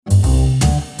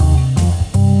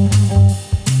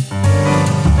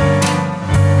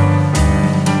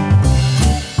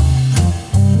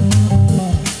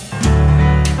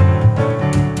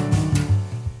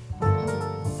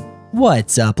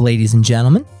What's up, ladies and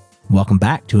gentlemen? Welcome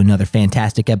back to another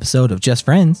fantastic episode of Just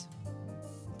Friends.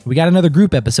 We got another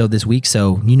group episode this week,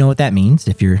 so you know what that means.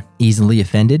 If you're easily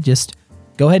offended, just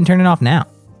go ahead and turn it off now.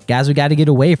 Guys, we got to get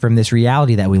away from this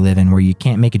reality that we live in where you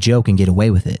can't make a joke and get away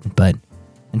with it. But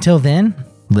until then,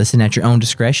 listen at your own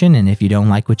discretion, and if you don't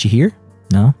like what you hear,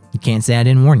 no, you can't say I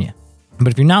didn't warn you. But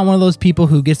if you're not one of those people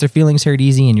who gets their feelings hurt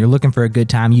easy and you're looking for a good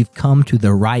time, you've come to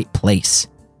the right place.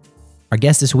 Our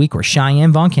guests this week were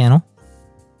Cheyenne Von Cannell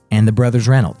and the brothers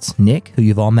Reynolds, Nick, who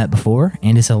you've all met before,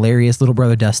 and his hilarious little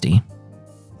brother Dusty.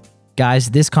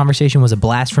 Guys, this conversation was a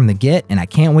blast from the get, and I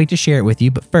can't wait to share it with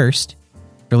you. But first,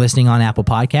 if you're listening on Apple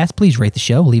Podcasts, please rate the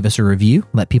show, leave us a review,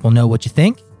 let people know what you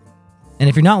think. And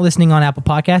if you're not listening on Apple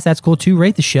Podcasts, that's cool too,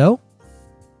 rate the show.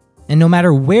 And no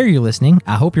matter where you're listening,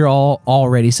 I hope you're all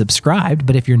already subscribed,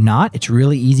 but if you're not, it's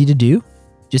really easy to do.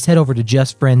 Just head over to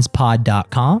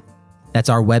justfriendspod.com. That's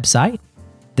our website.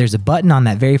 There's a button on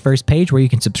that very first page where you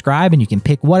can subscribe, and you can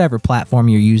pick whatever platform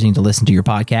you're using to listen to your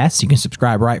podcast. You can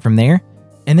subscribe right from there.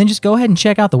 And then just go ahead and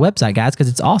check out the website, guys, because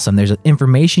it's awesome. There's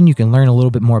information. You can learn a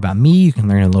little bit more about me. You can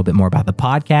learn a little bit more about the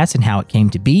podcast and how it came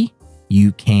to be.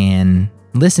 You can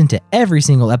listen to every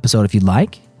single episode if you'd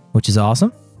like, which is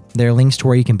awesome. There are links to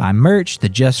where you can buy merch. The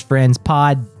Just Friends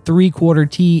Pod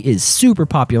 3/4 tee is super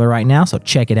popular right now, so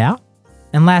check it out.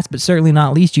 And last but certainly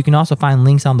not least, you can also find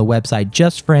links on the website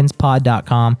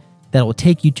justfriendspod.com that will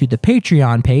take you to the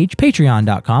Patreon page,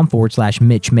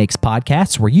 patreon.com/Mitch Makes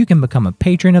Podcasts, where you can become a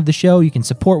patron of the show. You can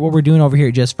support what we're doing over here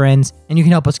at Just Friends, and you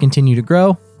can help us continue to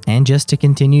grow and just to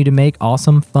continue to make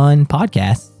awesome, fun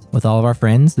podcasts with all of our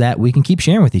friends that we can keep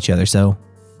sharing with each other. So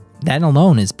that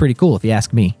alone is pretty cool if you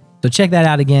ask me. So check that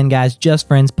out again, guys,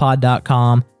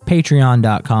 justfriendspod.com,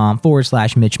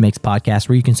 patreon.com/Mitch Makes Podcasts,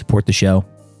 where you can support the show.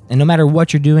 And no matter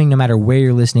what you're doing, no matter where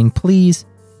you're listening, please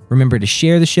remember to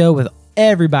share the show with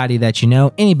everybody that you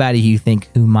know, anybody you think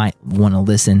who might want to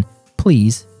listen.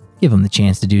 Please give them the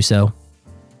chance to do so.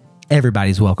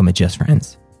 Everybody's welcome at Just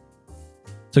Friends.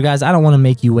 So guys, I don't want to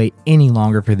make you wait any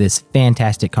longer for this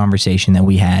fantastic conversation that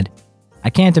we had. I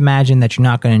can't imagine that you're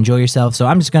not going to enjoy yourself, so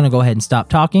I'm just going to go ahead and stop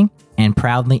talking and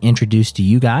proudly introduce to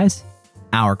you guys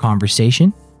our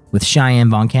conversation with Cheyenne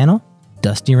Von Cannell,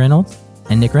 Dusty Reynolds,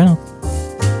 and Nick Reynolds.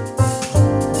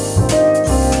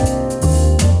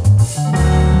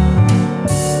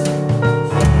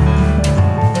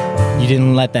 You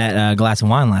didn't let that glass of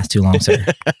wine last too long, sir.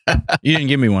 You didn't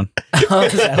give me one.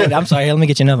 I'm sorry. Let me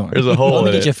get you another one. There's a hole. Let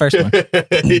me get you a first one.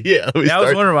 Yeah, I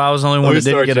was wondering why I was the only one that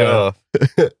didn't get a.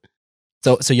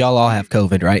 So y'all all have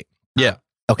COVID, right? Yeah.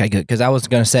 Okay, good. Because I was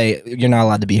going to say you're not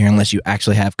allowed to be here unless you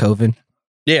actually have COVID.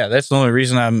 Yeah, that's the only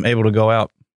reason I'm able to go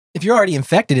out. If you're already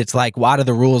infected, it's like, why do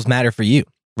the rules matter for you,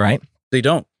 right? They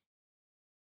don't.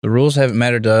 The rules haven't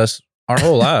mattered to us our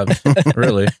whole lives,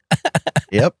 really.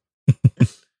 Yep.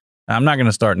 I'm not going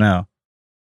to start now.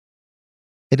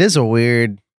 It is a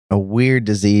weird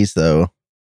disease, though.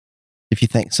 If you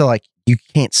think so, like you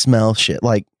can't smell shit.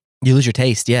 Like You lose your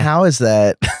taste, yeah. how is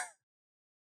that? I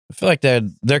feel like that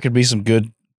there could be some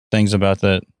good things about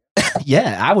that.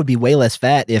 Yeah, I would be way less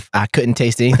fat if I couldn't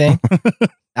taste anything.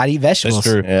 I'd eat vegetables.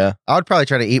 That's true. Yeah, I would probably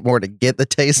try to eat more to get the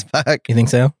taste back. You think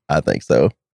so? I think so.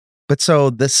 But so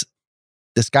this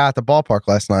guy at the ballpark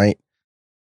last night,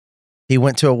 he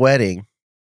went to a wedding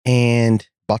and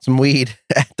bought some weed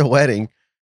at the wedding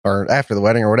or after the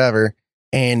wedding or whatever,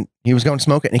 and he was going to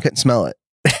smoke it and he couldn't smell it.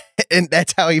 And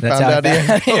that's how he found out he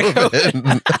had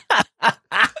COVID.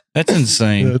 That's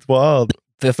insane. That's wild.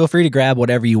 Feel free to grab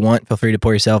whatever you want. Feel free to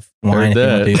pour yourself wine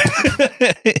if you want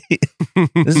to.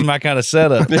 This is my kind of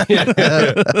setup.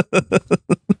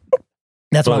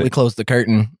 That's why we closed the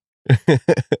curtain. I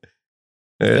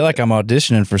feel like I'm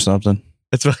auditioning for something.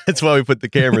 That's why we put the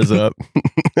cameras up.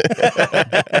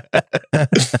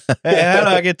 Hey, how do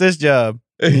I get this job?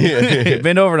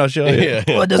 Bend over and I'll show you. Yeah.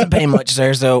 Well, it doesn't pay much,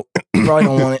 sir, so you probably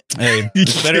don't want it. Hey,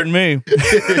 it's better than me.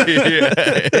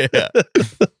 Yeah.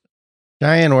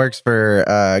 Cheyenne works for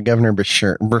Governor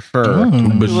Bashir. A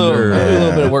little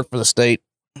bit of work for the state.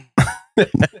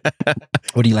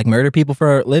 What do you like, murder people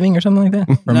for a living or something like that?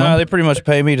 Or No, money? they pretty much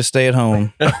pay me to stay at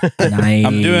home. Nice.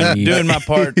 I'm doing my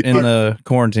part in the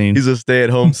quarantine. He's a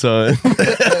stay-at-home son.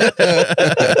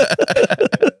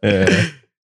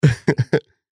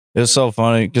 It was so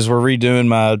funny because we're redoing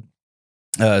my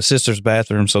sister's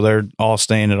bathroom, so they're all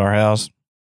staying at our house.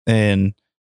 And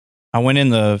I went in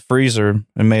the freezer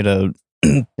and made a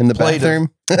In the Plate of-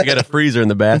 bathroom? I got a freezer in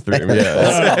the bathroom.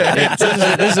 Yeah.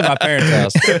 This is my parents'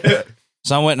 house.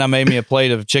 So I went and I made me a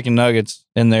plate of chicken nuggets,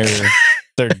 and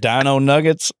they're dino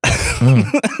nuggets.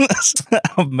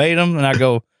 I made them, and I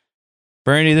go,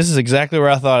 Brandy, this is exactly where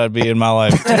I thought I'd be in my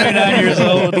life. 29 years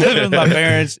old, living with my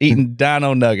parents, eating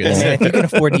dino nuggets. Man, if you can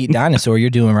afford to eat dinosaur,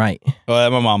 you're doing right. Well,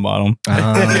 my mom bought them.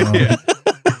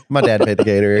 My dad paid the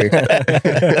Gatorade.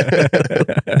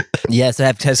 Yeah, so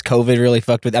has COVID really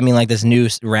fucked with? I mean, like this new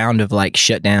round of like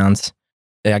shutdowns.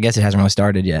 I guess it hasn't really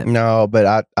started yet. No,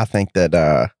 but I think that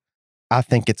I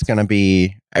think it's gonna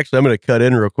be. Actually, I'm going to cut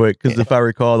in real quick because if I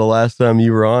recall, the last time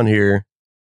you were on here,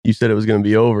 you said it was going to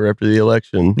be over after the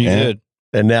election. You did.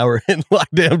 And now we're in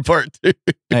lockdown part 2.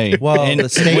 Hey, Well, and the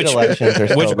state elections are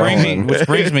still which going.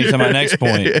 brings me to my next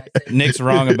point. Nick's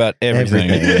wrong about everything.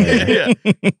 Everything.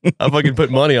 Yeah. I fucking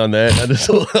put money on that. I just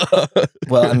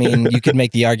Well, I mean, you could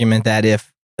make the argument that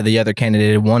if the other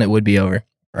candidate had won, it would be over.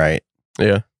 Right.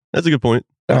 Yeah, that's a good point.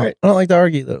 All right. I don't like to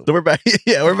argue though. So we're back.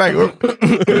 Yeah, we're back.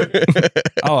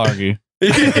 I'll argue.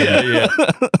 yeah.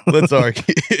 Let's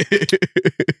argue.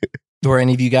 Or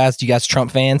any of you guys? Do you guys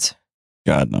Trump fans?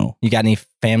 God, no. You got any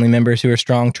family members who are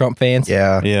strong Trump fans?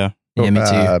 Yeah. Yeah. Yeah, me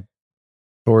too.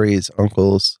 Tori's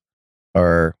uncles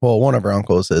are one of her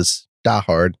uncles is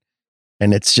diehard,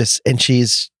 and it's just and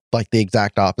she's like the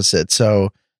exact opposite. So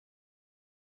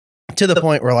to the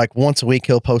point where like once a week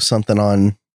he'll post something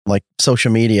on like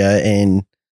social media, and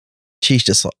she's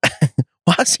just like,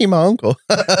 "Well, I see my uncle."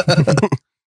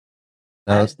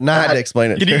 I had to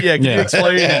explain it. Can you Yeah.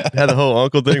 explain how the whole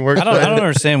uncle thing works? I don't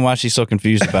understand why she's so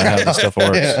confused about how this stuff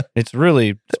works. Yeah. It's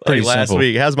pretty Last simple.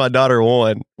 week, how's my daughter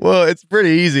won? Well, it's pretty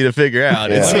easy to figure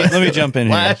out. Yeah. It's- Let me jump in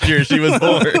here. Last year she was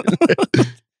born.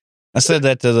 I said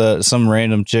that to some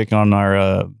random chick on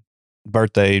our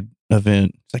birthday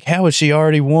event. It's like, how has she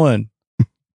already won?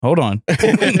 Hold on.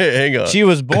 Hang on. She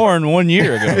was born 1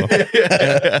 year ago.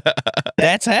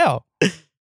 That's how.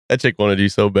 That chick wanted you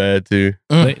so bad too.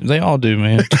 They all do,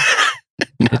 man.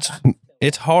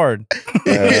 It's hard.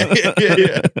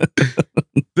 Yeah.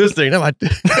 This thing, no,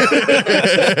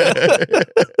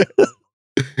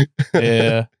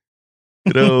 Yeah.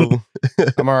 you know,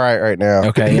 I'm all right now.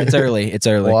 Okay, it's early. It's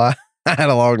early. Well, I had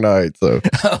a long night, so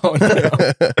Oh, no.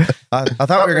 I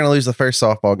thought we were going to lose the first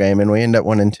softball game, and we ended up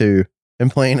winning 2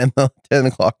 and playing in the 10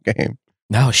 o'clock game.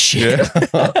 No shit.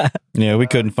 Yeah, we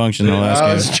couldn't function the I last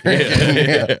was game. drinking.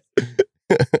 Yeah.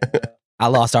 I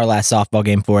lost our last softball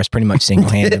game for us pretty much single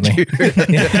handedly.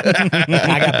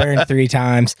 I got burned 3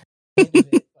 times.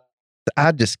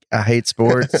 I hate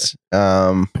sports.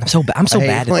 I'm so I hate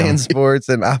bad at playing them. sports,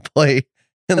 and I play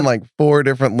in like 4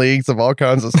 different leagues of all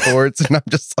kinds of sports, and I'm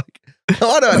just like,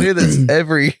 why do I do this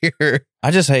every year?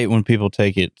 I just hate when people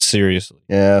take it seriously.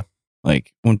 Yeah,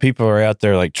 Like when people are out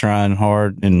there like trying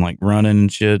hard and like running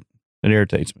and shit, it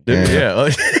irritates me. yeah.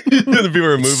 The people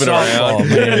are moving Softball,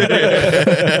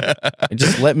 around.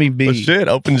 Just let me be. But shit,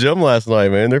 open gym last night,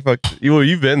 man. They're fucked.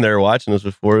 You've been there watching us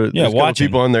before. Yeah, There's a couple watching.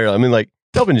 people on there. I mean, like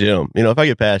open gym. You know, if I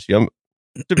get past you,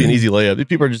 it should be an easy layup. These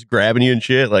people are just grabbing you and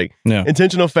shit. Like Yeah.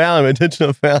 intentional fouling. I'm just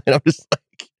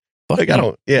like I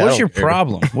don't. Yeah. I What's don't your care.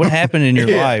 problem? What happened in your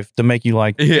Yeah. life to make you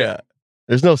like? Yeah.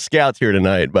 There's no scouts here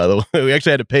tonight, by the way. We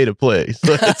actually had to pay to play.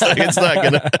 So it's like, it's not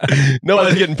going to,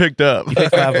 nobody's getting picked up. You pay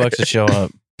 $5 to show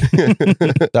up.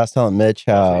 I was telling Mitch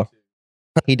how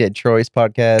he did Troy's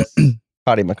podcast.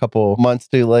 Caught him a couple months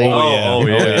too late.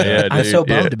 yeah. I'm dude, so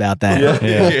bummed about that.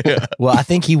 Yeah. Well, I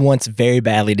think he wants very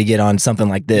badly to get on something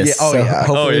like this. Yeah, oh, so yeah.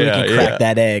 hopefully Oh, we yeah, can crack yeah.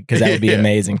 that egg because that would be Yeah.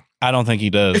 amazing. I don't think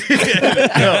he does.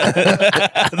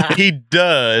 No. He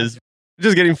does.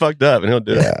 Just getting fucked up, and he'll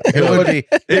do Yeah, it. it would be.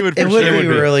 It would, It for would sure be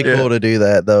really Yeah. cool to do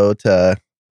that though. To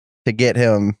get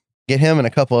him and a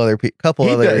couple other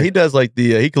He does like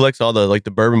he collects all the like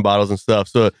the bourbon bottles and stuff.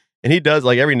 So and he does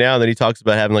like every now and then he talks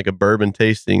about having like a bourbon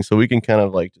tasting, so we can kind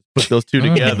of like just put those two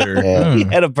together. Yeah. He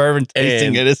had a bourbon tasting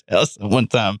And- at his house at one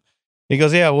time. He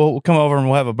goes, "Yeah, we'll come over and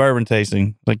we'll have a bourbon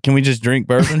tasting. Like, can we just drink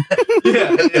bourbon?"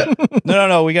 yeah.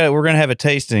 No. We're gonna have a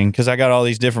tasting because I got all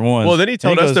these different ones. Well, then he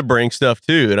told And us to bring stuff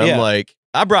too, and I'm Yeah. like,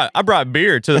 I brought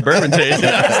beer to the bourbon tasting.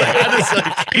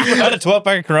 I had a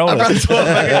 12-pack of Corona. I brought 12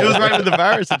 it was right when the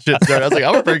virus and shit started. I was like,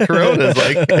 I'm gonna bring Coronas.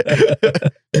 Like,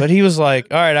 But he was like,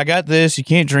 "All right, I got this. You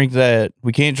can't drink that.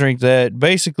 We can't drink that.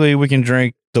 Basically, we can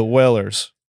drink the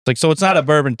Wellers." Like, so it's not a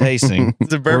bourbon tasting.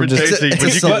 it's a bourbon We're just- tasting. it's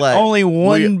but a you select. got- Only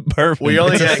one bourbon. we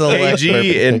only It's a got select KG bourbon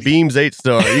and tasting. Beams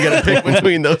 8-star. You got to pick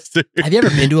between those two. Have you ever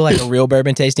been to like a real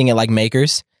bourbon tasting at like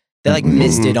Makers? They like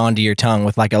mist it onto your tongue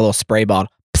with like a little spray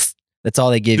bottle. Psst. That's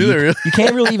all they give Do you. they really? You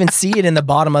can't really even see it in the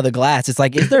bottom of the glass. It's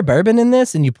like, is there bourbon in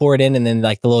this? And you pour it in, and then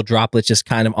like the little droplets just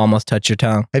kind of almost touch your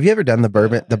tongue. Have you ever done the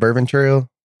bourbon trail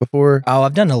before? Oh,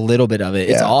 I've done a little bit of it.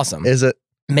 It's Yeah. awesome. Is it?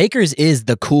 Makers is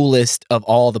the coolest of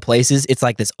all the places. It's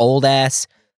like this old ass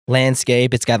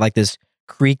landscape. It's got like this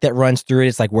creek that runs through it.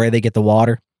 It's like where they get the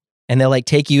water. and they'll like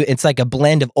take you. It's like a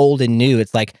blend of old and new.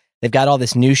 It's like they've got all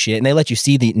this new shit, and they let you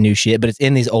see the new shit, but it's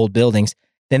in these old buildings.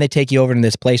 Then they take you over to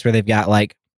this place where they've got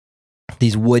like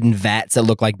these wooden vats that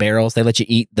look like barrels. They let you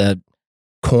eat the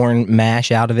corn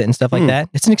mash out of it and stuff like that.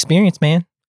 It's an experience, man.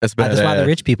 That's badass. That's why the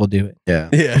rich people do it. Yeah.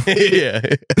 Yeah.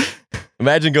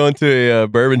 Imagine going to a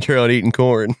bourbon trail and eating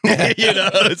corn.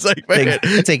 It's like, man,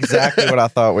 It's exactly what I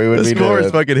thought we would this be corn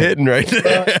is doing. fucking hitting right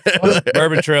there.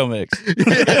 Bourbon trail mix. That's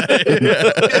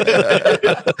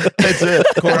it.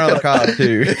 Corn on the cob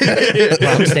too.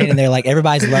 Well, I'm standing there like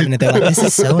everybody's loving it. They're like, this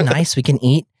is so nice. We can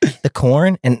eat the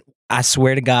corn. And I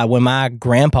swear to God, when my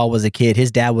grandpa was a kid,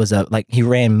 his dad was he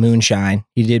ran moonshine.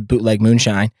 He did bootleg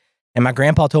moonshine. And my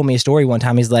grandpa told me a story one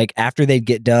time. He's like, after they'd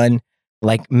get done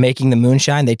like making the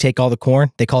moonshine, they take all the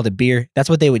corn. They called it beer. That's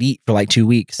what they would eat for like 2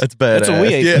 weeks. That's badass. That's what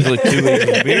we ate. Usually 2 weeks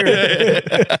of beer.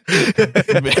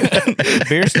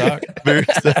 Beer stock. Beer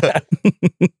stock.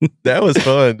 That was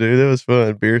fun, dude. That was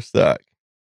fun. Beer stock.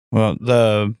 Well,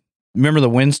 remember the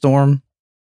windstorm,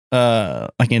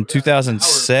 like in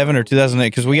 2007 or 2008,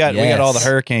 because we got all the Yes.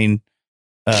 hurricane.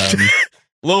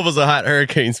 Louisville's a hot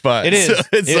hurricane spot. It is.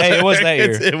 It was that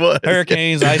year. It was.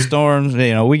 Hurricanes, ice storms,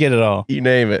 we get it all. You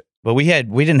name it. But we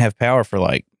didn't have power for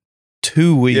like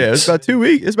 2 weeks. Yeah, it's about 2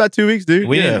 weeks. It's about 2 weeks, dude.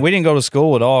 We didn't go to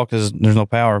school at all because there's no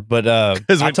power. But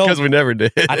Because we never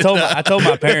did. I told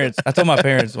my parents,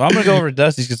 well, I'm gonna go over to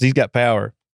Dusty's because he's got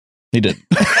power. He didn't.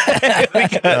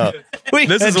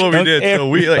 This is what we did. So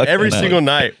we every single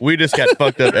night, we just got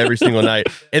fucked up every single night.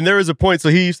 And there was a point. So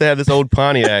he used to have this old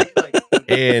Pontiac,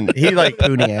 and he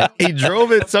he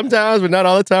drove it sometimes, but not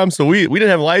all the time. So we didn't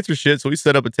have lights or shit. So we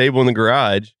set up a table in the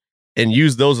garage and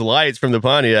used those lights from the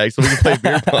Pontiac so we could play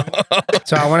beer pong.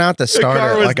 So I went out to start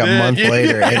car it was like a dead. month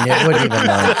later, and it wouldn't even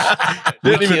work.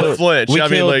 Didn't even flinch. We I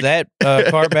mean, killed like, that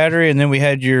car battery, and then we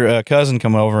had your cousin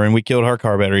come over, and we killed her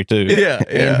car battery too. yeah.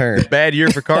 her. Bad year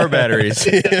for car batteries.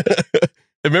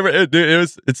 Remember,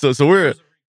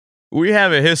 we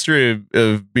have a history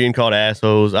of being called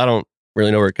assholes. I don't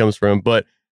really know where it comes from, but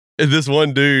this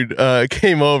one dude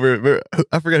came over.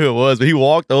 I forget who it was, but he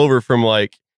walked over from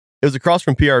it was across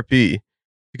from PRP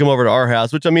to come over to our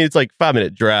house, which I mean, it's like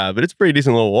 5-minute drive, but it's a pretty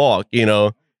decent little walk,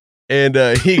 And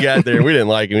he got there and we didn't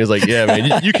like him. He was like, yeah,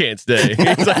 man, you can't stay.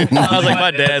 He's like, I was like, my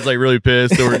dad's like really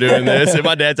pissed that we're doing this. And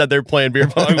my dad's out there playing beer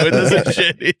pong with us and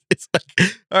shit. It's like,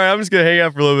 all right, I'm just going to hang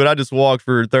out for a little bit. I just walked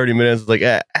for 30 minutes. It's like,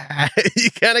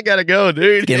 you kind of got to go,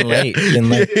 dude. Getting late.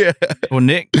 Yeah. Well,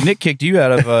 Nick kicked you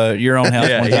out of your own house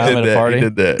one time at a party. He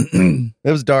did that. It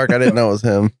was dark. I didn't know it was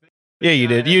him. Yeah, you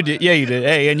did. You did. Yeah, you did.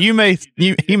 Hey, and you may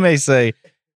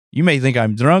think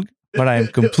I'm drunk, but I am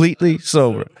completely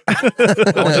sober. I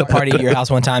went to a party at your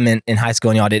house one time in high school,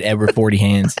 and y'all did Edward 40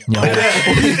 hands. And y'all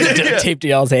had duct tape to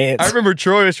y'all's hands. I remember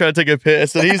Troy was trying to take a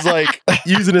piss and he's like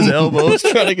using his elbows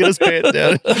trying to get his pants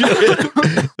down.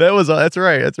 That's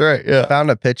right. Yeah.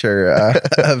 Found a picture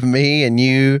of me and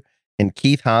you and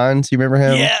Keith Hines. You remember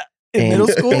him? Yeah, in and, middle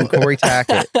school. And Corey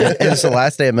Tackett. It was the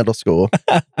last day of middle school.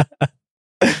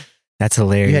 That's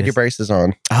hilarious. You had your braces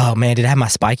on. Oh man, did I have my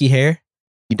spiky hair?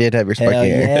 You did have your spiky Hell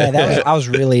hair. yeah, I was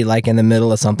really like in the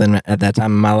middle of something at that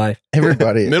time in my life.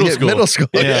 Everybody. Middle Yeah, school. Middle school.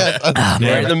 Yeah. Oh, Right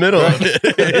man. in the middle of it.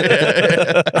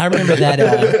 I remember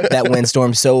that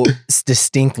windstorm so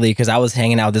distinctly because I was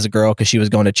hanging out with this girl because she was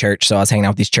going to church, so I was hanging out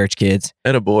with these church kids.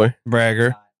 Attaboy.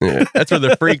 Bragger. Yeah. That's where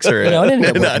the freaks are at. You know, it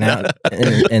ended up working out.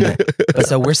 But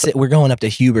so we're going up to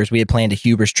Huber's. We had planned a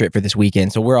Huber's trip for this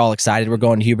weekend, so we're all excited. We're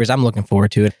going to Huber's. I'm looking forward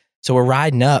to it. So we're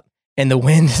riding up, and the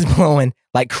wind is blowing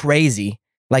like crazy,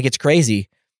 like it's crazy.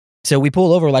 So we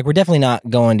pull over, like we're definitely not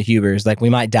going to Huber's, like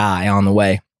we might die on the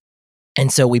way.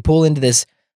 And so we pull into this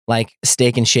like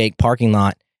Steak and Shake parking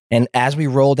lot, and as we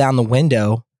roll down the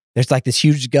window, there's like this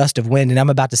huge gust of wind, and I'm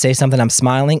about to say something. I'm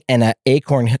smiling, and an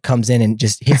acorn comes in and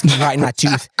just hits me right in my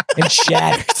tooth and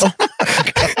shatters.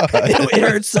 It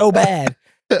hurts so bad.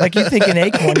 Like you think an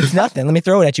acorn is nothing. Let me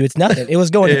throw it at you. It's nothing. It was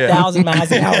going 1,000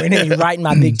 miles an hour and hit me right in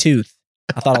my big tooth.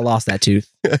 I thought I lost that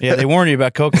tooth. Yeah, they warn you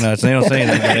about coconuts. And they don't say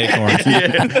anything about acorns.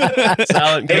 Yeah.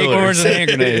 Silent killers. Acorns and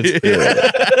hand grenades.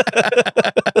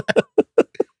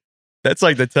 That's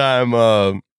like the time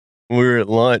we were at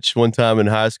lunch one time in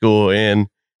high school and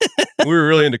we were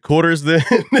really into quarters then.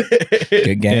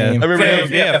 Good game. I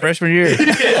remember freshman year.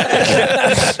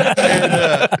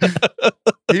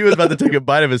 and, he was about to take a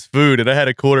bite of his food and I had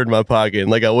a quarter in my pocket.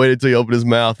 And like I waited till he opened his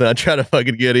mouth and I tried to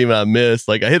fucking get him and I missed.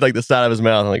 Like I hit like the side of his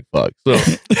mouth. I'm like, fuck. So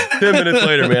 10 minutes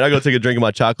later, man, I go take a drink of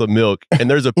my chocolate milk and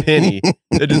there's a penny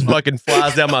that just fucking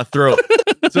flies down my throat.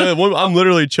 So I'm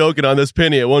literally choking on this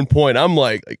penny at one point. I'm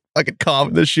like fucking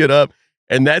coughing this shit up.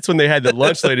 And that's when they had the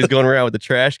lunch ladies going around with the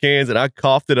trash cans, and I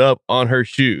coughed it up on her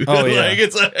shoe. Oh, yeah. Like,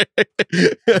 it's like,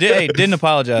 Hey, didn't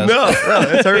apologize. no,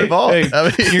 it's her fault. Hey, I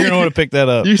mean, you're gonna want to pick that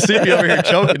up. you see me over here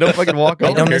choking. Don't fucking walk Hey,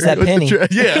 over don't here miss that with the penny.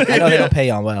 yeah, I know they yeah. don't pay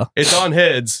on well. It's on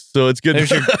heads, so it's good.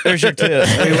 There's your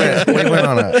tip. we went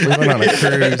on a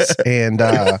cruise,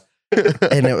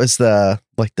 and it was the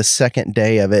second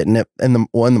day of it, and in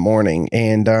the morning,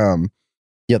 and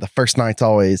the first night's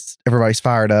always everybody's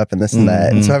fired up and this and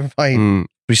that, and so everybody Mm,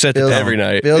 We set the Feels- tone. every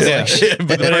night. feels Yeah. like shit.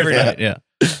 But Every night, yeah.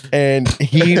 And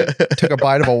he took a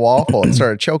bite of a waffle and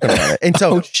started choking on it, and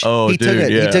so Oh, he dude,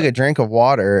 he took a drink of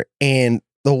water, and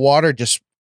the water just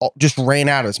ran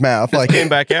out of his mouth. Like, came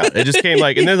back out. It just came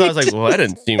like, and then I was like, well, that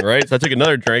didn't seem right. So I took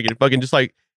another drink, and it fucking just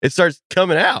like, it starts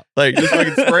coming out, like just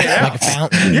fucking spraying Like a out.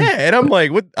 fountain. Yeah, and I'm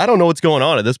like, what? I don't know what's going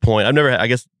on at this point. I've never had, I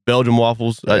guess, Belgian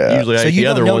waffles. Yeah. Usually I So eat you the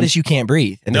don't other notice ones. you can't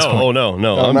breathe. At this No, point.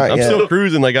 no. Oh, I'm not yet. still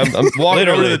cruising. Like I'm walking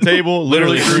over to the table,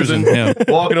 literally cruising, Yeah.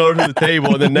 walking over to the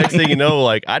table, and then next thing you know,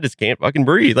 like I just can't fucking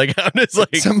breathe. Like I'm just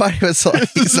like somebody was like,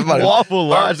 somebody waffle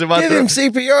lodged in my give him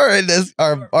throat. CPR, and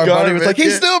our buddy was like,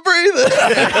 he's yeah. still breathing.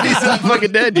 He's not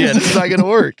fucking dead yet. It's not gonna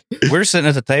work. We're sitting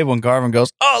at the table and Garvin goes,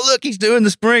 "Oh, look, he's doing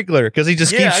the sprinkler because he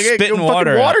just I keeps get spitting fucking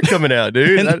water." water out. coming out,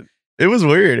 dude. And- It was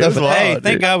weird. It was wild. Hey, dude.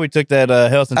 thank God we took that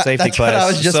health and safety That's what I class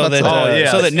was just so about to that say.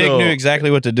 yeah, so that Nick so- knew exactly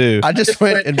what to do. I just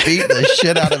went and beat the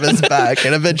shit out of his back,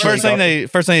 and eventually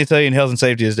First thing they tell you in health and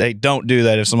safety is, "Hey, don't do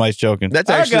that if somebody's choking."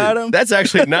 That's I actually got him. That's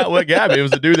actually not what got me. It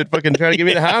was the dude that fucking tried to give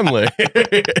me the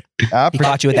Heimlich. He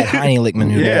caught you with that Heimlich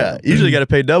maneuver. Yeah, usually got to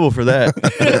pay double for that.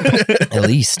 At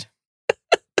least.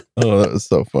 Oh, that was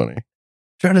so funny.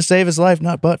 Trying to save his life,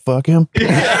 not butt fuck him.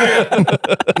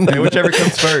 Hey, whichever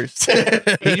comes first.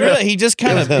 He just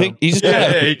kind of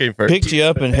he came first. picked you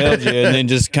up and held you, and then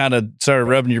just kind of started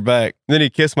rubbing your back. Then he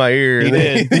kissed my ear. He and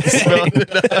then did. he smelled it.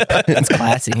 It's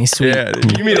classy. He's sweet. Yeah,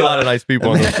 you meet a lot of nice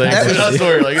people on those things. That was- I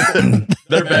swear, like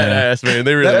they're badass, man.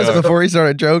 They really That was are. before he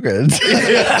started joking.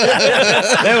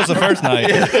 That was the first night.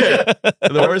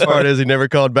 The worst part is he never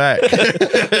called back.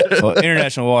 Well,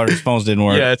 international waters, phones didn't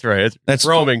work. Yeah, that's right. That's That's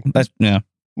roaming. yeah.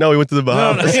 No, we went to the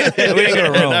Bahamas. No, no. We didn't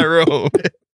go to Rome. Not Rome.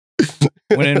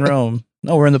 When in Rome.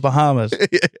 No, we're in the Bahamas.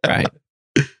 Right.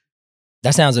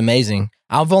 That sounds amazing.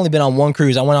 I've only been on one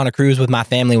cruise. I went on a cruise with my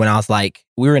family when I was like,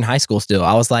 we were in high school still.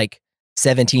 I was like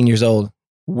 17 years old.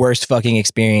 Worst fucking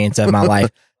experience of my life.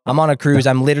 I'm on a cruise.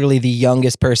 I'm literally the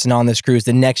youngest person on this cruise.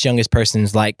 The next youngest person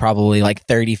is like probably like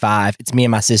 35. It's me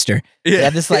and my sister. They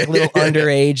have this like little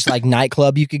underage like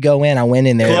nightclub you could go in. I went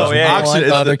in there. Oh, There yeah. was one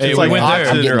Oxygen, other it's kid. like went there. I'm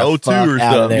Oxygen getting or the O2 fuck or out of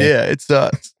stuff. there. Yeah, it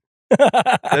sucks.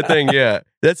 That thing, yeah.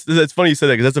 That's funny you said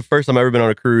that because that's the first time I've ever been on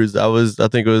a cruise. I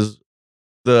think it was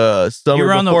the summer You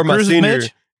were on the before my cruise with senior.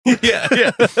 Mitch? Yeah,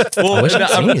 yeah. Well, I wish I'd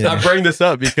seen you there. I bring this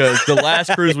up because the last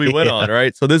cruise we went on,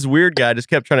 right? So this weird guy just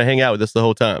kept trying to hang out with us the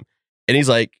whole time. And he's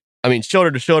like, I mean, shoulder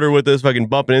to shoulder with us, fucking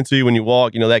bumping into you when you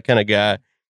walk, that kind of guy.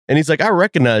 And he's like, I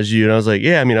recognize you. And I was like,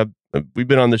 yeah, I mean, we've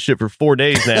been on this ship for 4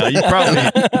 days now. You've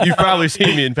probably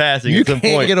seen me in passing You at some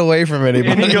can't point. get away from And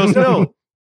anybody. he goes, no,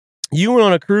 you went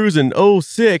on a cruise in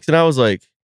 06. And I was like,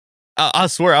 I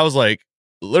swear, I was like,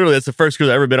 literally, that's the first cruise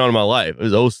I've ever been on in my life.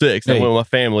 It was 06. I Hey, went with my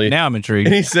family. Now I'm And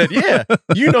intrigued. he said, yeah,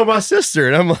 you know my sister.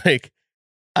 And I'm like,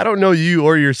 I don't know you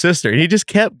or your sister. And he just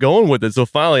kept going with it. So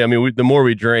finally, I mean, the more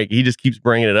we drank, he just keeps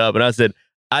bringing it up. And I said,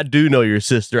 I do know your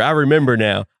sister. I remember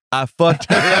now. I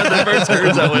fucked her on the first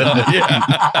cruise I went on.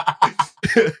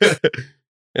 Yeah.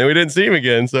 And we didn't see him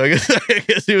again. So I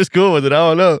guess he was cool with it. I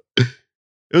don't know.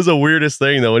 It was the weirdest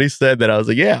thing, though. When he said that, I was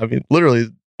like, yeah, I mean, literally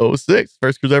 06,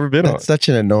 first cruise I've ever been on. That's such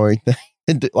an annoying thing.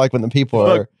 Like when the people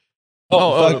Fuck.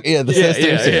 are, fuck, yeah, the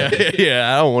sisters.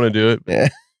 Yeah. I don't want to do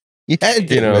it. You had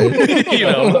to, You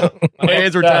know, man. my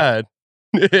hands were tied.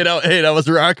 That was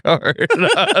rock hard.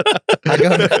 I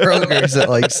go to Kroger's at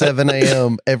like 7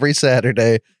 a.m. every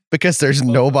Saturday because there's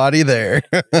nobody there.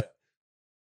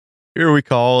 Here we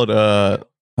called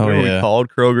we called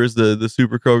Kroger's the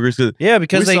Super Kroger's. Yeah, We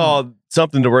because they saw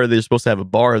something to where they're supposed to have a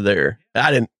bar there.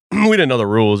 We didn't know the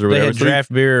rules or they whatever. had So we-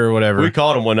 draft beer or whatever. we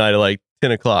called them one night at like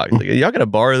 10 o'clock. Like, y'all got a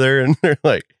bar there? And they're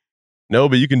like, no,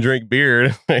 but you can drink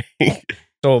beer.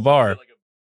 So a bar.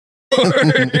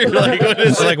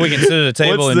 It's like we can sit at a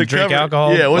table what's and the drink cover-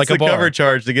 alcohol. Yeah, what's like the a bar. cover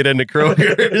charge to get into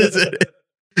Kroger?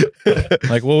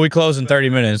 Like, well, we close in 30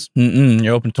 minutes.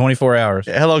 You're open 24 hours.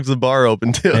 How long's the bar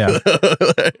open till? Yeah.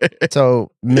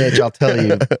 So, Mitch, I'll tell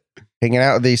you, hanging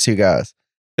out with these two guys,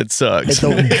 It sucks. it's,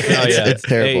 it's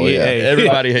terrible. Hey, yeah. hey,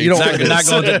 Everybody hates You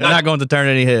don't- it. not going to turn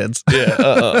any heads.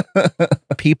 Yeah.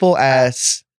 People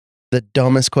ask the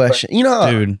dumbest question. You know,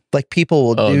 Dude. like people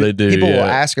will Oh, they do, people will yeah.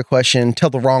 ask a question, tell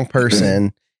the wrong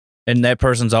person, and that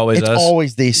person's always It's us.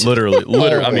 always these. Literally.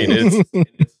 I mean,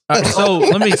 it's So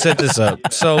let me set this up.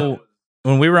 So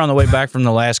when we were on the way back from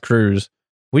the last cruise,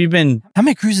 we've been How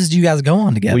many cruises do you guys go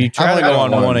on together? we try to go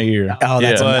on one a year. Oh,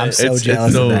 that's Yeah, I'm so it's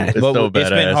jealous so- of that. it's But so it's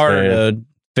been badass, harder man. to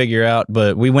figure out.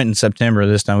 But we went in September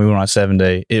this time. We went on a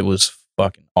 7-day. It was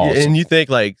fucking awesome. And you think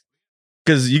like,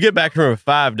 because you get back from a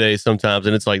 5 days sometimes,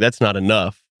 and it's like that's not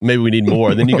enough. Maybe we need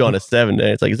more. Then you go on a 7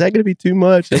 day. It's like, is that going to be too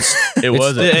much? It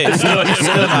wasn't. It's still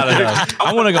not enough.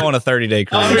 I want to go on a 30-day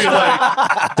cruise. I mean,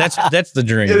 like, That's the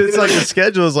dream. it's like the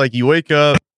schedule is like you wake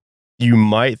up, you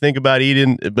might think about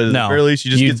eating, but at No. the very least,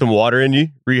 you just You- get some water in you,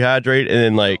 rehydrate, and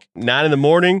then like 9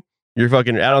 a.m, you're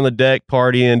fucking out on the deck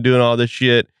partying, doing all this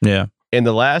shit. Yeah. And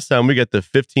the last time we got the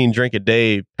 15 drink a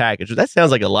day package. That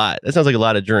sounds like a lot. That sounds like a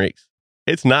lot of drinks.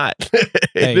 It's not.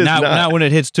 Hey, It is not when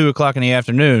it hits 2:00 in the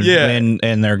afternoon. Yeah.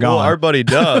 and they're gone. Well, our buddy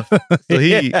Duff, so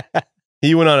he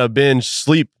went on a binge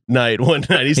sleep night one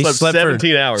night. He slept slept for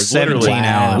 17 hours. 17 literally.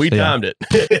 hours. We yeah. timed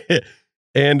it.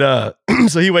 And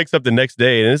so he wakes up the next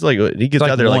day, and it's like he gets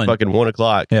like out there like 1. fucking 1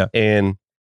 o'clock. Yeah. And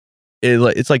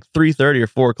it's like 3:30 or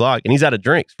 4 o'clock, and he's out of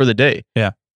drinks for the day.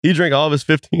 Yeah. He drank all of his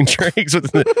 15 drinks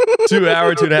within the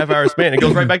 2.5 hour span and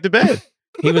goes right back to bed.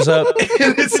 He was up.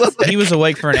 And it's like, He was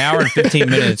awake for an hour and 15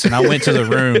 minutes, and I went to the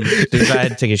room because I had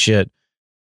to take a shit.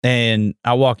 And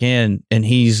I walk in, and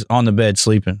he's on the bed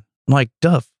sleeping. I'm like,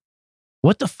 Duff,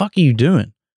 what the fuck are you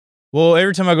doing? Well,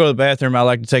 every time I go to the bathroom, I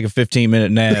like to take a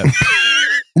 15-minute nap.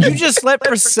 You just slept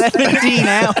for 17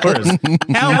 hours.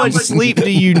 How much sleep do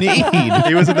you need?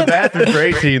 he was in the bathroom for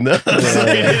 18 though. So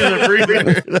he needed a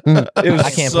breather. It was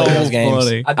I can't so play those games.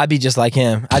 funny. I'd be just like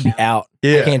him. I'd be out. I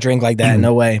Yeah. can't drink like that.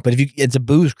 No way. But if it's a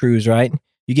booze cruise, right?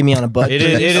 You get me on a butt. It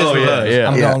is. It is. Oh, for yeah, us. yeah.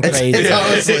 I'm Yeah. going crazy. It's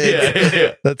honestly,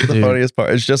 Yeah. that's the Dude. funniest part.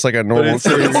 It's just like a But normal it's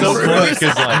so funny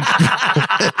because like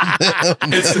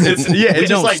it's We it's just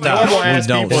don't like stop. normal We ass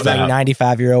don't people It's like stop.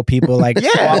 95-year-old people like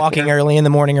Yeah. walking early in the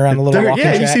morning around the little walking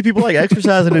yeah, you track. see people like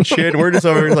exercising and shit. And we're just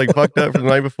over here like fucked up from the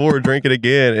night before, drinking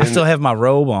again. I And still have my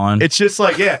robe on. it's just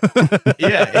like, yeah.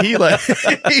 He like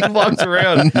he walks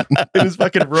around in his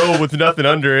fucking robe with nothing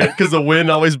under it because the wind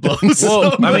always blows. Well,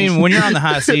 so I mean, much. when you're on the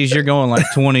high seas, you're going like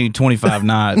 20, 25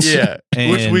 knots. yeah,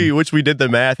 And which we did the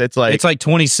math. It's like it's like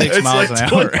 26 It's miles like an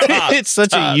hour. 20 tops, It's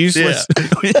such a tops, useless.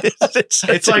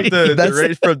 it's like the That's-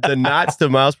 rate from the knots to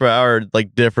miles per hour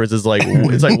like difference is like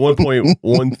it's like 1.13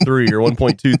 or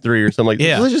 1.23 or something like that.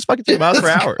 Yeah. So it's just fucking 2 miles per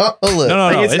hour. No, no, Like,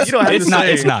 no. it's- you don't have It's to not.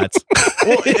 say- It's not.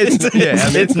 Well, it's yeah,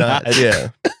 I mean, it's not. Yeah,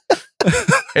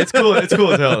 it's cool. It's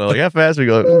cool as hell. Though. Like how fast we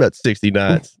go? About 60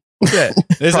 knots. Yeah,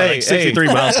 It's probably hey, like 63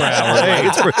 miles per hour.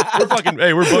 Like, we're fucking.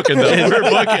 Hey, we're booking though. We're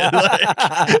booking.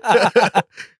 Like,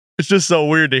 it's just so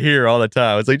weird to hear all the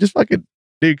time. It's like just fucking,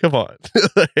 dude, come on.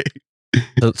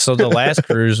 So the last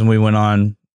cruise and we went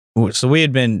on, so we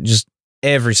had been just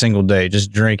every single day,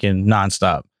 just drinking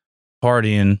nonstop,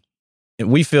 partying. And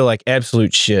we feel like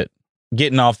absolute shit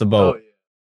getting off the boat.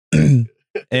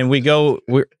 And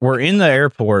we're in the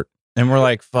airport and we're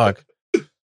like, fuck,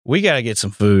 we got to get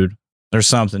some food or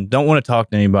something. Don't want to talk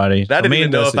to anybody. I So didn't me even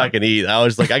and know Dusty- if I could eat. I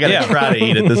was like, I gotta Yeah. try to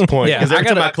eat at this point Yeah, because I every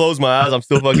time gotta- I close my eyes, I'm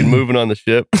still fucking moving on the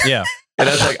ship. Yeah. And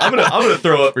I was like, I'm gonna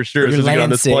throw up for sure as You're soon as we get on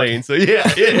land this sick. plane. So yeah.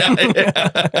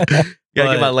 Gotta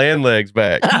But- get my land legs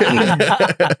back.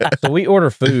 So we order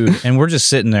food and we're just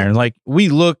sitting there and like we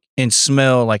look and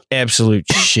smell like absolute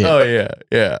shit. Oh yeah,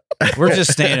 yeah. We're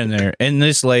just standing there, and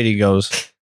this lady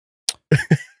goes,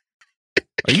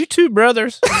 "Are you two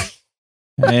brothers?"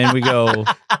 And we go,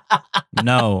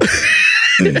 "No."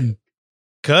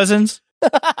 Cousins?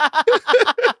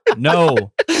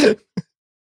 No.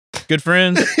 Good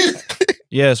friends?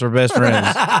 Yes, we're best friends.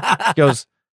 He goes,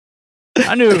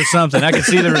 I knew it was something. I could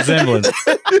see the resemblance.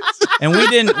 And we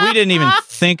didn't even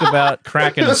think about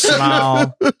cracking a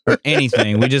smile or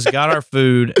anything. We just got our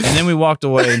food and then we walked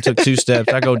away and took 2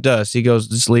 steps. I go, Dust. He goes,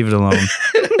 just leave it alone.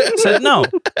 I said, no,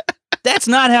 that's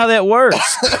not how that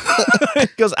works.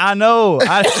 Because I know.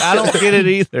 I don't get it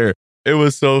either. It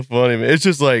was so funny, man. It's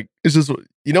just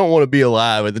you don't want to be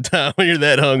alive at the time when you're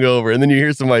that hungover, and then you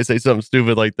hear somebody say something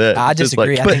stupid like that. I It's just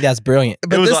disagree. like- I think that's brilliant.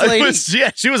 But it was, this lady yeah,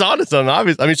 she was honest on it,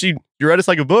 obviously. I mean, she read us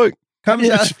like a book. comes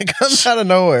out of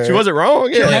nowhere. She wasn't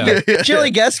wrong. Yeah. She only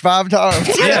guessed 5 times.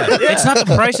 Yeah, it's not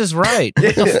the price is right.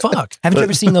 What the fuck? Haven't you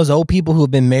ever seen those old people who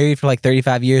have been married for like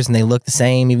 35 years and they look the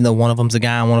same, even though one of them's a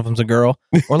guy and one of them's a girl?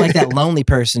 Or like that lonely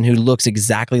person who looks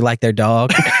exactly like their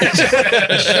dog? I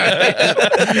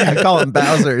call them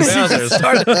Bowsers.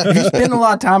 If you spend a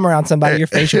lot of time around somebody, your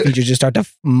facial features just start to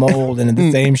mold into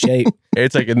the same shape.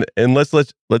 It's like, and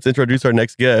let's introduce our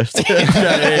next guest.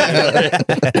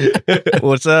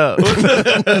 What's up?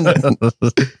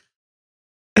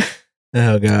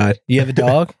 Oh God, you have a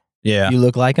dog? Yeah. You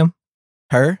look like him.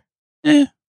 Her. Hey,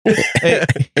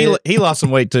 he lost some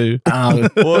weight too. Oh,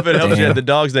 Well, if it helps you, Damn. the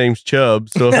dog's name's Chubb.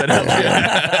 So if it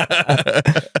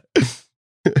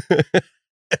helps you.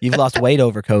 you've lost weight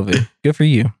over COVID. Good for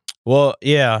you. Well,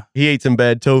 yeah. He ate some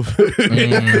bad tofu.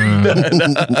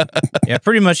 Yeah,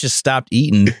 pretty much just stopped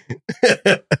eating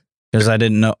because I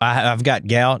didn't know. I've got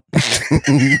gout.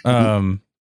 How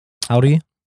old are you?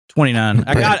 29.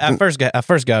 I first got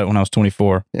it when I was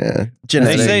 24. Yeah.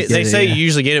 They say you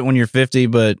usually get it when you're 50,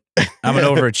 but I'm an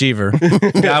overachiever.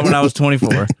 Got it when I was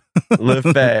 24. Live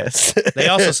fast. They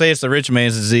also say it's the rich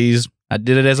man's disease. I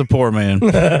did it as a poor man.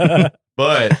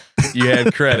 But you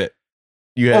had credit.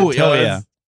 You had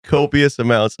copious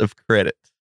amounts of credit.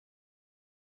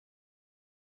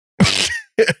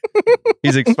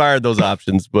 He's expired those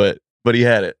options, but he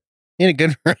had it. He had a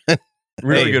good run.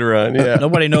 Really Hey. good run. Yeah.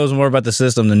 Nobody knows more about the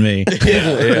system than me.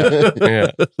 Yeah.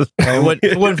 If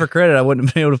it wasn't for credit, I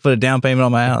wouldn't be able to put a down payment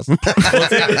on my house. Yeah.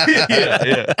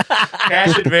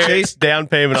 Cash advance, down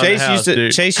payment on the house,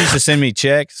 dude. Chase used to send me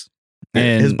checks.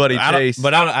 And His buddy I don't- Chase.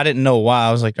 But I didn't know why.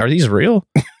 I was like, are these real?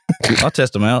 I'll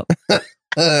test them out.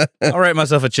 I'll write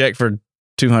myself a check for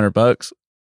 $200.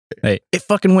 Hey, it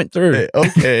fucking went through. Hey,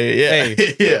 okay. Yeah.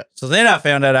 Hey. Yeah. So then I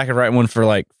found out I could write one for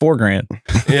like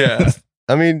 $4,000. Yeah.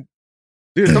 I mean,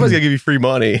 dude, somebody's gonna give you free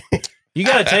money. You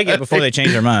got to take it before they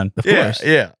change their mind.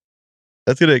 Yeah.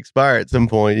 That's gonna expire at some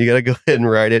point. You gotta go ahead and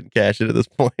write it and cash it at this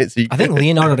point. So I think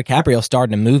Leonardo DiCaprio starred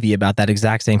in a movie about that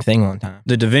exact same thing one time.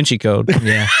 The Da Vinci Code.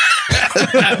 Yeah.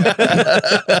 that's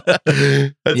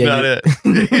Yeah, not it.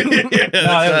 Yeah,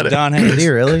 No, that was Don Did Hanks. he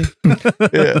really?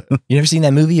 Yeah. You never seen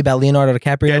that movie about Leonardo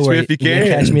DiCaprio? Catch where me if you yeah,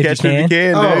 can. Catch me if you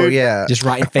can. Oh dude. yeah. Just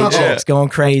writing fake Oh. checks, going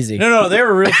crazy. No, they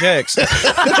were real checks.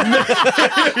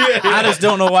 I just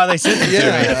don't know why they sent it to me.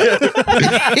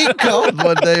 Yeah. He called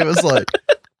one day and was like,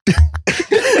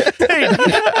 Hey,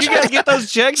 you guys get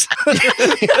those checks? Well,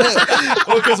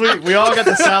 because we all got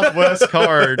the Southwest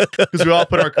card because we all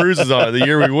put our cruises on it the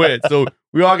year we went. So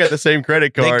we all got the same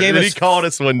credit They card. gave And then he us- called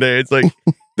us one day. It's like,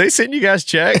 they sent you guys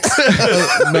checks?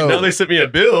 No. No, they sent me a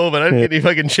bill, but I didn't get any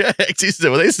fucking checks. He said,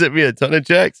 well, they sent me a ton of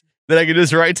checks that I could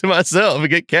just write to myself and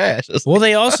get cash. I was Well,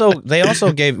 they also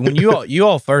gave when you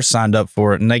all first signed up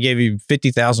for it, and they gave you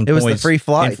 50,000 it points. was the free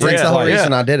flight. free That's the whole flight.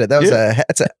 reason I did it. That was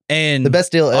that's and the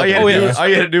best deal all you, ever. had to do, all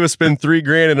you had to do was spend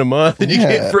 $3,000 in a month and you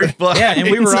Yeah. get free flights. Yeah, and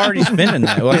we were already spending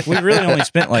that. Like we really only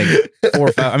spent like 4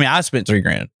 or 5. I mean, I spent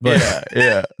 $3,000, but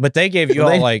yeah. but they gave you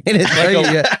all like. they didn't tell you,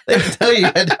 they didn't tell you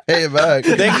had to pay it back.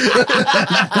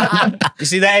 You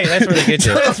see that? That's where they get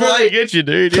you. That's where they get you,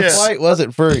 dude. The Yeah. flight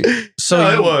wasn't free. So No,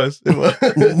 you, it was. It was.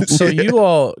 so you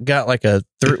all got like a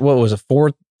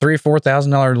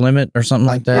 $3,000-$4,000 limit or something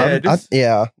like that.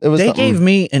 Yeah, It was. They something- gave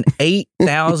me an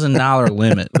 $8,000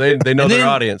 limit. They know And their then-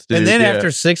 audience, dude. And then yeah.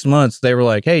 after 6 months, they were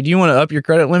like, "Hey, do you want to up your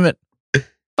credit limit?"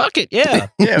 Fuck it, yeah.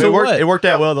 Yeah, So it worked. what? It worked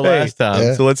out well the Hey. last time.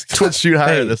 Yeah. So let's shoot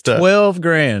higher Hey, this time.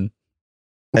 $12,000.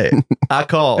 Hey, I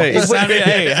call. Hey,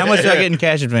 hey, how much do I get in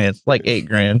cash advance? Like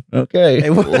 $8,000. Okay. Hey,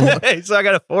 what- Hey, so I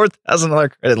got a $4,000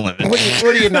 credit limit. What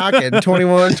are you knocking?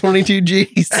 21, 22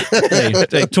 G's. Hey,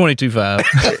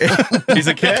 22.5. He's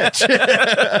a catch.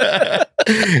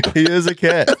 He is a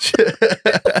catch.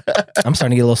 I'm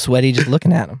starting to get a little sweaty just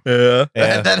looking at him. Yeah.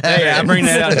 Yeah. Hey, I bring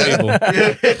that out to people.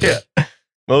 Yeah.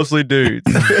 Mostly dudes.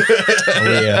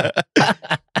 Oh, yeah.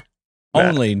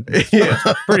 Only. Yeah.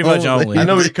 Pretty much only. I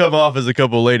know we come off as a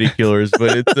couple lady killers,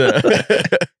 but it's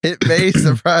It may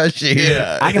surprise you.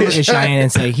 yeah. I can look at Cheyenne and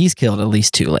say he's killed at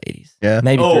least 2 ladies. Yeah.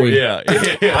 Maybe Oh 3. yeah.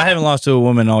 I haven't lost to a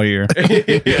woman all year.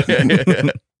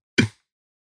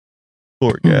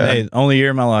 Poor guy. Hey, only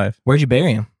year of my life. Where'd you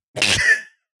bury him?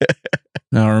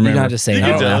 No, I don't You're remember. not just saying You I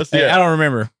can that. don't, tell us. hey, Yeah. I don't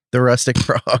remember. The rustic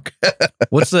frog.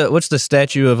 What's the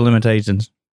statute of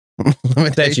limitations?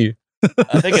 Statue.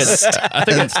 I think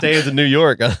it stands in New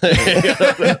York.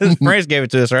 France gave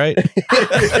it to us, right?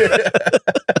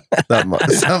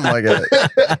 something like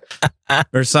that.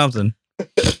 Or something.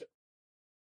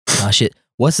 Oh shit.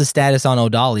 What's the status on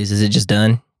O'Dolly's? Is it just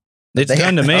done? It's They-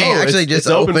 done to me. they actually it's just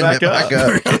opened opened back it up.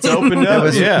 back up. It's opened It up.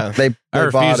 was- Yeah. They I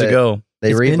refuse bought to it. go.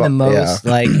 They It's been the most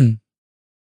like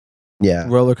Yeah.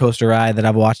 roller coaster ride that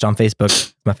I've watched on Facebook.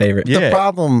 It's my favorite. Yeah.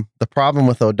 The problem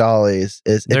with O'Dolly's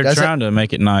is it They're doesn't, trying to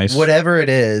make it nice. whatever it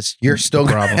is, you're still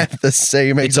The gonna problem. have the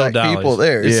same It's exact O'Dolly's. people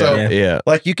there. Yeah. So Yeah.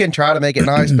 like you can try to make it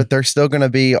nice, but there's still gonna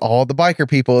be all the biker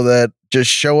people that just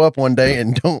show up one day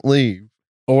and don't leave.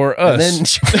 Or And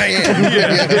us. then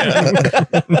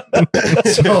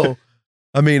so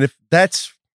I mean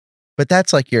that's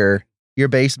like your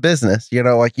base business, you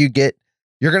know, like you're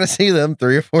gonna see them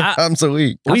 3 or 4 I- times a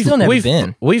week. I've still never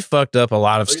been. We've fucked up a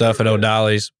lot of stuff at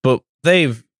O'Dolly's, but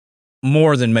they've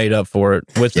more than made up for it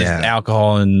with the Yeah.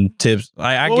 alcohol and tips.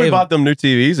 I Well, we gave bought them new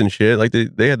TVs and shit. Like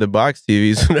they had the box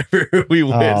TVs whenever we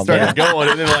went and Oh, started going,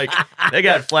 and then like they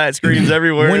got flat screens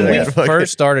everywhere. when They we got fucking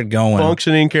first started going.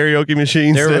 functioning karaoke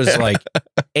machines. There was like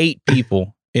 8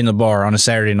 people in the bar on a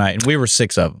Saturday night, and we were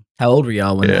 6 of them. How old were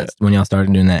y'all when Yeah. when y'all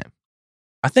started doing that?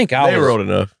 I think I they was. were old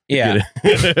enough. Yeah,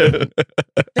 Yeah.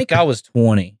 I think I was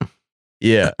 20.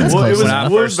 Yeah. That's Well, it close was,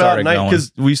 enough. it When I was first about started night going.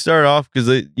 because we started off because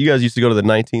you guys used to go to the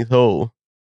 19th hole.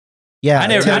 Yeah, I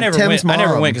never Tim's went. I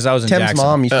never went because I was in Tim's Jackson.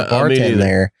 mom used to me bartend neither.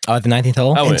 there, Oh, at the 19th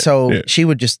hole. I and went, so yeah. she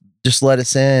would just let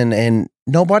us in, and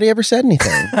nobody ever said anything.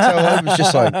 So it was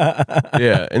just like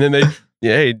Yeah. And then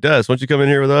hey, Dust, why don't you come in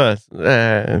here with us?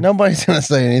 nobody's gonna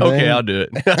say anything. Okay, I'll do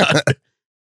it.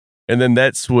 And then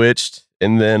that switched,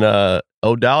 and then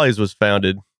O'Dolly's was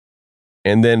founded.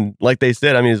 And then, like they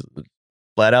said, I mean, it's a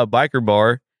flat out biker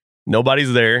bar.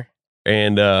 Nobody's there.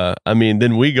 And I mean,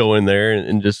 then we go in there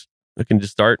and just we can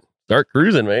just start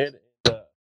cruising, man.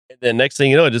 And then next thing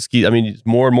you know, it just keeps, I mean, it's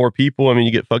more and more people. I mean,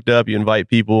 you get fucked up, you invite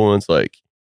people, and it's like,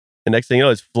 the next thing you know,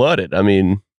 it's flooded. I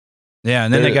mean, Yeah,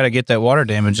 and then they got to get that water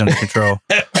damage under control.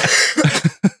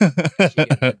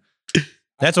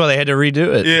 That's why they had to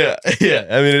redo it. yeah, yeah.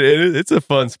 I mean, it's a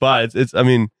fun spot. It's. I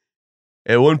mean,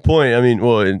 at one point, I mean,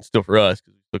 well, it's still for us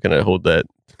because we're still kind of hold that.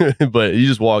 But you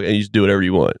just walk and you just do whatever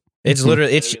you want. It's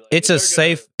literally it's a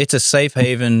safe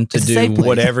haven to It's a do safe place.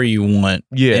 whatever you want.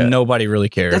 Yeah, And nobody really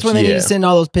cares. That's when they need Yeah. to send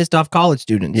all those pissed off college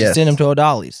students. Just Yes. send them to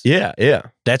O'Dolly's. yeah, yeah.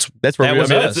 That's That's where that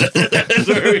was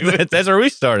us. That's where we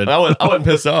started. I wasn't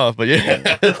pissed off, but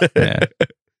yeah, Yeah.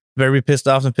 Better be pissed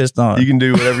off than pissed on. you can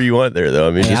do whatever you want there, though.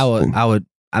 I mean, Hey,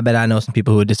 I bet I know some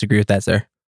people who would disagree with that, sir.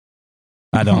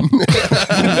 I don't.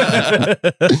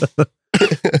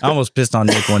 I almost pissed on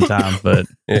Nick one time, but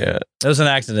yeah, it was an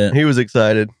accident. he was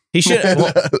excited. He should.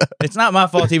 Well, it's not my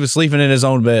fault. He was sleeping in his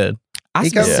own bed. I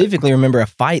He comes- specifically remember a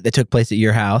fight that took place at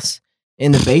your house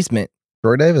in the basement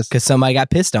Troy Davis. because somebody got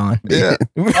pissed on. Yeah.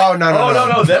 Oh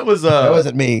no, that was that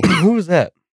wasn't me. who was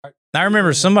that? I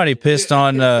remember somebody pissed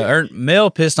on, or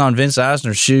Mel pissed on Vince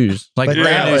Eisner's shoes, like But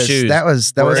brand new shoes. that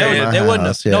was That at was- my it wasn't-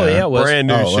 house, no, yeah, it was. Brand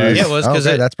new Oh, shoes. Yeah, it was, 'cause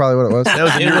okay, it- that's probably what it was. That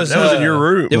was in It your, was, that was in your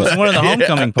room. It was one of the Yeah.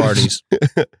 homecoming parties.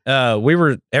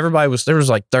 There was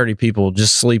like 30 people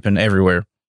just sleeping everywhere.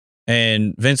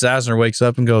 And Vince Eisner wakes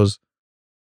up and goes,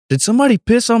 "Did somebody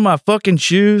piss on my fucking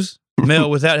shoes?" Mel,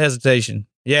 without hesitation,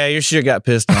 "Yeah, your shit got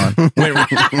pissed on." went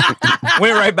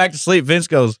right back to sleep. Vince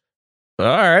goes, "All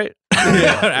right."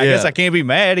 I guess I can't be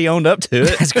mad. He owned up to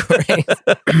it. That's great.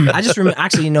 I just remember,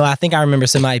 actually, I think I remember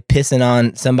somebody pissing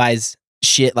on somebody's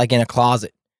shit like in a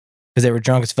closet because they were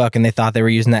drunk as fuck and they thought they were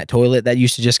using that toilet that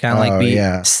used to just kind of like Oh, be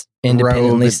yeah.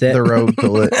 independently Rogue- set. the rogue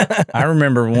toilet. I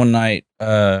remember one night,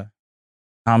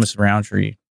 Thomas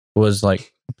Roundtree was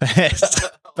like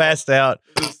passed out,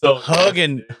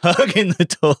 hugging the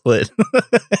toilet.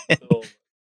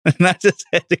 And I just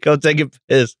had to go take a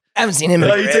piss. I haven't seen him.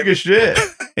 Oh, you took a shit.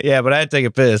 Yeah, but I had to take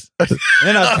a piss. And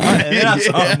then I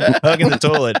saw him hugging the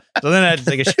toilet. So then I had to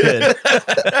take a shit.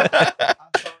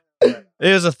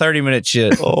 It was a 30-minute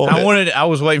shit. Oh. I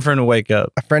was waiting for him to wake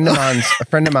up. a friend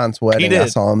of mine's wedding. did. I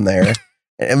saw him there.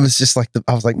 And it was just like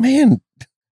I was like, man,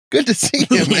 good to see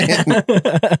you, man.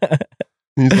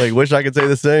 He's like, wish I could say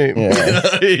the same.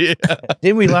 Yeah. Yeah.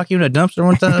 Didn't we lock you in a dumpster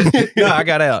one time? No, I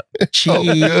got out.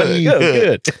 Gee.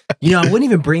 Good. I wouldn't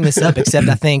even bring this up except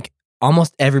I think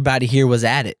almost everybody here was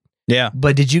at it. Yeah.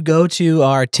 But did you go to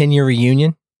our 10-year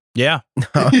reunion? Yeah.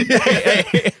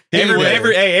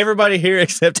 Hey, Everybody here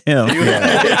except him.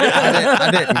 I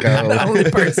didn't go. The only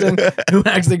person who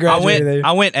actually graduated there.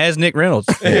 I went as Nick Reynolds.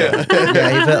 Yeah.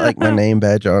 Yeah, he put like my name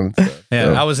badge on and stuff. Yeah,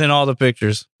 So, I was in all the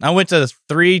pictures. I went to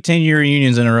 3 10-year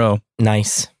reunions in a row.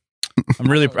 Nice.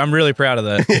 I'm really proud of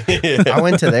that. I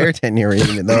went to their 10-year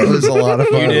reunion though. It was a lot of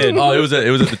fun. You did. Oh, it was at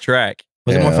the track.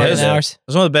 Was it more Yeah. fun It was than a- ours? It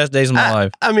was one of the best days of my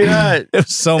life. I mean, It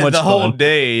was so much the fun. whole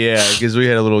day, yeah, because we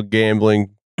had a little gambling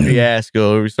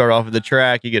fiasco. We start off at the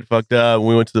track, you get fucked up.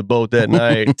 We went to the boat that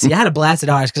night. See, I had a blast at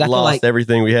ours because I feel Lost like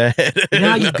everything we had. you know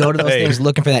how you go to those Hey. things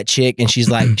looking for that chick and she's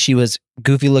like she was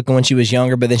goofy looking when she was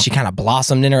younger, but then she kind of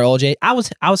blossomed in her old age. I was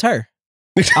her.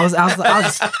 I was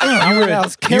You were a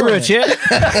killing it. chick?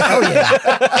 Oh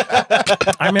yeah.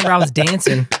 I remember I was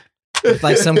dancing with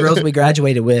like some girls we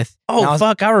graduated with. Oh and I was,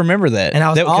 fuck, I remember that. and I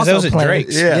was that also was at playing-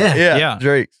 Drake's. Yeah. Yeah.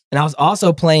 Drake's. and I was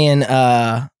also playing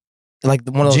like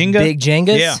one of those Jenga? big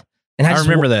Jengas. Yeah. And I just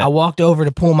remember that. I walked over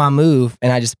to pull my move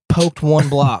and I just poked one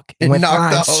block and It went knocked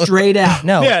flying out. straight out.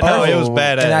 No. Yeah, no, it was Oh.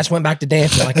 badass. And I just went back to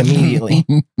dancing like immediately.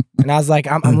 And I was like,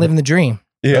 I'm living the dream.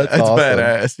 Yeah, That's that's awesome.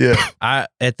 badass. Yeah. I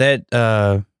at that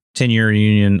 10-year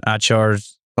reunion, I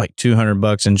charged like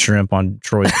 $200 in shrimp on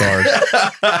Troy's card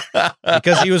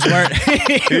because he was wearing.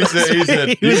 He said, "You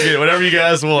can get whatever you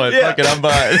guys want. Fuck it, I'm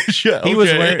buying."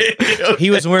 He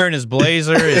was wearing his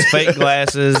blazer, his fake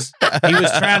glasses. He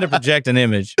was trying to project an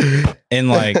image, and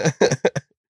like,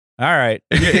 all right,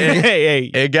 hey,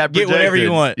 It got get whatever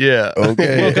you want. Yeah.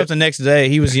 Okay. Woke up the next day,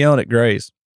 he was yelling at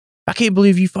Grace. I can't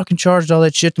believe you fucking charged all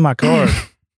that shit to my card.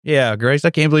 Yeah, Grace,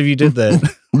 I can't believe you did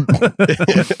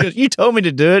that. 'Cause you told me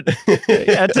to do it.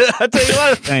 Yeah, I tell you a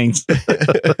lot of things.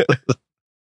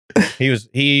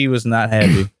 He was not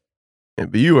happy.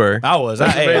 But you were. I was.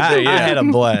 I Yeah. had a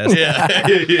blast.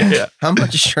 Yeah. How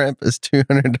much shrimp is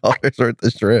 $200 worth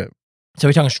of shrimp? So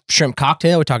we're talking shrimp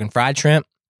cocktail. We're talking fried shrimp.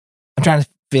 I'm trying to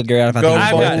figure out if I Go think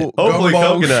I've got it. Hopefully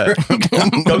coconut.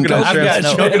 Coconut I've got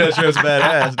shrimp. no- Coconut shrimp's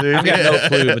badass, dude. I've got no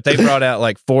clue, but they brought out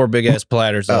like 4 big ass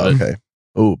platters of Oh, it, okay.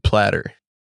 Ooh, platter.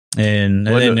 and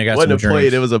then they got some wasn't a plate,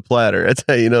 drinks. it was a platter. That's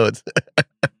how you know it's.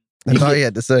 That's all you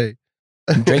had to say.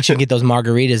 Drake should get those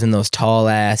margaritas in those tall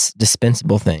ass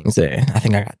dispensable things there. I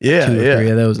think I got Yeah, 2 or yeah. 3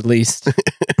 of those at least.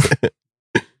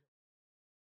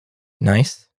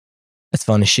 Nice. That's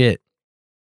fun as shit.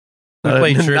 We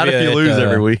played Not if trivia you at, lose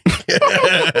every week. Yeah,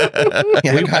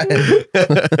 I got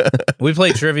it. We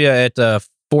played trivia at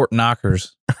Fort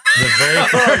Knockers.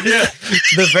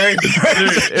 The very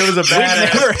Dude, it was a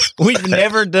badass. We've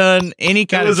never done any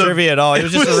kind of was a- trivia at all. It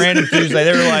was just a random Tuesday.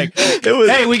 They were like, It was.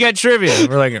 "Hey, we got trivia."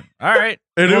 We're like, "All right."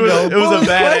 And we'll go. it was a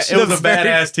badass. It was a The very-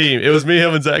 badass team. It was me,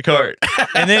 him, and Zach Hart.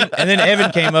 And then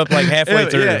Evan came up like halfway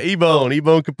through. Yeah,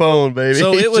 Ebone Capone, baby.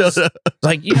 So it was Shut up.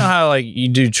 like, you know how like you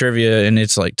do trivia and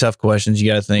it's like tough questions. You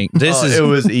got to think. This is It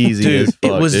was easy dude. as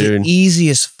fuck, It was dude. the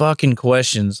easiest fucking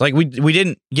questions. Like we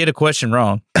didn't get a question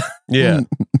wrong. Yeah.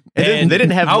 And they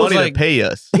didn't have I was money like- to pay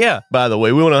us. Yeah, By the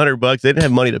way, we won $100. They didn't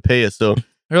have money to pay us, so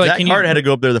they're like, Zach "Can Hart you?" had to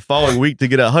go up there the following week to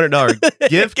get a $100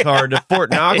 gift card to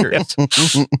Fort Knockers.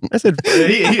 I said,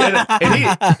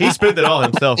 he spent it all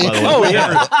himself. By the way, Oh,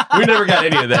 yeah. we never got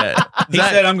any of that. He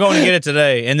said, "I'm going to get it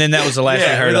today," and then that was the last we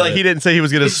Yeah, heard. like of he it. didn't say he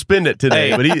was going to spend it today,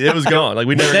 Hey. but it was gone. Like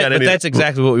we never got But any. that's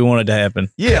exactly what we wanted to happen.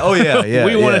 Yeah. Oh yeah. Yeah.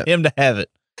 we wanted him to have it.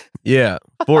 Yeah.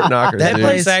 Fort Knockers. That dude.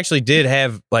 place- Place actually did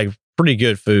have like pretty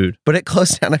good food. But it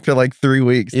closed down after like 3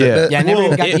 weeks. Yeah. didn't it? Yeah, I never Well,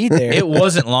 even got to eat there. It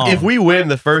wasn't long. If we win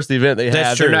the first event they That's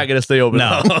have, true. they're not going to stay open.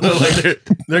 No. long. Like,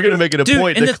 they're going to make it a Dude,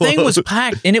 point and to the close. thing was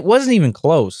packed, and it wasn't even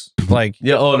close. Like,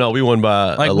 Yeah. Oh no, we won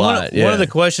by like a one, lot. one of the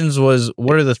questions was,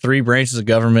 "What are the 3 branches of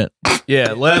government?"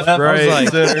 Yeah, left, I was right, like-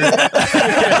 center.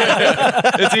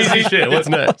 It's easy shit. What's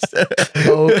next?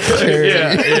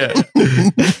 Okay. yeah.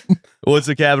 What's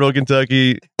the capital of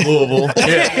Kentucky? Louisville.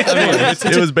 Yeah. I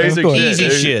mean, it was basic Of course. shit. Easy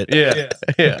dude. shit. Yeah.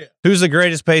 Yeah. Who's the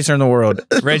greatest pacer in the world?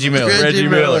 Reggie Miller. Reggie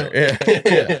Miller.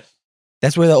 Yeah.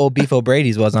 That's where the old Beef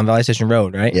O'Brady's was on Valley Station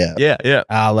Road, right? Yeah. Yeah. Yeah.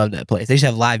 I love that place. They used to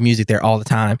have live music there all the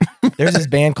time. There's this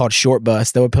band called Short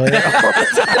Bus that would play there all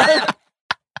the time.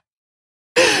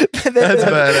 That's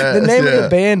badass, The name of yeah. the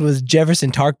band was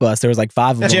Jefferson Tark Bus. There was like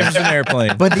 5 of them. Jefferson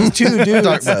Airplane. But these 2 dudes,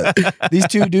 Talk about these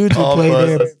 2 dudes would All play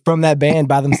there buses. from that band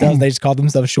by themselves. They just called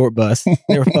themselves Short Bus.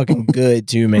 They were fucking good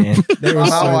too, man. They were My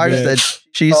so wife good. said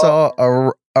she saw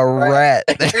a rat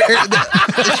there.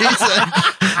 She said,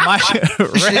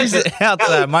 Red's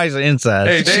outside, Mike's inside.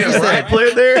 Hey, damn, said- right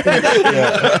played there? we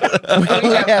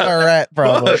have a rat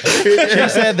problem. She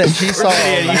said that she saw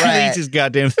Yeah, a he eats rat his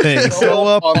goddamn things. go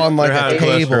up on like They're high a in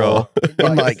table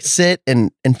and like sit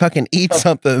and fucking eat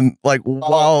something like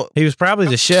while He was probably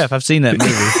the chef. I've seen that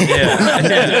movie.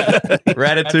 Yeah.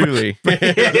 Ratatouille.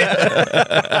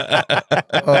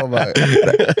 oh my.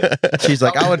 She's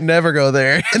like, I would never go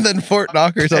there. And then Fort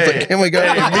Knockers, I was like, can we go?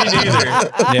 Hey, me neither.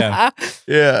 Yeah.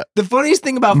 Yeah. The funniest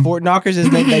thing about Fort Knockers is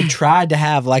that they tried to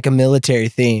have like a military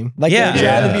theme. Like Yeah. they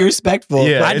tried to Yeah. be respectful.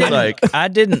 Yeah, I it's didn't, like- I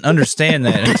didn't understand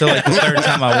that until like the 3rd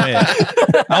time I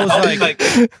went. I was like,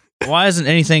 why isn't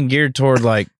anything geared toward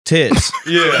like tits?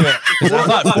 Yeah. 'Cause I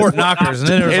thought Fort Knockers, and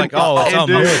then it was like, oh, it's all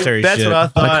dude, military that's shit. what I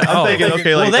thought. I'm thinking,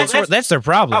 okay, well, like, that's their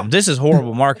problem. This is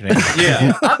horrible marketing.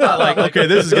 yeah. I thought, like, okay,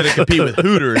 this is going to compete with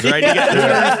Hooters, right? You got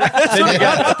Hooters, then you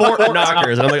got Fort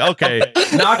Knockers. And I'm like, okay,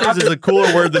 Knockers is a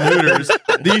cooler word than Hooters.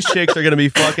 These chicks are going to be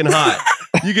fucking hot.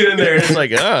 You get in there and it's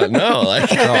like, oh, no. Like,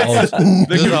 Oh, the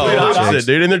complete all opposite, chicks.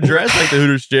 dude. And they're dressed like the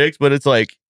Hooters chicks, but it's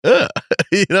like, ugh.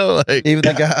 You know, like, Even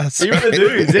the guys. even the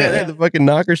dudes, yeah, they had the fucking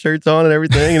knocker shirts on and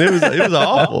everything, and it was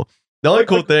awful. The only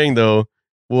cool thing though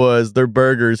was their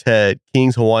burgers had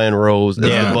King's Hawaiian rolls as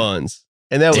Yeah. the buns,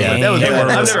 and that was Yeah, that was they good.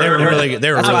 were- I've never they were heard really that. good. They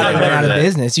were That's really why good. they went out of that.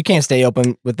 business. You can't stay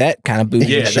open with that kind of bougie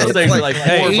Yeah, shit. those things are like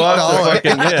Hey, $4 or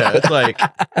fucking yeah. It's like,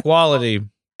 Quality.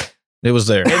 It was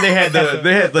there. and they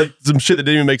had like some shit that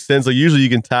didn't even make sense. Like usually you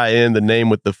can tie in the name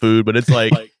with the food, but it's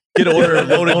like get an order of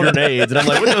loaded grenades, and I'm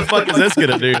like, what the fuck is this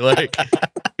gonna do? Like,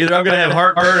 either I'm gonna have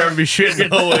heartburn or I'm gonna be shitting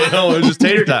the whole way home. It was just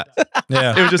tater tots.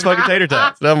 Yeah. It was just fucking tater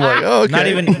tots. And I'm like, oh, okay.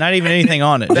 Not even anything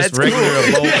on it. Just That's regular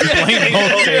cool. plain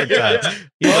old tater tots.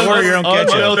 You can order your own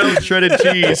ketchup. Unmelted shredded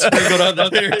cheese sprinkled on the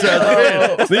tater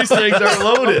tots. Man, these things are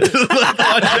loaded.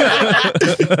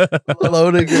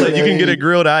 Loaded. Like, you can get a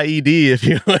grilled IED if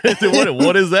you want to.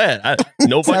 What is that?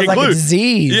 No Sounds fucking like a clue.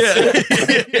 disease.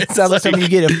 Yeah. Sounds like something you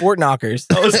get at Fort Knockers.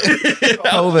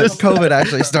 COVID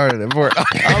actually started it.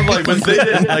 I'm like, but they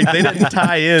didn't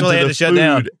tie into they had the to shut food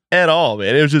down. at all,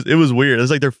 man. It was weird.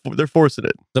 It's like they're forcing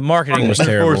it. The marketing was They're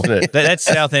terrible. forcing it. That's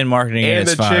South End marketing And at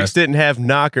its the chicks finest. didn't have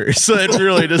knockers, so it's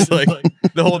really just like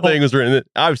the whole thing was written.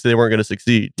 Obviously, they weren't going to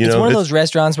succeed. You It's know, one of those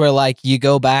restaurants where like you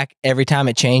go back every time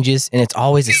it changes and it's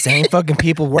always the same fucking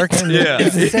people working. Yeah.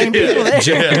 It's the same people there.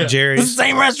 Jerry's. It's the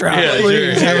same restaurant. Yeah,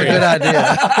 Please have a good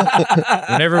idea.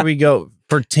 Whenever we go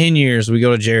for 10 years, we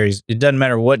go to Jerry's. It doesn't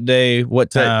matter what day,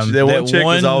 what time. That one chick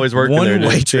was always working one there, dude.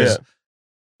 waitress. Yeah.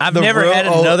 I've The never real- had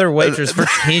another waitress for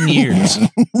 10 years.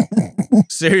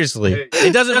 Seriously,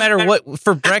 it doesn't matter what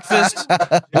for breakfast.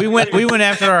 We went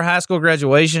after our high school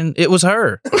graduation. It was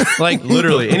her. Like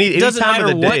Literally, any doesn't time of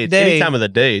matter the what day. day. Any time of the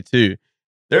day too.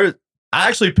 I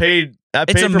actually paid. I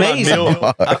It's paid for amazing. my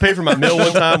meal. I paid for my meal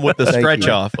one time with a Thank scratch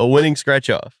you. off, a winning scratch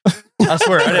off. I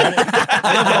swear, I didn't.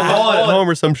 I left my wallet at home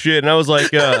or some shit, and I was like,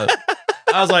 the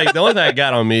only thing I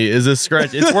got on me is this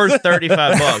scratch. It's worth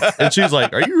 $35. And she's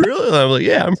like, "Are you really?" And I was like,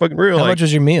 "Yeah, I'm fucking real." How Like, much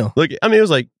was your meal? look, I mean, it was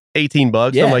like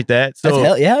 $18, Yeah. something like that. That's So,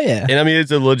 hell, yeah. and I mean,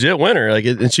 it's a legit winner. Like,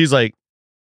 and she's like,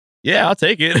 "Yeah, I'll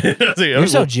take it." I was like, You're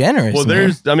so generous. well,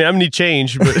 man. I'm gonna need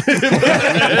change, but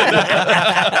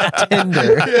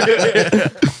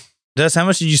Tender. Dust, how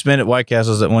much did you spend at White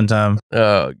Castles at one time?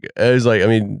 it was like, I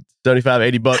mean,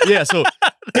 $75-$80. Yeah, so,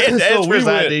 That's for his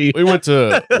ID. we went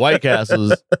to White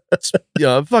Castles. You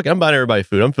know, fuck, I'm buying everybody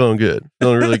food. I'm feeling good,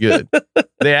 feeling really good.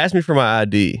 They asked me for my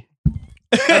ID.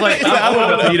 I'm like, I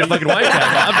want to eat a fucking White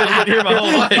Castle. I've been here my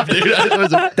whole life,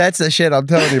 dude. That's the shit I'm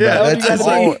telling you about. Yeah, That's it's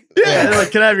like, they're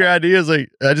like, can I have your ID? I was like,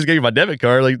 I just gave you my debit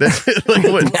card. Like, that's like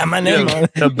what? Yeah, my name on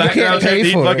it. The background pay check to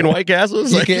eat for fucking it. White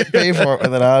Castles. you Like, can't pay for it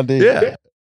with an ID. yeah.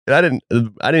 And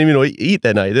I didn't even eat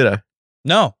that night, did I?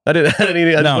 No, I didn't eat.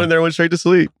 I just No. went in there and went straight to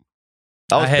sleep.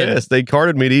 I was I had- pissed. They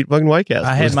carded me to eat fucking White Castle.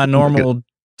 I had my normal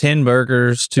 10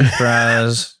 burgers, 2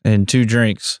 fries, and 2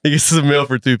 drinks. He gets a meal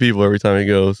for 2 people every time he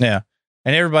goes. Yeah.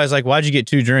 And everybody's like, why'd you get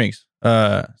 2 drinks? So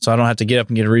I don't have to get up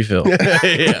and get a refill.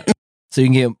 Yeah. So you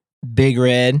can get Big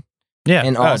Red Yeah.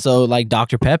 and also like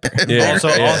Dr. Pepper. Yeah.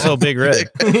 Also Big Red.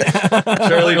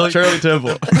 Shirley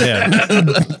Temple.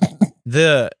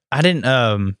 Yeah. I didn't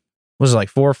was it like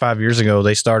 4 or 5 years ago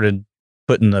they started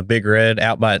putting the Big Red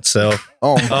out by itself.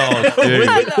 Oh, Oh, dude.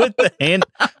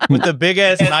 with the big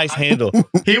ass nice handle.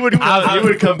 He would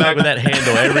come back with that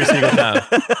handle every single time.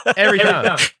 Every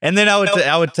time. And then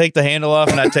I would take the handle off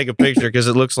and I'd take a picture because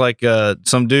it looks like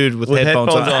some dude with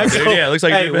headphones on. on. Dude. Yeah, it looks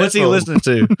like Hey, what's he listening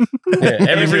to? Yeah,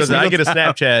 every single time. single I get a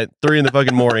Snapchat 3 in the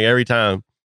fucking morning every time.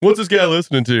 What's this guy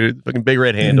listening to? Fucking Big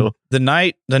Red handle. The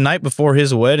night before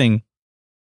his wedding,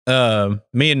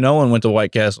 me and Nolan went to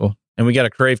White Castle and we got a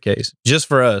Crave case just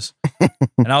for us.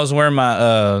 And I was wearing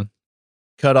my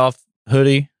cut off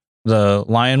hoodie, the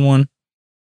lion one,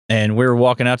 and we were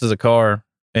walking out to the car,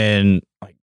 and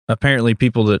like apparently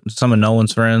some of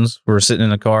Nolan's friends were sitting in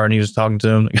the car, and he was talking to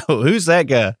them. They go, "Who's that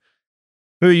guy?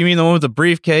 Who, you mean the one with the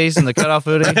briefcase and the cut off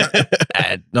hoodie?"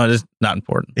 No, it's not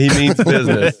important. He means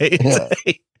business.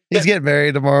 he's getting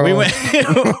married tomorrow.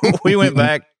 we went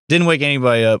back. Didn't wake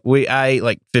anybody up. I ate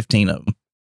like 15 of them.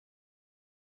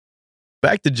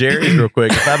 Back to Jerry's real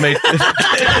quick. If I may,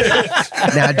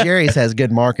 Now Jerry's has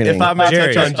good marketing. if I may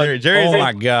Jerry's. touch on Jerry's, Oh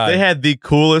my god! they had the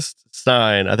coolest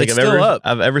sign I think It's I've still up.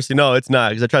 ever seen. No, it's not,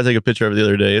 because I tried to take a picture of it the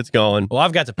other day. It's gone. Well,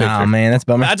 I've got the picture. Oh man, that's a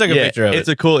bummer. I took a picture of it's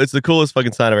it. it's the coolest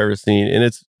fucking sign I've ever seen, and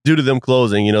it's due to them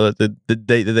closing. You know, that the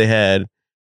date that they had, and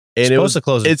It's it supposed was to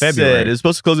close in it February. said it was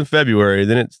supposed to close in February.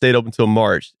 Then it stayed open until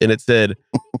March, and it said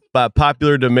by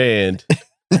popular demand,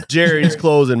 Jerry's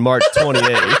closing March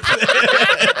 28th.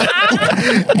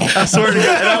 I swear to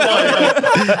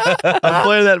God, and I'm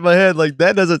playing that in my head like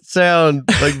that doesn't sound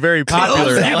like very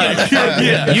popular. Like,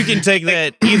 yeah. You can take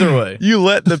that either way. You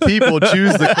let the people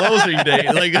choose the closing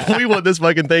date. Like, we want this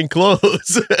fucking thing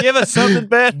closed. Give us something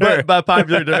better. But by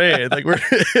popular demand, like, we're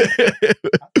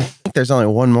I think there's only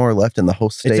one more left in the whole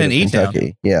state in of E-Town.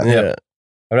 Kentucky. Yeah. yeah.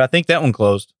 But I think that one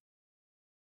closed.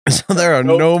 So there are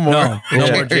no more.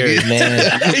 No more Jerry's. Man.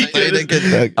 State of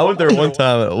Kentucky. I went there one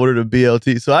time and ordered a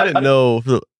BLT, so I didn't know.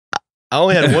 I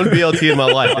only had one BLT in my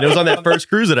life, and it was on that first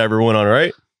cruise that I ever went on,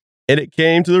 right? and it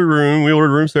came to the room. We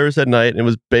ordered room service at night, and it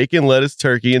was bacon, lettuce,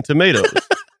 turkey, and tomatoes.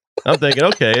 I'm thinking,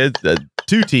 okay, it's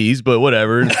 2 T's, but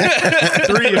whatever. 3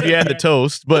 if you had the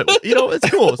toast, but it's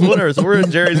cool. So whatever. So we're at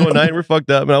Jerry's one night, and we're fucked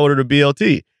up, and I ordered a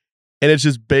BLT, and it's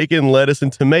just bacon, lettuce,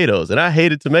 and tomatoes, and I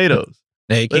hated tomatoes.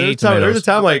 Hey, There's a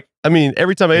time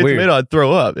every time I ate Weird. tomato, I'd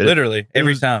throw up. Literally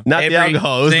every time. Not every the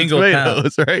alcohol, it was the single time.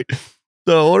 tomatoes, right?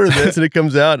 So I ordered this, and it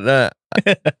comes out, and the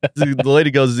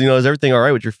lady goes, is everything all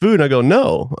right with your food? And I go,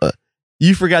 no,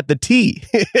 you forgot the T.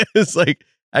 It's like,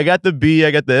 I got the B,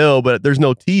 I got the L, but there's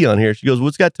no T on here. She goes, well,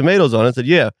 it's got tomatoes on it. I said,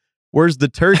 yeah. Where's the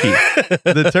turkey?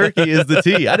 The turkey is the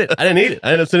T. I didn't eat it.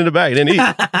 I ended up sending it back. I didn't eat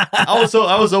it. I was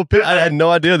so pissed. I had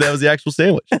no idea that was the actual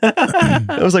sandwich.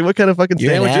 I was like, what kind of fucking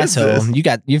You're an sandwich is asshole.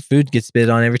 this? Your food gets spit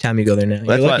on every time you go there now.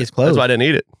 You're lucky it's closed. That's why I didn't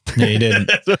eat it. Yeah, you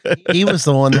didn't. He was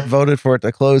the one that voted for it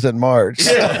to close in March.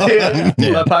 Yeah.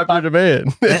 My popular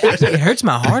demand. Actually, it hurts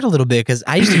my heart a little bit because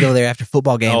I used to go there after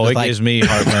football games. Oh, with it gives me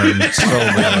heartburn so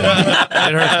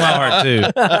bad. It hurts my heart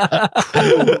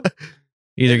too.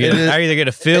 I either get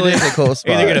a Philly, It is a cool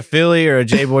spot. either get a Philly or a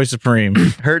J-Boy Supreme.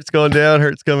 Hurts going down,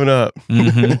 hurts coming up.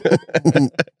 Mhm.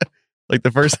 Like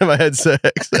the first time I had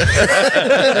sex.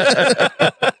 I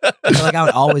feel like I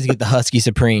would always get the Husky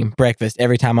Supreme breakfast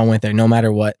every time I went there, no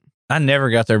matter what. I never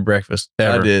got their breakfast. I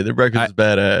Ever. did. The breakfast was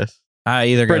badass. I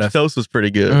either got French a toast was pretty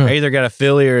good. Mm. I either got a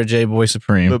Philly or a J-Boy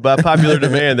Supreme. But by popular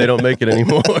demand, they don't make it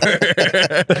anymore.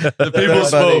 The people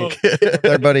spoke.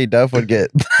 Their buddy Duff would get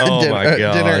Oh dinner, my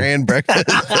God. dinner and breakfast.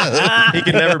 He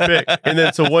can never pick. And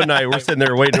then so one night we're sitting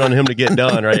there waiting on him to get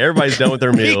done, right? Everybody's done with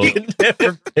their meal. He can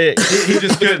never He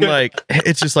just couldn't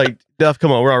it's just like, Duff,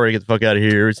 come on, we're already get the fuck out of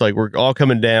here. It's like we're all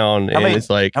coming down, and many- it's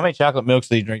like How many chocolate milks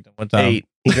did you drink at one time? 8.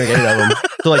 He drank 8 of them.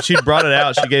 So like she brought it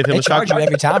out, she gave him They a charge chocolate. you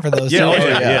every time for those. Yeah, too. oh,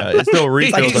 yeah. It's still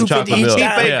refills on $2.50 chocolate each milk.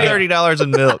 time. He paid Yeah. $30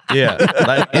 in milk.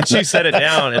 Yeah. And she set it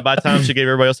down, and by the time she gave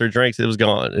everybody else their drinks, it was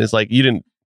gone. And it's like,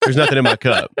 there's nothing in my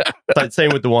cup. It's like same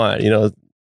with the wine,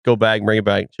 go back, bring it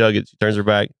back, chug it. She turns her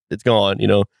back, it's gone,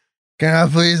 Can I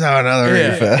please have another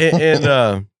refill?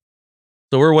 And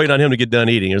so we're waiting on him to get done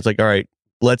eating. And it's like, all right,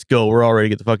 let's go. We're all ready to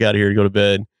get the fuck out of here to go to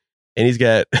bed. And he's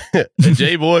got a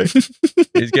J-Boy.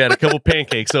 He's got a couple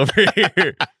pancakes over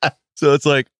here. So it's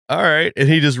like, all right. And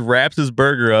he just wraps his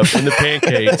burger up in the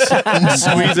pancakes,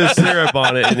 squeezes syrup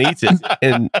on it, and eats it.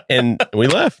 And we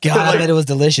left. God, I bet it was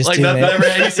delicious too, man.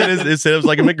 He said it was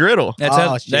like a McGriddle. That's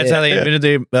how they invented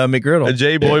the McGriddle. A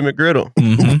J-Boy McGriddle.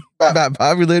 Mhm. By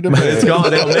popular But it's demand.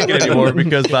 gone. They don't make it anymore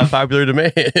because by popular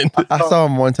demand. I saw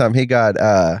him one time. He got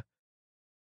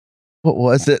what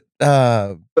was it?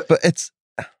 But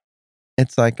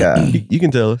it's like You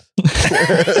can tell us.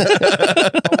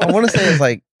 I want to say it's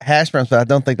like hash browns, but I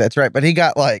don't think that's right. But he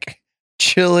got like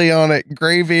chili on it,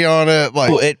 gravy on it,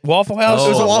 like At Waffle House? it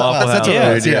was a Oh, Waffle Waffle House. That's what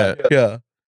House, it was. dude, Yeah.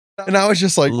 And I was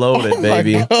just like, Loaded, oh my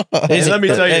baby. God. And let me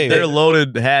tell you, Hey. their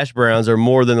loaded hash browns are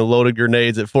more than the loaded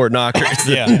grenades at Fort Knockers.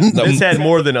 Yeah. This had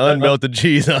more than unmelted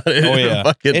cheese on it. Oh, yeah.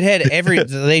 Fucking- It had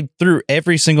they threw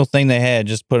every single thing they had,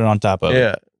 just put it on top of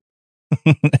yeah.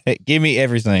 it. Give me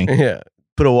everything. Yeah.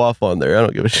 Put a waffle on there. I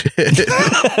don't give a shit.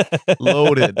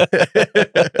 Loaded.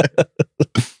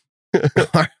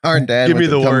 Our dad Give me went to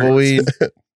the words. Tumbleweed.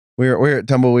 We were at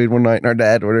Tumbleweed one night, and our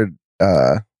dad ordered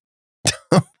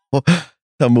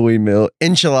Tumbleweed meal,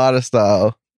 enchilada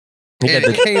style. And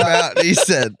it came out, and he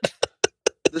said,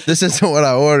 "This isn't what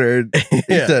I ordered." He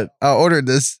Yeah. said, "I ordered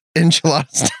this enchilada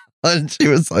style," and she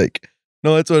was like,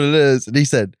 "No, that's what it is." And he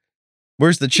said,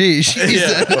 "Where's the cheese?" She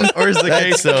Yeah. said, Where's the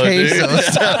 "That's queso, dude?"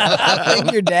 I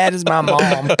think your dad is my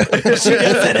mom. She does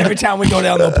that every time we go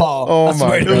down the Paul. Oh I swear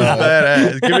my to It was God.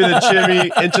 badass. Give me the chimney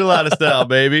enchilada style,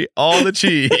 baby. All the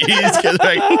cheese. 'Cause,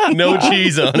 like, no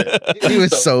cheese on it. He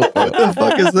was so What the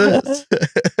fuck is this?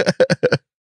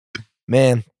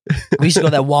 Man, we used to go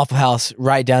to that Waffle House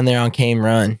right down there on Cane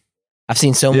Run. I've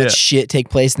seen so Yeah. much shit take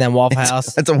place in that Waffle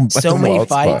House. That's a So many wild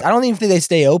fights. spot. I don't even think they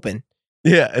stay open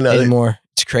Yeah. And anymore.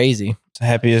 It's crazy.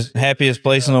 It's the happiest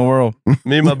place in the world.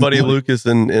 me and my buddy Lucas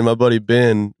and my buddy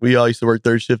Ben, we all used to work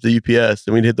third shift at UPS,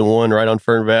 and we'd hit the one right on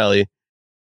Fern Valley,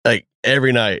 like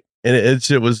every night. And it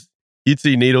shit was, you'd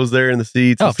see needles there in the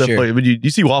seats and Oh, stuff sure. like. But you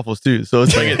see waffles too, so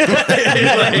it's like, it's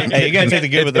like Hey, you gotta take the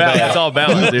good with the balanced. bad. It's all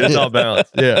balanced, dude. It's all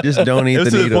balanced. Yeah. Just don't eat It the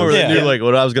was to the point needles. where they Yeah. knew like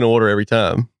what I was going to order every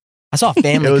time. I saw a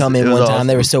family It was- come in it was one time.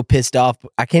 They were awesome. so pissed off.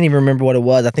 I can't even remember what it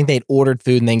was. I think they had ordered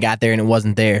food and then got there and it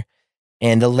wasn't there.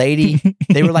 And the lady,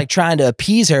 they were like trying to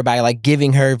appease her by like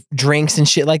giving her drinks and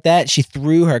shit like that. She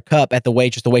threw her cup at the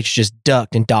waitress. The waitress just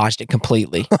ducked and dodged it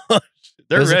completely. It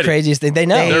They're was the ready. craziest thing. They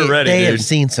know. They're ready, They dude. have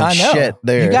seen some I know. shit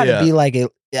there. You got to Yeah. be like,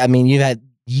 you've had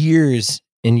years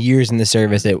and years in the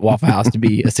service at Waffle House to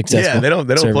be a successful. Yeah, they don't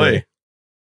server. play.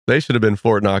 They should have been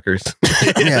Fort Knockers.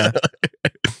 Yeah.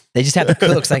 They just have the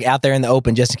cooks like out there in the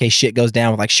open just in case shit goes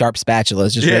down with like sharp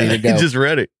spatulas just ready to go. Just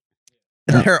ready.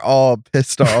 They're all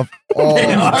pissed off. All They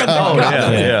the are. time.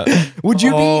 Oh, yeah. Would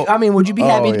you be? I mean, would you be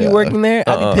happy to be yeah. working there?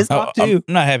 I'd be pissed Oh, off too.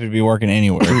 I'm not happy to be working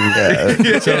anywhere.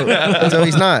 Yeah. So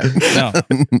he's not. No.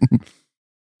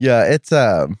 Yeah, it's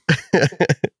I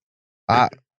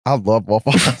love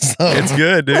Waffle House. So. It's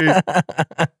good, dude.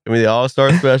 I mean, the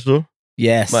All-Star Special.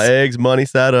 Yes. My eggs, money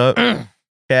side up.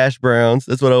 Cash browns.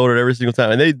 That's what I ordered every single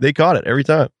time. And they caught it every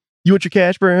time. You want your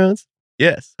cash browns?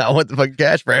 Yes. I want the fucking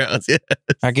cash browns. Yes.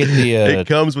 I get the It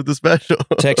comes with the special.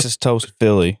 Texas toast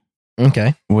Philly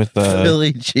Okay. with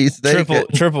Philly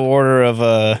cheesesteak. triple order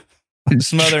of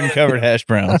smothered and covered hash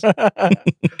browns. I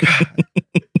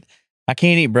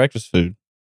can't eat breakfast food,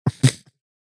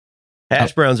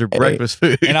 Hash browns are breakfast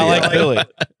food. and I like Philly.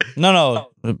 No,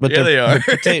 but Yeah, they are.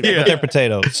 But they're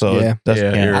potatoes, so Yeah. it doesn't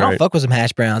Yeah, count. you're I don't right. fuck with some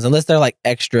hash browns unless they're like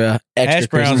extra Hash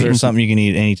browns crispy. are something you can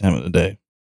eat any time of the day,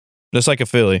 just like a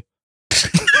Philly.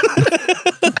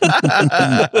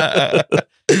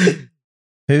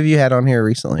 Who have you had on here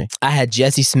recently? I had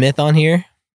Jessie Smith on here,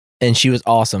 and she was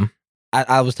awesome.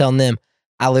 I was telling them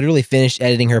I literally finished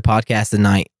editing her podcast the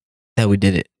night that we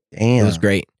did it. Damn. It was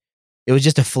great. It was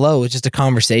just a flow. It was just a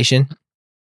conversation.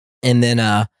 And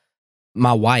then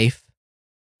my wife,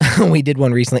 we did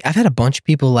one recently. I've had a bunch of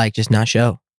people like just not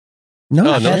show. No,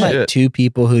 Oh, I've no had like shit. 2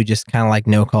 people who just kind of like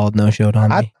no called, no showed on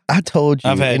me. I told you.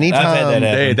 I've had anytime, that happen.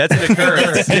 Hey, that's an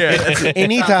occurrence. Yeah, that's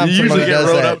anytime You usually somebody get does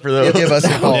wrote that, up for those. give us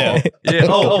a call. Yeah. Yeah,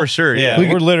 oh, for sure. Yeah,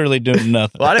 Yeah. we're literally doing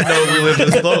nothing. Well, I didn't know we lived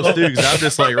this close, too, because I'm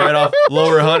just like right off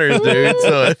Lower Hunters, dude.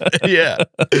 So, yeah.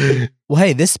 Well,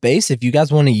 hey, this space, if you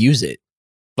guys want to use it,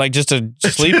 Like just to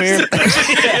sleep here.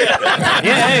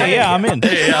 Yeah, I'm in.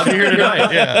 Hey, I'm here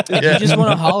tonight. Yeah. if Yeah. you just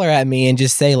want to holler at me and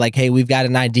just say like, hey, we've got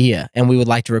an idea and we would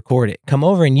like to record it, come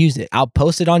over and use it. I'll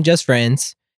post it on Just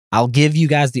Friends. I'll give you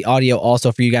guys the audio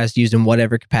also for you guys to use in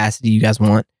whatever capacity you guys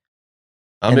want.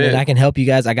 I'm and in. then I can help you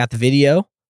guys. I got the video.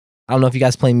 I don't know if you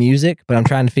guys play music, but I'm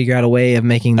trying to figure out a way of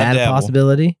making I that a dabble.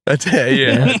 possibility.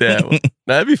 Yeah.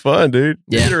 That'd be fun, dude.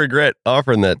 Yeah. You're gonna regret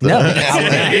offering that. No, though.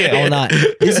 I will not.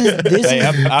 This is Hey,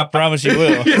 I promise you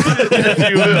will. You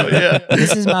will, yeah.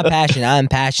 this is my passion. I'm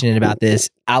passionate about this.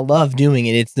 I love doing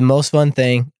it. It's the most fun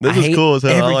thing. This I is hate cool as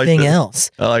hell. I like everything this.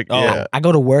 else. I like, Oh. yeah. I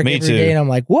go to work Me every too. day and I'm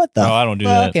like, what the No, I don't do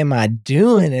fuck that. am I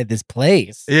doing at this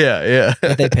place? Yeah.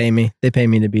 But they pay me. They pay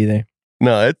me to be there.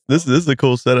 No, this is a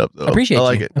cool setup, though. Appreciate I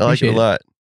like you. it. I like it Appreciate a it. lot.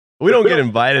 We don't get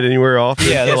invited anywhere often.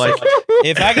 Yeah, so that's like,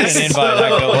 if I get an invite, I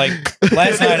go. Like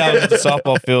last night, I was at the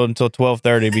softball field until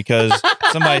 12:30 because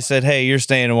somebody said, "Hey, you're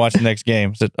staying and watch the next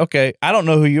game." I said, "Okay, I don't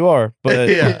know who you are, but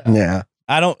yeah. Yeah.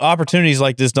 I don't. Opportunities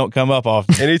like this don't come up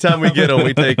often." Anytime we get them,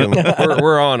 we take them.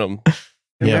 We're on them.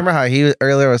 Yeah. Remember how he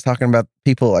earlier was talking about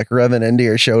people like rubbing into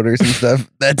your shoulders and stuff?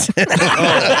 That's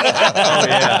Oh,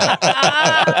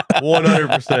 yeah.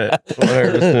 100%.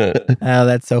 100%. Oh,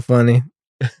 that's so funny.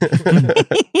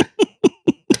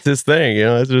 It's his thing, you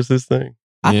know. It's just his thing.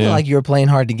 I feel Yeah. like you were playing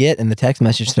hard to get in the text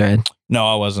message thread. No,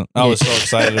 I wasn't. I was so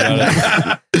excited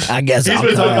about it. I guess He's I'll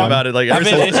been talking come. about it like I've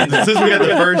ever been since, itching. since we had the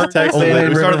first text. Old thing, man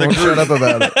we started the River won't group. shut up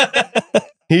about it.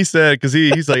 He said because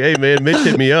he's like, "Hey man, Mitch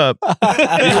hit me up. He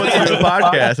wants to do a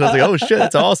podcast." And I was like, "Oh shit,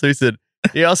 that's awesome." He said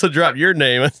he also dropped your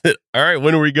name. I said, "All right,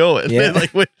 when are we going?" Yeah.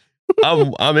 Like,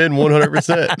 I'm in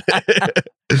 100%.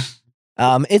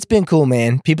 It's been cool,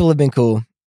 man. People have been cool.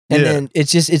 And Yeah. then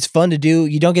it's fun to do.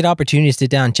 You don't get opportunity to sit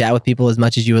down and chat with people as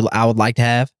much as I would like to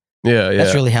have. Yeah,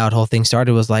 That's really how the whole thing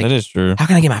started. Was like, That is true. how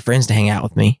can I get my friends to hang out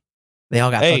with me? They all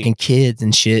got Hey. fucking kids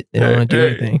and shit. They don't Hey, want to do hey.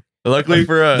 anything. Luckily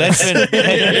for us, That's been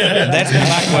that's been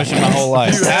my question my whole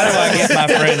life. How do I get my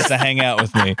friends to hang out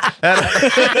with me?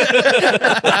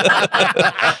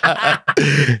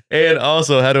 And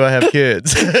also, how do I have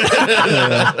kids? I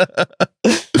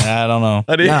don't know.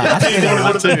 I didn't. Nah, I think I I didn't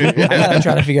want gotta to.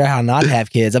 try to figure out how not to have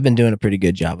kids. I've been doing a pretty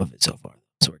good job of it so far.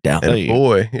 It's worked out. And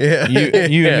boy, yeah,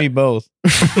 You and me both.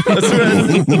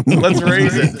 Let's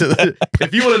raise it.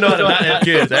 If you want to know how to not have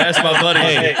kids, ask my buddy.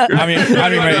 Hey, I'm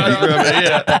your man.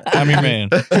 Yeah. I'm your man.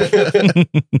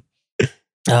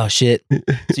 Oh shit! So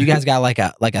you guys got like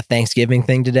a Thanksgiving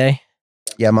thing today?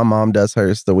 Yeah, my mom does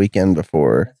hers the weekend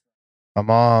before. My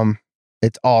mom,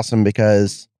 it's awesome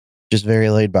because just very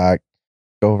laid back.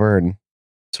 Go over and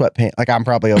sweatpants. Like I'm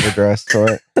probably overdressed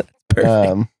for it.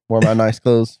 Perfect. Wore my nice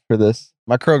clothes for this,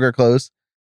 my Kroger clothes,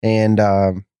 and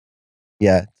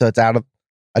yeah. So it's out of.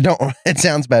 I don't. It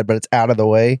sounds bad, but it's out of the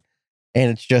way,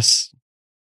 and it's just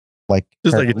like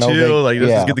Just like a no chill, big- like let's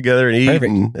yeah. just get together and eat.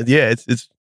 Perfect. And, yeah, it's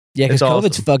Yeah, because It's COVID's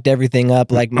awesome. fucked everything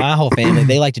up. Like my whole family,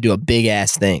 they like to do a big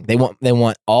ass thing. They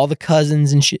want all the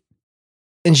cousins and shit.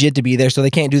 and shit to be there, so they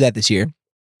can't do that this year.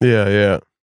 Yeah.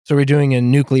 So we're doing a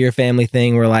nuclear family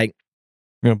thing where like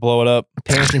You're gonna blow it up.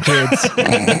 parents and kids.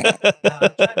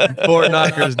 Fort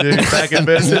Knockers, dude. Back in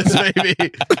business, baby.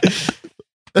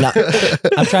 No,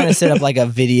 I'm trying to set up like a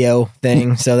video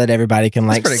thing so that everybody can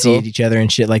like pretty see cool. each other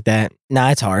and shit like that.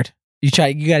 Nah, it's hard. You got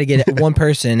to get one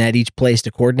person at each place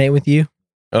to coordinate with you.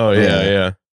 Oh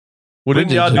yeah. Well,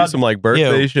 didn't y'all do some like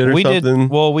birthday shit or we something? did.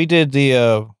 Well, we did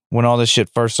the when all this shit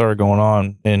first started going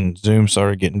on and Zoom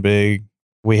started getting big.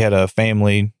 We had a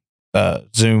family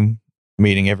Zoom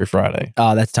meeting every Friday.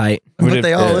 Oh, that's tight. We But did-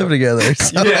 they all yeah. live together.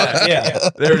 So. Yeah.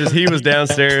 They were just he was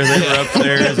downstairs, they were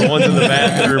upstairs. One's in the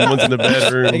bathroom, one's in the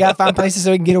bedroom. They got to find places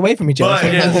so we can get away from each other.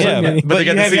 But, yeah, but they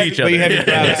got you to have see your- each but other. you have your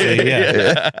privacy,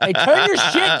 yeah. Hey, turn your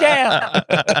shit down.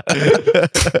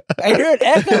 I hear it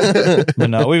echo. But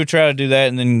no, we would try to do that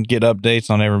and then get updates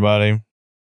on everybody.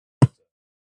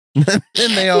 Then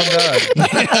they all died.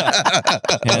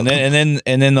 Yeah,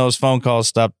 and then those phone calls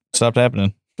stopped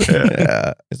happening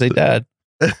Yeah. because they died.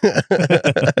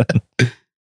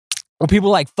 Well, people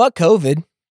are like, fuck COVID.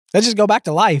 Let's just go back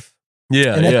to life.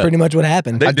 Yeah, And that's yeah. pretty much what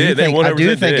happened. They I do did. They think, I do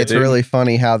 100% think did, it's dude. really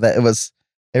funny how that it was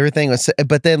everything was,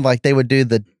 but then like they would do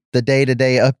the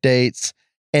day-to-day updates,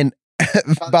 and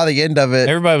by the end of it,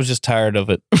 Everybody was just tired of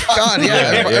it. God, yeah,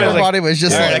 Yeah, yeah. everybody was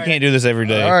just All right, I like, can't do this every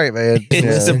day. all right, man,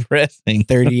 It's yeah. depressing.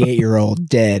 38-year-old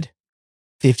dead.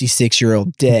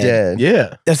 56-year-old dead. dead.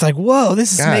 Yeah. It's like, whoa,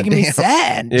 this is God making me damn.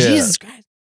 sad. Yeah. Jesus Christ.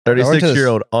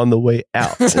 36-year-old on the way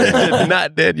out.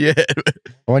 Not dead yet.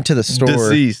 I went to the store,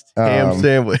 Deceased. Ham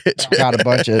sandwich. got a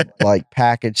bunch of like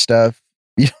packaged stuff,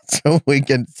 so we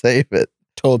can save it,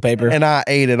 Toilet paper. and I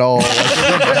ate it all. Like,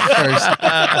 within the first-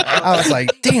 I was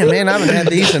like, damn, man, I haven't had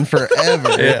these in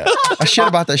forever. Yeah. I shit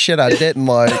about the shit I didn't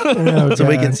like, Oh, so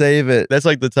we God. can save it. That's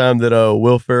like the time that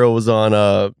Will Ferrell was on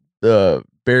the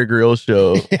Bear Grylls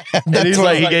show. And he's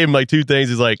like, he gave him like two things.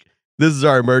 He's like, this is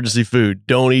our emergency food.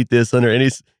 Don't eat this under any.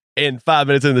 And 5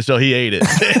 minutes in the show, he ate it.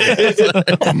 It's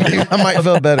like- I might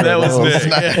feel better. that was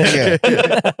Yeah.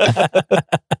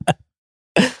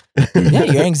 Nick. Yeah,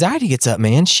 your anxiety gets up,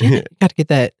 man. Shit. You got to get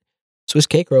that Swiss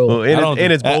cake roll. Well, I don't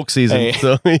and it's think- bulk season, hey.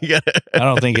 so you got. I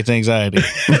don't think it's anxiety.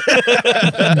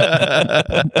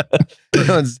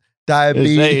 Everyone's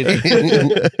diabetes.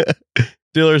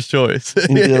 Dealer's choice.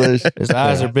 Dealers. His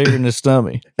eyes are bigger than his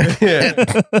stomach. Yeah.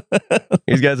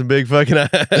 He's got some big fucking eyes.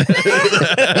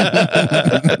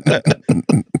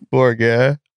 Poor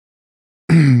guy.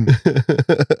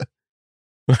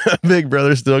 Big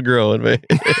brother's still growing, man.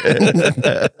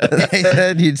 They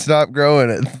said you'd stop growing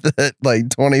at like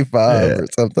 25 Yeah. or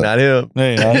something. Not him.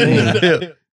 Hey, Not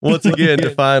him. Once again,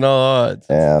 defying all odds.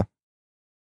 Yeah.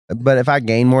 But if I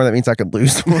gain more, that means I could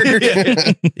lose more. You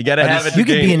gotta have it. You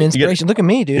could be an You gotta- inspiration. Look at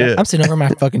me, dude. Yeah. I'm sitting over my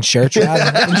fucking shirt.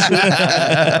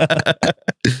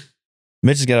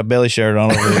 Mitch has got a belly shirt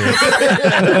on over here.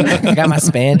 I got my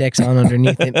spandex on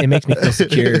underneath it. It makes me feel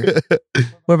secure.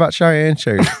 What about Cheyenne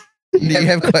shirt? Do you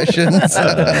have questions? No,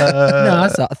 I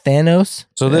saw Thanos.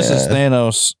 So this is Yeah.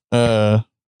 Thanos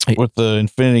with the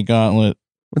Infinity Gauntlet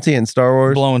What's he in Star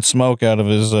Wars? blowing smoke out of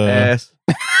his. Ass.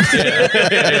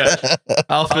 Yeah.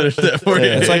 I'll finish that for you.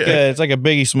 It's like a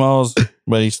Biggie Smalls,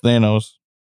 but he's Thanos.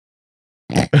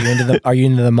 Are you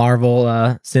into the Marvel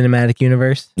cinematic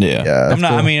universe? Yeah, Yeah, I'm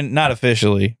not. cool. I mean, not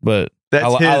officially, but That's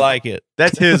I his, like it.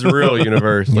 That's his real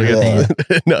universe. Like Yeah.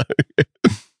 it's, no.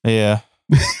 Yeah,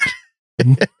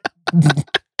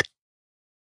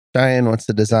 Cheyenne wants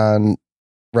to design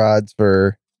rides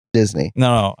for Disney.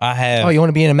 no, I have. Oh, you want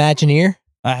to be an Imagineer?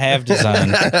 I have designed.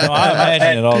 No, I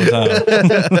imagine it all the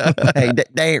time. Hey,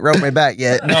 they ain't wrote me back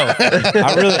yet. No, I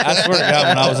swear to God,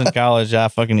 when I was in college, I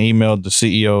fucking emailed the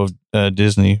CEO of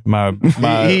Disney. My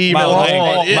He my emailed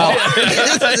link-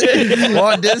 Walt. my-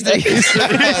 Walt Disney.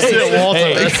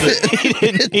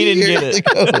 He didn't get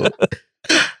it.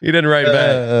 He didn't write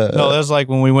back. No, that's like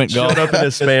when we went Showed golf. up in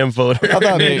his spam folder.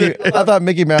 I thought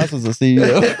Mickey Mouse was the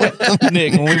CEO.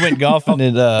 Nick, when we went golfing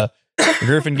at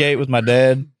Griffin Gate with my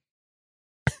dad,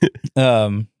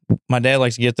 my dad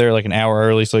likes to get there like an hour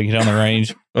early so he can get on the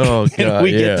range. Oh And god,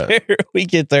 we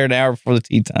get there an hour before the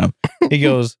tee time. He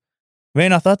goes,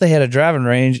 "Man, I thought they had a driving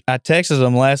range. I texted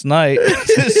them last night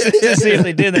to see if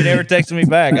they did. They never texted me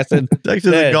back." I said, Texas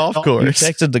a "Dad, golf You course.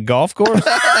 texted the golf course?"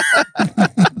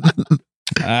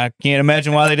 I can't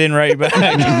imagine why they didn't write you back.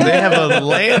 They have a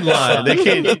landline. They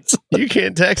can't. You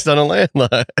can't text on a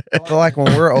landline. So like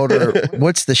when we're older,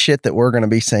 what's the shit that we're gonna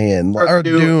be saying or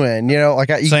doing? You know, like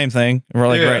Same thing. We're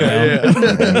like right now.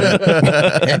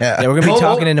 Yeah, we're gonna be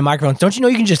talking into microphones. Don't you know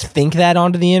you can just think that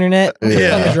onto the internet? What the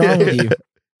Yeah. fuck is wrong with you?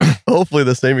 Hopefully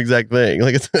the same exact thing.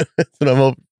 Like it's what I'm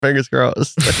hoping. Fingers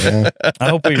crossed. Yeah. I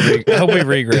hope we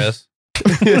regress.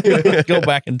 Go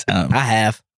back in time. I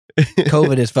have.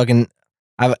 COVID is fucking.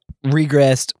 I've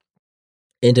regressed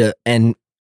into and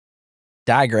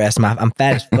digressed. I'm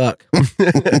fat as fuck.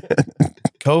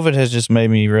 COVID has just made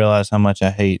me realize how much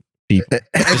I hate people.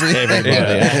 Just everybody.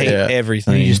 I hate Are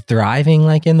everything. you just thriving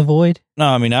like in the void? No,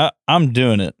 I mean I'm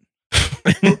doing it.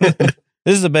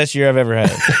 This is the best year I've ever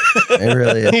had. It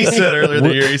really is. He said earlier in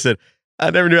the year, he said, I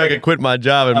never knew I could quit my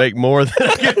job and make more than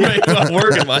I could make while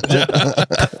working my job.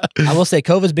 I will say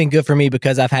COVID's been good for me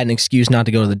because I've had an excuse not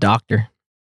to go to the doctor.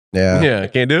 Yeah. Yeah,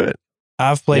 can't do it.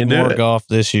 I've played Can't do more it. golf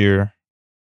this year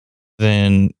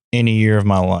than any year of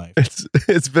my life.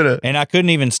 It's been a And I couldn't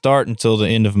even start until the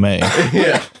end of May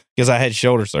yeah. because I had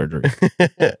shoulder surgery.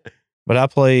 But I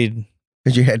played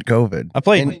Because you had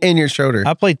COVID. In your shoulder.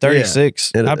 I played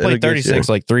 36. It'll- I it'll played get 36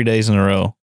 you. like 3 days in a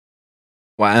row.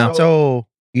 Wow. So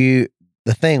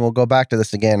we'll go back to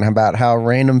this again about how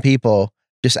random people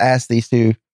just ask these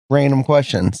two random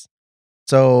questions.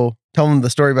 So tell them the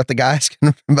story about the guy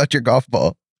asking about your golf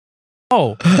ball.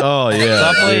 Oh, Oh yeah.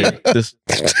 I played- dude. This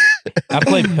I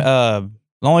played the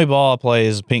only ball I play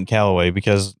is pink Callaway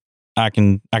because I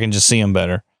can just see them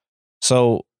better.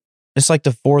 So it's like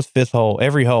the 4th, 5th hole,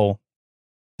 every hole.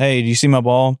 Hey, do you see my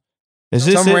ball? Is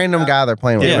this Some it? random guy they're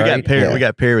playing with. yeah, we right? got paired. Yeah. We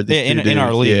got paired with these Yeah, two in our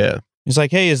dudes. league. Yeah. He's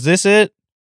like, hey, is this it?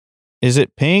 Is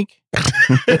it pink?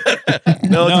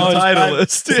 No, No,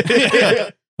 it's a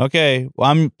titleist. Okay, well,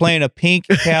 I'm playing a pink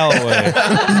Callaway.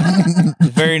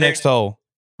 The very next hole.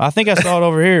 I think I saw it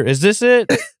over here. Is this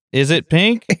it? Is it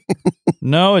pink?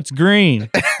 No, it's green.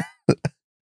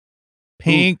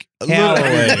 Pink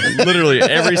Callaway. Literally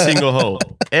every single hole.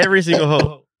 Every single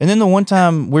hole. And then the one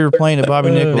time we were playing at Bobby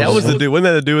Nichols. That was the dude. Wasn't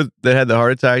that the dude that had the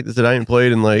heart attack that said I ain't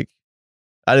played in like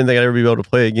I didn't think I'd ever be able to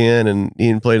play again, and he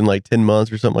hadn't played in like 10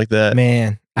 months or something like that.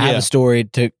 Man, I have Yeah. a story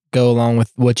to go along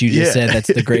with what you just Yeah. said. That's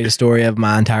the greatest story of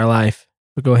my entire life.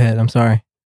 But go ahead. I'm sorry.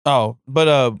 Oh,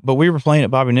 but we were playing at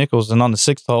Bobby Nichols, and on the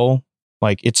 6th hole,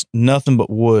 like it's nothing but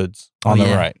woods on Oh, the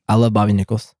yeah. right, I love Bobby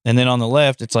Nichols. and then on the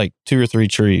left, it's like 2 or 3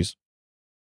 trees.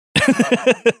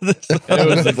 It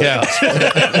was the couch.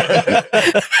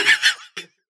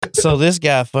 So this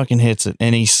guy fucking hits it,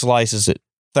 and he slices it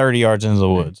 30 yards into the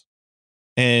woods.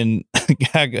 And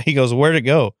he goes, "Where'd it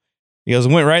go?" He goes,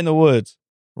 "It went right in the woods.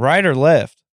 Right or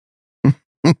left?"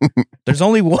 There's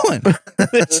only one.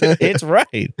 It's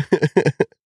right.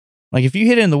 Like if you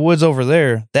hit it in the woods over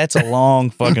there, that's a long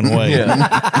fucking way.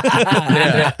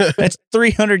 Yeah. That's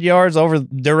 300 yards over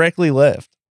directly left.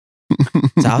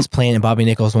 So I was playing at Bobby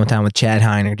Nichols one time with Chad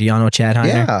Heiner. Do y'all know Chad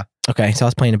Heiner? Yeah. Okay, so I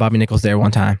was playing at Bobby Nichols there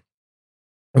one time.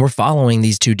 And we're following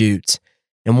these two dudes.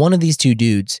 And one of these two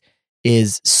dudes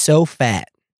is so fat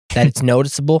that it's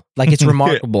noticeable. Like it's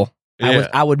remarkable. Yeah.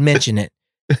 I would mention it.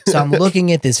 So I'm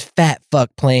looking at this fat fuck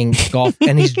playing golf,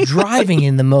 and he's driving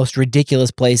in the most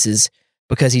ridiculous places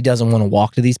because he doesn't want to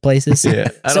walk to these places. Yeah.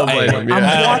 I So don't blame him. I'm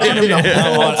Yeah. watching him the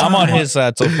whole I'm on his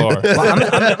side so far.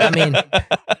 Well, I mean,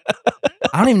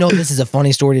 I don't even know if this is a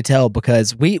funny story to tell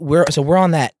because we're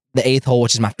on the 8th hole,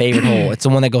 which is my favorite hole. It's the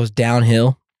one that goes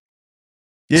downhill.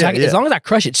 So Yeah, as long as I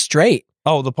crush it straight,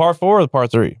 Oh, the par 4 or the par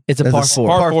 3? it's a There's par a 4.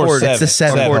 Par 4 It's the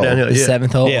seventh Par 4 hole. downhill. The Yeah.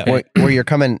 7th hole. Yeah. Where you're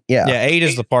coming. Yeah. Yeah, 8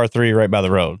 is the par 3 right by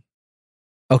the road.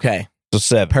 Okay, So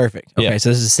 7. perfect. Okay, Yeah. so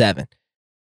this is 7.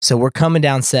 So we're coming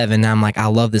down 7. And I'm like, I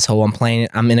love this hole. I'm playing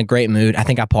it. I'm in a great mood. I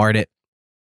think I parred it.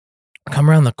 I come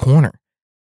around the corner,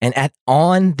 and at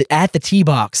the tee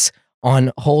box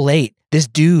on hole 8, this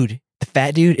dude, the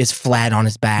fat dude, is flat on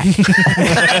his back.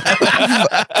 Flat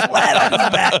on his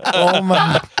back. Oh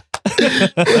my.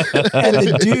 And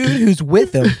the dude who's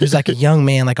with him, who's like a young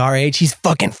man, like our age, he's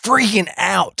fucking freaking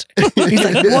out. He's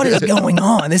like, "What is going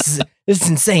on? This is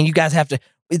insane. You guys have to."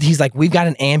 He's like, "We've got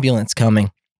an ambulance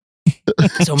coming."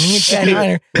 So me and Chad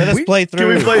Heiner, Let us play Can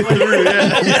through. we play through? Yeah.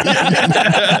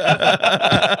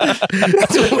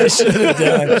 that's what we should have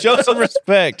done. Show some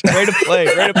respect. Way to play.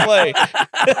 Way to play.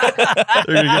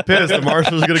 They're gonna get pissed. The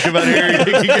marshal's gonna come out here and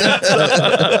kick you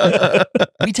guys.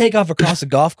 We take off across the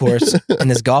golf course in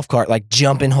this golf cart, like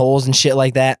jumping holes and shit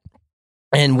like that.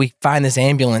 And we find this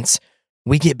ambulance.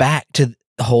 We get back to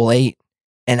hole 8,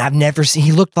 and I've never seen.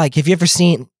 He looked like. Have you ever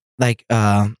seen like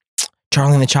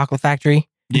Charlie and the Chocolate Factory?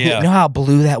 Yeah. You know how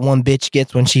blue that one bitch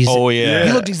gets when she's. Oh, yeah.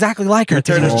 He looked exactly like her.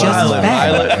 'Cause he Turn was it just as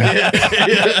violet. fat.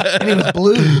 Yeah. And he was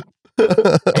blue.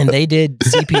 And they did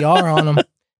CPR on him.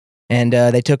 and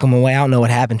they took him away. I don't know what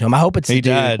happened to him. I hope it's He the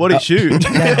dude. died. What'd he shoot?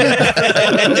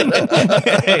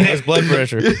 Hey, his blood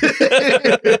pressure.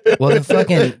 Well,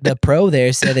 the pro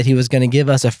there said that he was going to give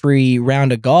us a free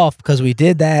round of golf because we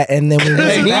did that, and then we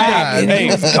went back and Hey,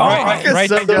 he was right, gone. right,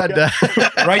 Some guy died.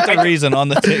 Write the reason on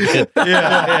the ticket.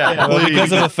 Yeah. Well,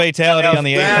 because of a fatality on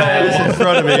the It's in 8th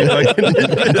front of me.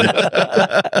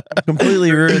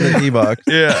 Completely ruined the tee box.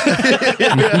 Yeah.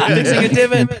 Fixing a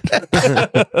divot.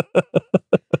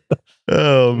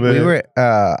 Oh man. We were.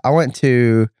 I went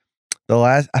to the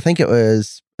last. I think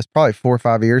it's probably 4 or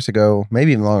 5 years ago,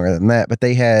 maybe even longer than that. But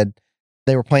they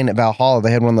were playing at Valhalla.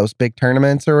 They had one of those big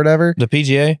tournaments or whatever. The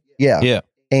PGA? Yeah. Yeah.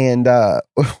 And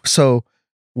so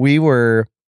we were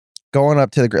going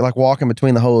up to the like walking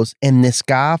between the holes, and this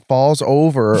guy falls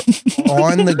over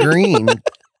on the green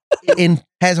and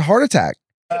has a heart attack.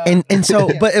 And so,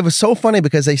 but it was so funny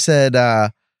because they said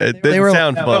It they didn't were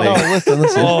sound funny. Oh, listen.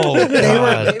 Oh,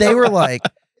 God. They were like,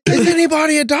 is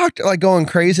anybody a doctor? Like going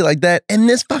crazy like that. And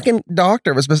this fucking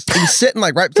doctor was sitting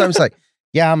like right beside him. He's like,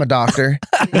 yeah, I'm a doctor.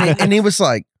 And he was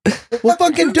like, well,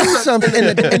 fucking do something.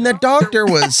 And the doctor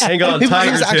was, Hang on, he was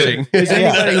Tiger's actually- hitting. Is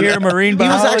anybody here a marine he was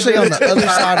biologist? actually on the other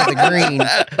side of the green,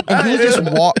 and he just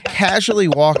casually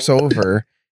walks over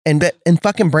and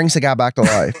fucking brings the guy back to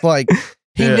life. Like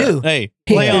He Yeah. knew. Hey,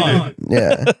 play on.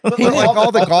 yeah, but like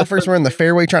all the golfers were in the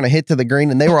fairway trying to hit to the green,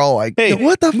 and they were all like, Hey,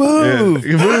 "What the move?"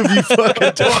 Yeah. Move, you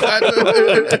fucking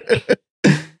twat.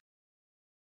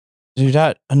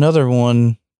 Dude, another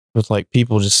one with like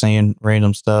people just saying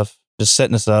random stuff, just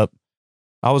setting us up.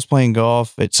 I was playing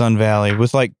golf at Sun Valley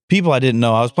with like people I didn't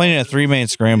know. I was playing in a 3-man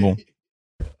scramble,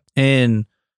 and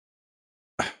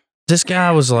this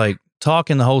guy was like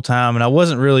talking the whole time, and I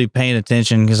wasn't really paying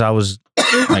attention because I was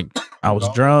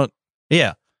drunk.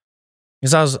 Yeah,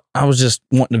 because I was just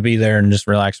wanting to be there and just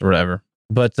relax or whatever.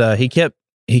 But he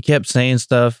kept saying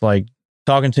stuff like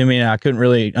talking to me, and I couldn't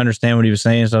really understand what he was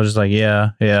saying. So I was just like,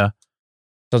 yeah.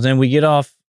 So then we get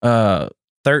off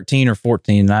 13 or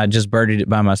 14, and I just birdied it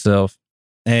by myself.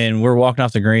 And we're walking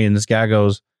off the green, and this guy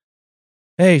goes,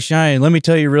 "Hey, Shane, let me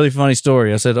tell you a really funny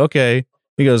story." I said, "Okay."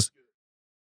 He goes,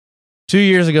 2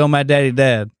 years ago, my daddy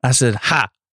died. I said, "Ha."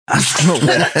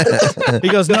 He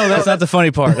goes, "No, that's not the funny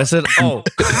part." I said, "Oh."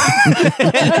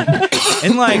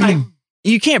 And like,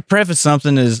 you can't preface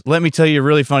something as, "Let me tell you a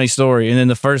really funny story," and then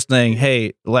the first thing,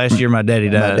 "Hey, last year my daddy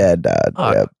My died." dad died.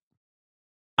 Fuck. Yep.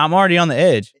 I'm already on the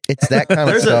edge. It's that kind of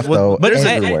There's a- stuff though. but it's-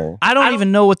 everywhere. I don't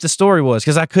even know what the story was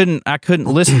because I couldn't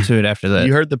listen to it after that.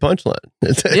 You heard the punchline.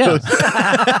 Yeah.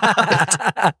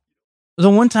 The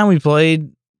one time we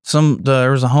played,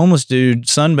 there was a homeless dude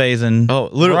sunbathing. Oh,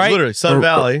 literally, Sun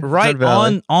Valley. Right Sun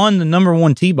Valley. on the number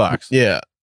 1 tee box. Yeah.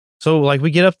 So like we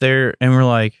get up there and we're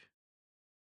like,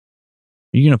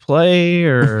 "Are you gonna play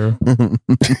or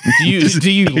do you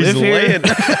live here?"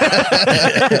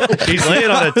 He's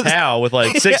laying on a towel with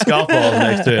like 6 golf balls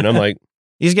next to it. And I'm like,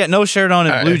 He's got no shirt on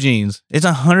and All blue right. jeans. It's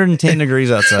 110 degrees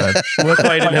outside. well, that's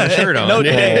why he didn't have a shirt on. No,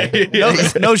 Yeah.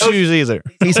 no shoes either.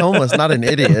 He's homeless, not an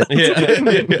idiot.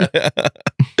 Yeah.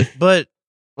 But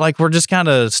like we're just kind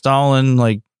of stalling,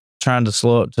 like trying to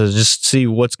slow up to just see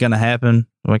what's gonna happen.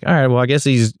 I'm like, all right, well, I guess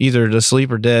he's either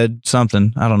asleep or dead,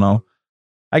 something. I don't know.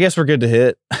 I guess we're good to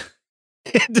hit.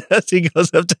 It does. He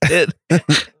goes up to hit.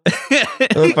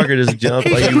 Motherfucker just jumped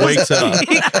like he wakes up.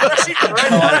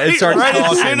 It starts talking. Right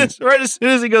as soon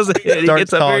as he goes to hit, he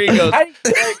Starts gets up here. He talking.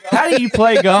 goes, "How do you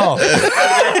play golf?"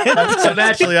 So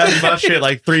naturally, I have my shit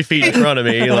like 3 feet in front of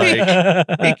me. Like,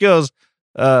 He goes,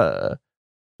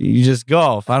 "You just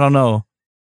golf." I don't know.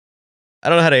 I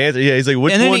don't know how to answer. Yeah, he's like,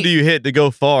 which And then one he- do you hit to go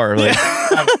far? Like,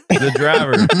 the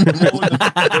driver.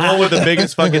 The one with the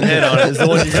biggest fucking head on it is the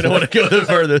one you're going to want to go the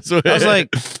furthest with. I was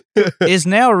like, is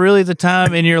now really the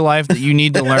time in your life that you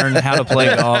need to learn how to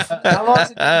play golf?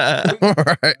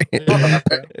 Right. Yeah.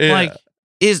 Like,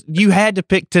 you had to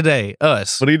pick today,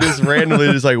 us. But he just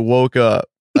randomly just like woke up.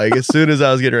 Like as soon as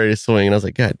I was getting ready to swing, and I was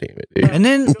like, God damn it, dude. And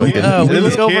then Yeah. we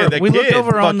This look over. kid, that We look kid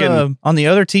over on the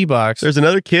other tee box. There's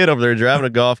another kid over there driving a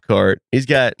golf cart. He's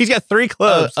got He's got 3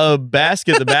 clubs. a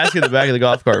basket, the basket in the back of the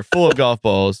golf cart full of golf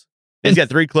balls. He's got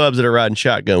 3 clubs that are riding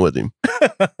shotgun with him.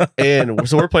 And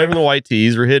so we're playing from the white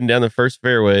tees. We're hitting down the first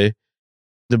fairway.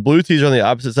 The blue tees are on the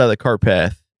opposite side of the cart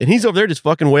path. And he's over there just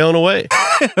fucking wailing away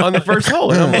on the first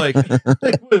hole. And I'm like,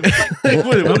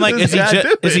 I'm like, is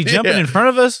he jumping in front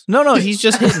of us? No, he's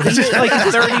just hitting. He's like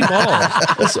 30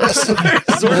 balls.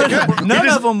 None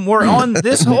of them were on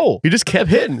this hole. He just kept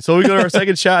hitting. So we go to our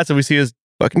second shots and we see his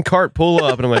fucking cart pull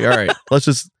up. And I'm like, all right, let's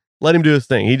just let him do his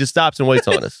thing. He just stops and waits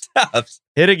on us.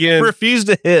 Hit again. Refused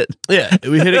to hit. Yeah,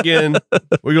 we hit again.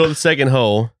 We go to the second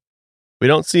hole. We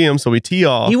don't see him, so we tee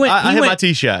off. I hit my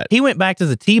tee shot. He went back to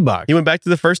the tee box. He went back to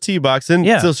the first tee box, and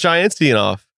Yeah. so Cheyenne's teeing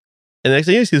off. And the next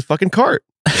thing you see his fucking cart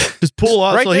just pull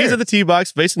off. Right So he's there. at the tee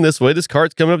box facing this way. This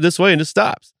cart's coming up this way and just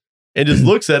stops and just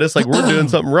looks at us like we're doing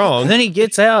something wrong. And then he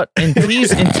gets out and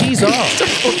tees off.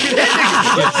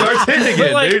 Starts hitting But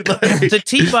again, like, dude. Like, the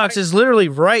tee box is literally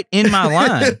right in my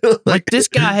line. Like this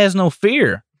guy has no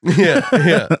fear.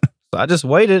 yeah. So I just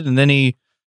waited, and then he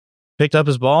picked up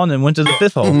his ball and then went to the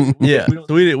fifth hole. Yeah.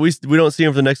 So we don't see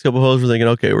him for the next couple holes. We're thinking,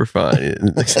 okay, we're fine.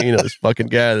 And next thing you know, this fucking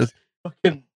guy, this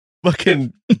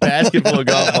fucking basket full of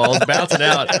golf balls bouncing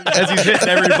out as he's hitting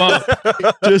every bump.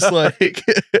 Just like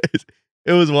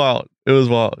it was wild. It was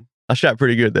wild. I shot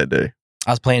pretty good that day.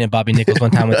 I was playing at Bobby Nichols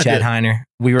one time with Chad Heiner.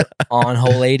 We were on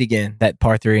hole 8 again, that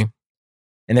par 3.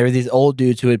 And there were these old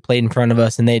dudes who had played in front of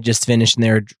us, and they had just finished, and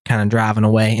they were kind of driving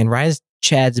away. And right as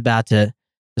Chad's about to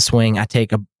swing, I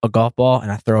take a golf ball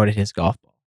and I throw it at his golf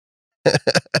ball.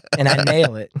 And I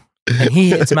nail it. And he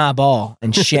hits my ball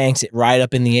and shanks it right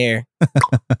up in the air.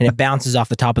 And it bounces off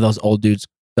the top of those old dudes'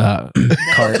 cart.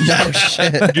 Oh,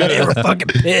 shit. They were fucking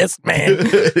pissed, man.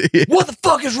 What the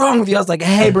fuck is wrong with you? I was like,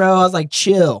 hey, bro. I was like,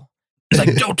 chill. He's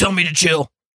like, don't tell me to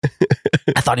chill.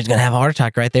 I thought he was going to have a heart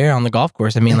attack right there on the golf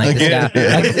course. I mean, like, this guy.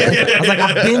 I was like,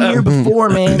 I've been here before,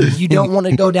 man. You don't want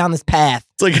to go down this path.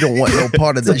 It's like you don't want no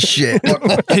part of this shit.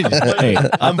 Hey,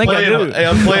 I'm think I do.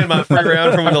 playing my free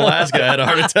round from when the last guy had a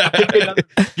heart attack.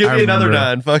 Give me another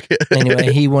remember. 9. Fuck it.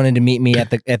 Anyway, he wanted to meet me he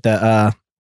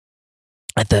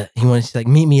wanted to like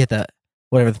meet me at the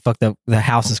whatever the fuck the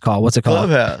house is called. What's it called?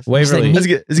 Clubhouse. Waverly. He's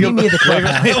Is he Meet me at the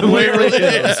clubhouse. Waverly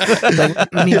Hills.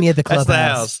 Like, meet me at the That's clubhouse. the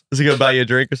house. Is he gonna buy you a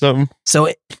drink or something? So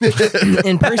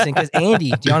in person, because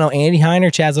Andy, do y'all know Andy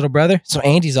Heiner, Chad's little brother? So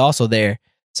Andy's also there.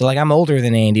 So like I'm older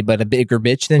than Andy, but a bigger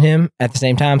bitch than him at the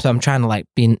same time. So I'm trying to like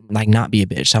be like not be a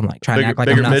bitch. So I'm like trying to act like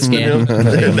I'm not Mitch than scared. him?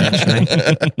 Bigger bitch,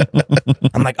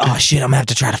 right? I'm like, oh shit, I'm gonna have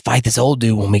to try to fight this old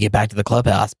dude when we get back to the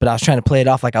clubhouse. But I was trying to play it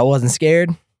off like I wasn't scared.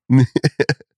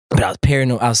 But I was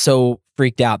paranoid. I was so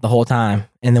freaked out the whole time.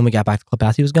 And then we got back to the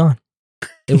clubhouse. He was gone.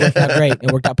 It worked out great.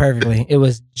 It worked out perfectly. It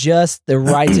was just the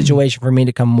right situation for me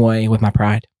to come away with my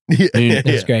pride. Dude, It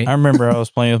was great. I remember I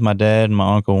was playing with my dad and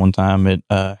my uncle one time at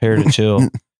Heritage Hill,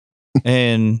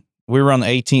 and we were on the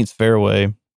 18th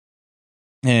fairway,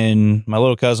 and my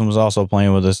little cousin was also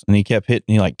playing with us, and he kept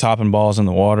hitting, like topping balls in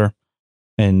the water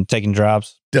and taking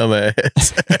drops. Dumbass.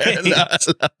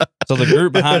 So the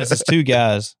group behind us is 2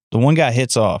 guys. The one guy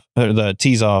hits off, or the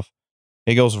tees off.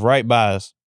 It goes right by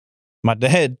us. My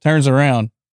dad turns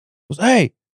around, goes,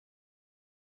 "Hey,"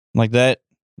 like that.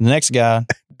 The next guy,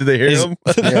 Did they hear is- him?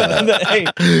 Hey,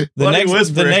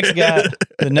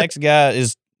 the next guy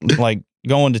is like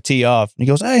going to tee off. And he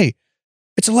goes, "Hey,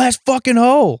 it's the last fucking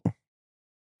hole."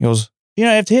 He goes, "You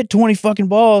know, I have to hit 20 fucking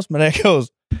balls." My dad goes,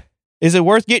 "Is it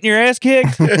worth getting your ass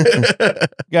kicked?"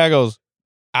 Guy goes,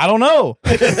 "I don't know."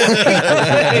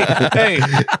 hey,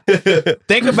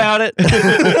 think about it.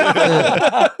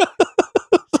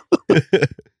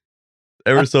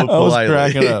 Ever so I was politely.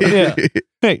 cracking up. Yeah.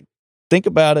 Hey, think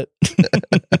about it.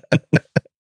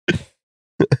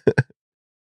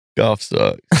 Golf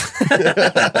sucks.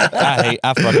 I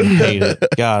fucking hate it.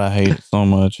 God, I hate it so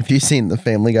much. Have you seen the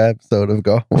Family Guy episode of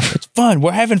golf? It's fun.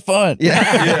 We're having fun.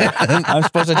 Yeah. I'm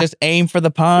supposed to just aim for the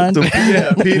pond. So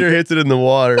yeah, Peter hits it in the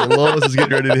water, and Lois is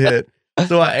getting ready to hit.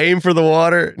 So I aim for the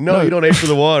water. No, you don't aim for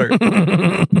the water.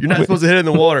 You're not supposed to hit it in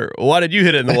the water. Why did you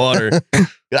hit it in the water?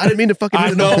 I didn't mean to fucking hit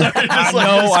it in the water.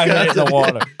 I hit it in the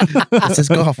water. This is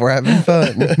golf. We're having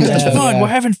fun. It's fun. Yeah. We're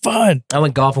having fun. I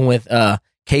went golfing with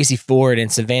Casey Ford in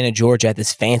Savannah, Georgia at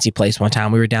this fancy place one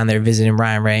time. We were down there visiting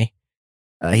Ryan Ray.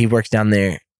 He works down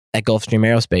there at Gulfstream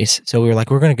Aerospace. So we were like,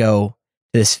 we're going to go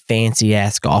to this fancy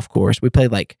ass golf course. We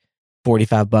played like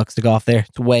 $45 to golf there.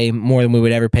 It's way more than we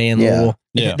would ever pay in Yeah. Louisville.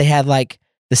 Yeah. They had like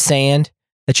the sand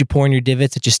that you pour in your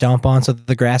divots that you stomp on so that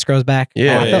the grass grows back.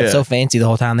 Yeah, I felt yeah. so fancy the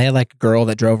whole time. They had like a girl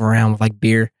that drove around with like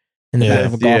beer in the back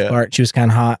of a golf Yeah. cart. She was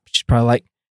kind of hot. She's probably like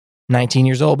 19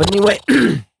 years old. But anyway,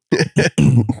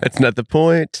 That's not the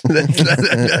point.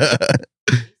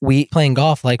 we playing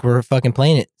golf like we're fucking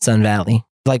playing at Sun Valley,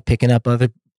 like picking up other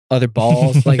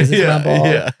balls. Like, is this my ball?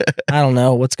 Yeah. I don't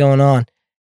know what's going on.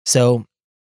 So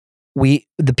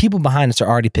the people behind us are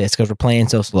already pissed because we're playing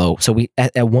so slow. So we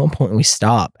at one point we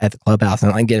stop at the clubhouse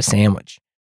and like get a sandwich.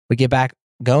 We get back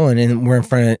going and we're in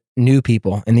front of new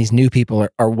people, and these new people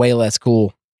are way less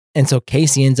cool. And so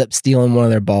Casey ends up stealing one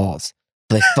of their balls.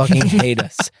 They fucking hate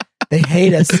us. They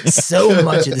hate us so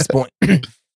much at this point. And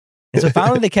so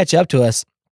finally they catch up to us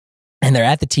and they're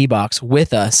at the tee box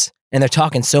with us and they're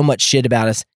talking so much shit about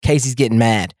us. Casey's getting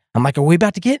mad. I'm like, are we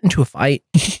about to get into a fight?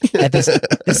 This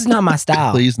is not my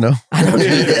style. Please no. I don't do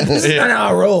this. This is not how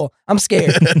I roll. I'm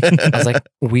scared. I was like,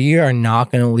 we are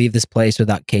not going to leave this place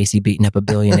without Casey beating up a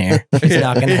billionaire. It's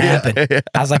not going to happen.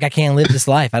 I was like, I can't live this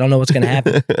life. I don't know what's going to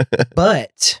happen.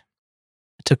 But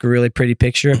I took a really pretty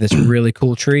picture of this really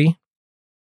cool tree.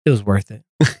 It was worth it.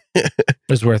 It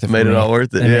was worth it. Made it all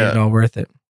worth it. Made Yeah. it all worth it.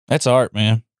 That's art,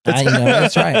 man. That's right.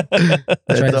 That's right.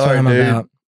 That's what I'm about.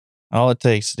 All it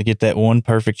takes to get that one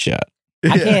perfect shot.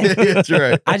 I can't. That's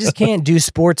right. I just can't do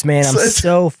sports, man. I'm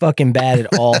so fucking bad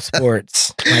at all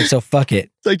sports. Like, so fuck it.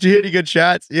 It's like, you hit any good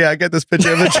shots? Yeah, I got this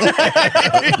picture of it.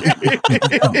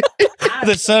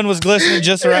 The sun was glistening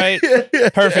just right.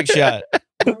 Perfect shot.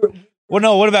 Well,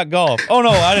 no, what about golf? Oh, no,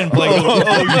 I didn't play golf.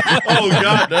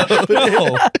 God,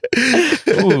 no.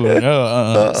 Ooh,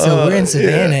 no. So we're in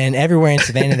Savannah, and everywhere in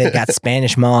Savannah, they've got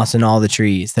Spanish moss in all the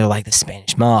trees. They're like, the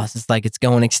Spanish moss. It's like it's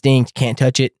going extinct. Can't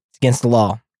touch it. It's against the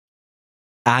law.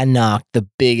 I knocked the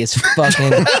biggest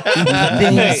fucking thing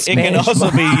Hey, it can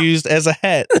also be used as a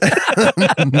hat.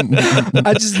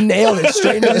 I just nailed it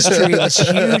straight into this tree. This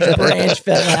huge branch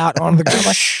fell out on the ground.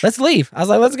 Like, let's leave. I was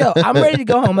like, let's go. I'm ready to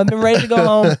go home. I've been ready to go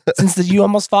home since you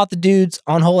almost fought the dudes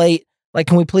on hole 8. Like,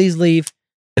 can we please leave?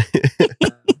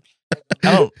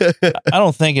 I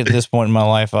don't think at this point in my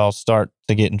life I'll start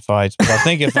to get in fights. But I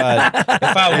think if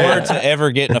I were to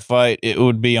ever get in a fight, it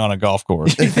would be on a golf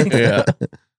course. Yeah.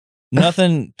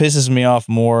 Nothing pisses me off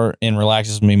more and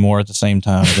relaxes me more at the same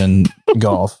time than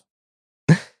golf.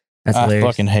 That's I hilarious.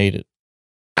 fucking hate it.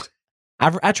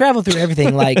 I travel through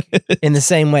everything like in the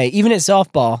same way, even at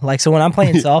softball. Like, so when I'm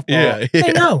playing softball,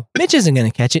 they know Mitch isn't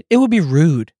going to catch it. It would be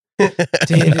rude to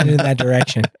hit it in that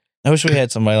direction. I wish we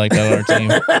had somebody like that on our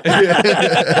team.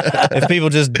 If people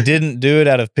just didn't do it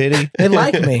out of pity, They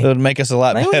like me. it would make us a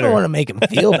lot Like, we better. don't want to make him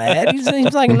feel bad. He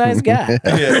seems like a nice guy.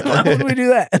 Why would we do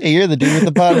that? Hey, you're the dude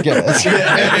with the podcast.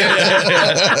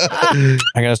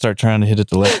 I gotta start trying to hit it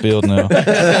to left field now.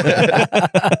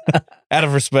 Out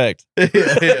of respect.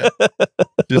 Yeah.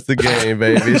 Just the game,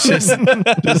 baby. It's just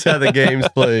how the game's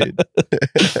played.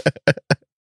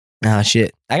 Oh,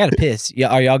 shit. I got to piss.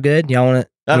 Are y'all good? Y'all want to?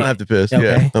 I don't have to piss. Okay.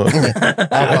 Yeah. I'll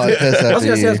probably piss I was after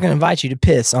going to say I was you. going to invite you to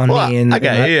piss on Well, me. And I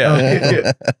got and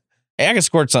yeah. Hey, I can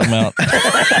squirt something out.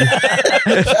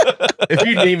 If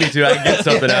you need me to, I can get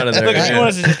something out of there. Look, if you want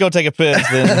us to just go take a piss,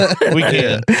 then we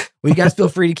can. Well, you guys feel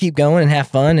free to keep going and have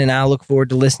fun, and I'll look forward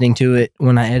to listening to it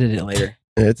when I edit it later.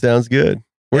 It sounds good.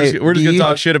 We're Hey, just do gonna you-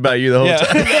 talk shit about you the whole Yeah.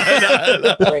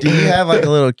 time. Do you have like a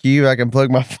little cube I can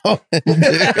plug my phone into?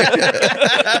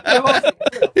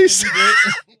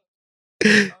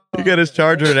 He got his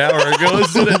charger an hour ago.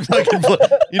 So that fucking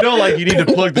like you need to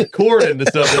plug the cord into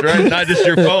something, right? Not just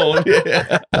your phone.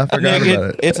 Yeah. I forgot Nick, about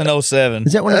it. it's an 07.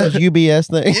 Is that one of those UBS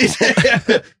things?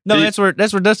 No, that's where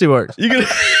Dusty works. You gonna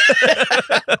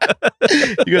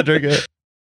drink it?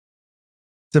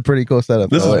 It's a pretty cool setup.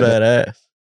 This is though, isn't it? badass.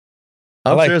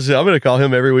 I'm like- seriously, I'm gonna call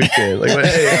him every weekend. Like,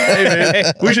 hey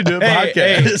man, we should do a Hey,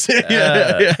 podcast.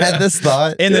 Yeah. Had this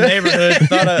thought. In the neighborhood,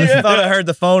 thought I heard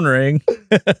the phone ring.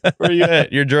 Where you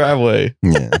at? Your driveway.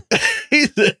 Yeah.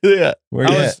 Yeah. Where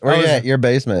I you was- at? Where I you was- at? Your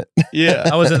basement. Yeah.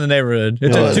 I was in the neighborhood.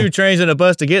 It Yeah. took 2 trains and a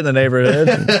bus to get in the neighborhood.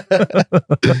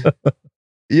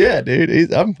 Yeah,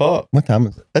 dude. I'm pumped. What time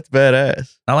is it? That's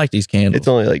badass. I like these candles. It's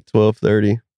only like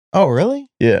 12:30. Oh, really?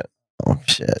 Yeah. Oh,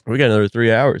 shit. We got another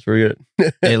 3 hours. We're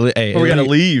good. Hey, We're gonna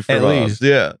leave for at Bob's. least.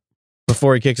 Yeah.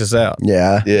 before he kicks us out.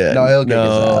 Yeah. Yeah. No, he'll kick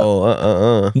us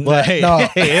out. No. Well, hey, no.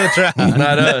 hey, he'll try.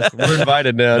 Not us. We're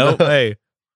invited now. Nope. No. Hey,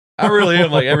 I really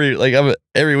am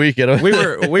every weekend. I'm, We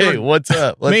were- hey, what's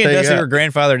up? Let's me and hang Dusty out. were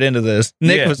grandfathered into this.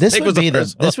 Nick Yeah. was. This Nick would was be the the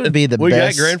first this one. would be the We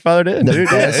best got grandfathered in, the dude.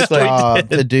 Yeah, best it's like job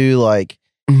to do. Like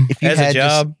if you As a had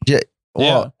job?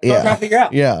 well, I'm trying to yeah, figure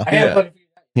out. yeah, I haven't fucking figured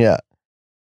yeah.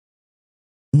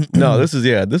 no. This is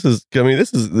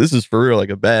this is for real, like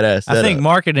a badass. I think setup.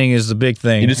 marketing is the big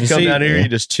thing. You just come see, down here, you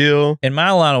just chill, in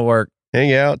my line of work.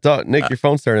 hang out, talk. Nick, your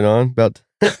phone's turning on. About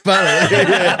finally.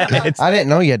 It's- I didn't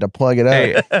know you had to plug it up.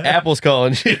 Hey, Apple's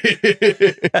calling you.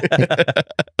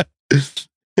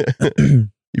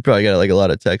 You probably got like a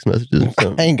lot of text messages or I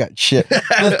something. ain't got shit.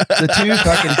 The two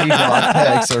fucking people I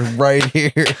text are right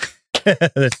here.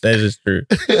 that is true.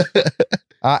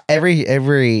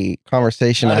 Every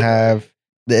conversation I have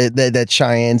that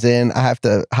Cheyenne's in, I have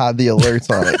to hide the alerts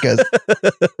on it because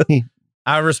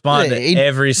I respond to Hey.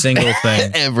 every single thing.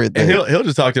 And everything. he'll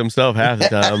just talk to himself half the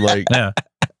time. Like Yeah.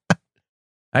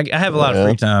 I have a lot of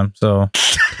free time, so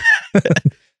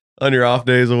on your off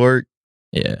days of work,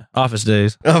 yeah. Office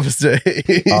days. office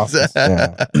days. Office,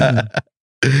 yeah.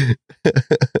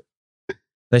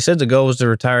 They said the goal was to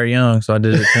retire young, so I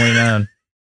did it at 29.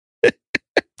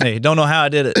 Hey, don't know how I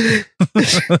did it.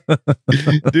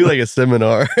 Do like a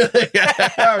seminar.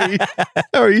 how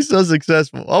are you so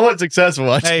successful? I wasn't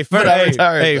successful. Hey,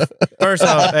 first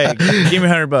off, hey, give me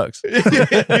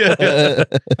 $100. Yeah.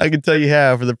 I can tell you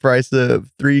how for the price of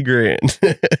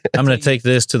 $3,000. I'm going to take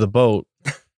this to the boat,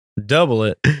 double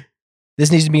it.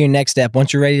 This needs to be your next step.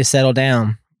 Once you're ready to settle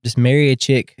down, just marry a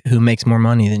chick who makes more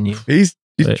money than you. He's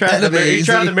Wait. tried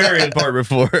the marrying part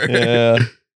before. Yeah.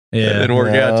 Yeah. It didn't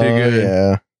work out too good.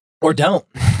 Yeah. Or don't.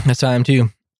 That's time too.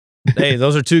 Hey,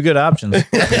 those are two good options.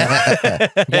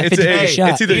 It's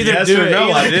either Either yes do or it,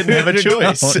 no. either I didn't have a do it or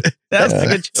choice. don't. That's a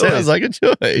good choice. Sounds like a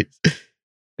choice.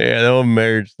 Yeah, the whole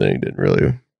marriage thing didn't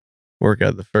really work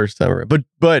out the first time around.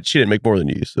 But she didn't make more than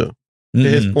you, so to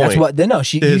his Mhm. point. That's what. Then no,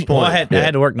 she To his you point. Well, I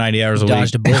had to work 90 hours a week.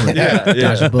 dodged a bullet. Yeah, yeah.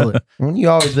 Dodged a bullet. When you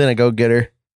always been a go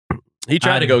getter. He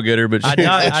tried to go get her, but I she,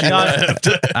 dodged- she left.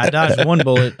 I dodged one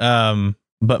bullet,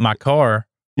 but my car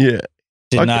Yeah.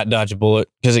 did Okay. not dodge a bullet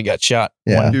because it got shot.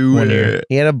 Yeah. one year.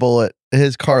 He had a bullet.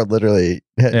 His car literally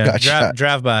Yeah, got shot.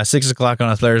 drive by 6 o'clock on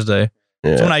a Thursday.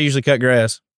 That's when Yeah. I usually cut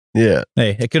grass. Yeah.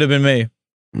 Hey, it could have been me.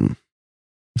 Mm.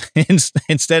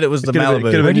 Instead, it was the Could've been-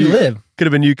 Malibu. could've Where do you live? Could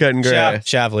have been you cutting grass.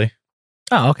 Shavely.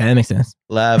 Oh, okay, that makes sense.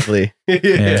 Lively.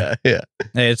 Yeah. Yeah.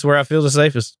 Hey, it's where I feel the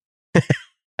safest.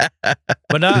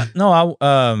 But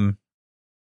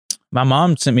my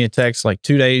mom sent me a text like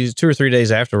 2 or 3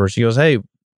 days afterwards. She goes, "Hey,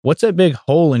 what's that big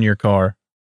hole in your car?"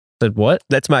 I said, "What?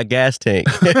 That's my gas tank.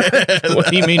 What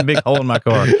do you mean big hole in my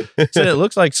car?" I said, "It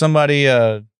looks like somebody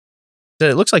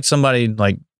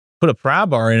like put a pry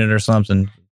bar in it or something."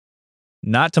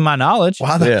 Not to my knowledge.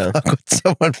 Why the Yeah. fuck would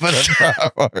someone put a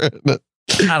flower in it?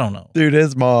 I don't know. Dude,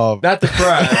 his mom. Not the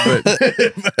pride,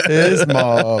 but His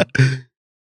mom.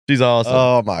 she's awesome.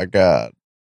 Oh my God.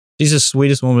 She's the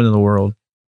sweetest woman in the world.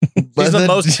 She's the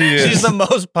most. She's the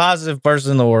most positive person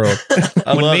in the world.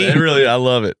 I love it. Really, I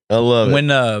love it. I love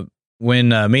it. When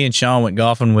me and Sean went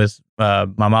golfing with my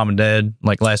mom and dad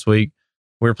like last week,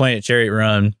 we were playing at Chariot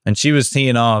Run, and she was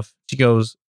teeing off. She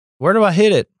goes, "Where do I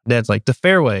hit it?" Dad's like, "The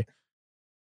fairway."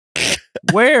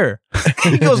 Where?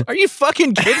 He goes, "Are you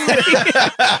fucking kidding me?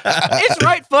 It's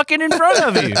right fucking in front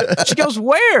of you." She goes,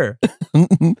 "Where?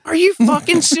 Are you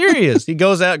fucking serious?" He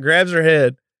goes out, grabs her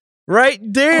head. Right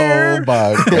there. Oh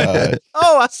my God.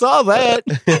 Oh, I saw that.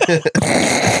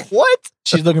 What?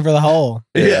 She's looking for the hole.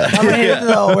 Yeah. I'm gonna hit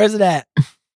the hole. Where's it at? It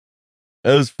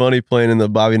was funny playing in the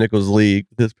Bobby Nichols League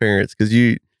with his parents because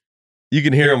you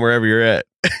can hear them wherever you're at.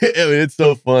 I mean, it's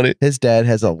so funny. His dad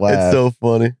has a laugh. It's so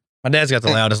funny. My dad's got the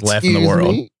loudest laugh in the Excuse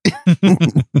world. me?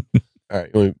 All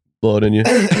right, you want me to blow it in you?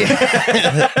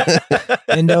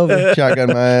 Bend over. Shotgun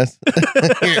my ass.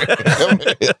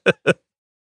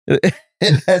 It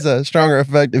has a stronger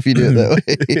effect if you do it that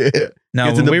way. Yeah. Now,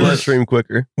 Gets in the bloodstream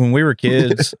quicker. when we were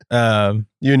kids, You and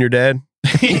your dad?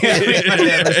 yeah, my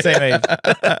dad was the same age.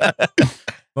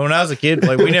 But when I was a kid,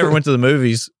 like we never went to the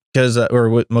movies because, or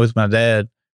with my dad,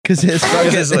 Because his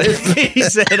because fucking he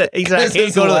said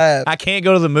I can't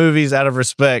go to the movies out of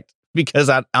respect because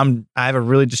I have a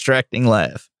really distracting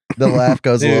laugh. the laugh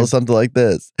goes a little Dude. something like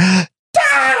this. Dude,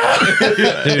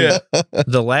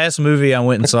 the last movie I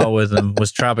went and saw with him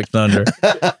was Tropic Thunder,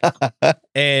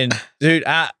 and dude,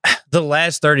 the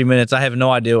last 30 minutes, I have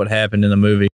no idea what happened in the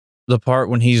movie. The part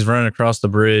when he's running across the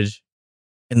bridge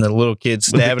and the little kid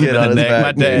stabbing him in the neck,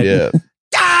 my dad, Yeah.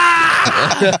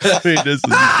 I mean, this is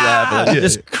laughing. Yeah.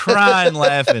 just crying,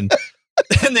 laughing,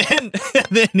 and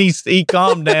then he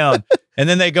calmed down, and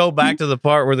then they go back to the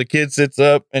part where the kid sits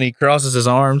up and he crosses his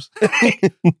arms.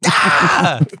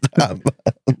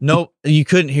 No, you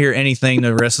couldn't hear anything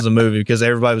the rest of the movie because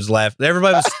everybody was laughing.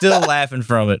 Everybody was still laughing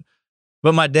from it,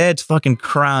 but my dad's fucking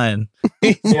crying.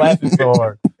 He's laughing so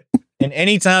hard. And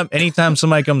anytime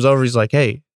somebody comes over, he's like,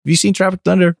 "Hey, have you seen Tropic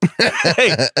Thunder?"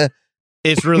 Hey,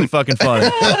 it's really fucking funny.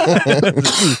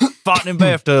 Fought in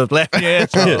bathtub, laughing your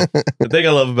ass off. The thing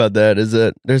I love about that is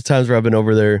that there's times where I've been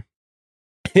over there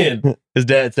and his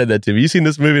dad said that to me. You seen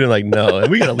this movie? And I'm like, no.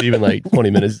 And we got to leave in like 20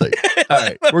 minutes. He's like, all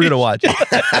right, we're going to watch it.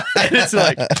 And it's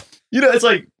like, it's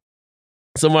like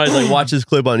somebody like watches this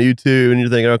clip on YouTube and you're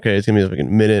thinking, okay, it's going to be like a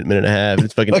minute and a half. And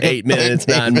it's fucking Like 8 minutes,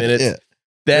 9 minutes. Yeah.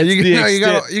 That's you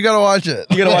the gotta watch it.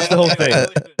 You gotta watch the whole thing.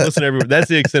 Listen, everyone. That's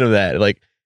the extent of that. Like,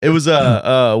 it was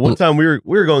one time we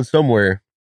were going somewhere.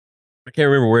 I can't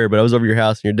remember where, but I was over your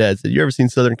house and your dad said, "You ever seen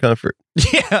Southern Comfort?"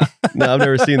 Yeah. No, I've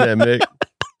never seen that, Mick.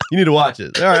 You need to watch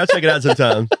it. All right, I'll check it out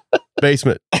sometime.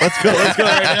 Basement. Let's go right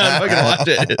now and fucking watch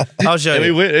it. I'll show And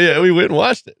you. we went and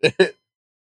watched it.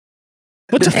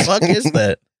 What the fuck is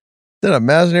that? Is that a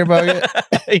mouse in your pocket?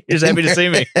 You're just happy to see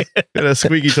me. Got a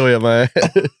squeaky toy on my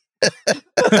head.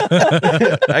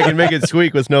 I can make it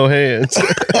squeak with no hands.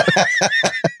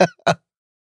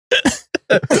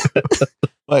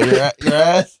 What, your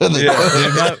ass? Or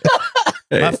the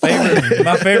Dude,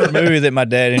 my favorite movie that my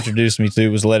dad introduced me to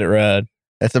was Let It Ride.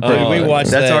 That's a Oh, pretty. we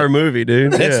watched That's that. our movie,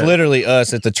 dude. That's Yeah. literally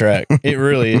us at the track. It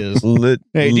really is.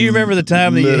 Hey, do you remember the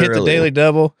time that you hit the Literally. daily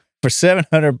double for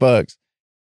 $700?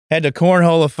 Had to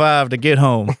cornhole a 5 to get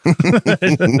home.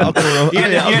 I'll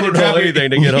drop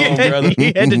anything to get home, brother.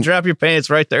 You had to drop your pants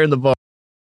right there in the bar.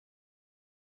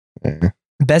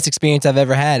 Best experience I've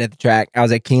ever had at the track. I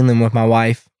was at Keeneland with my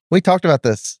wife. We talked about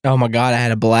this. Oh my God, I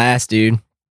had a blast, dude.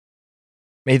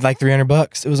 Made like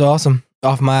 $300. It was awesome.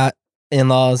 Off my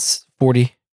in-laws 40.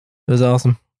 It was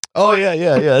awesome. Oh yeah.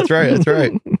 That's right. That's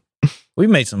right. We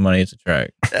made some money at the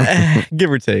track. Give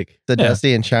or take. The Yeah.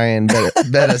 Dusty and Cheyenne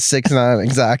bet a 6-9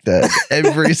 exacta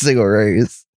every single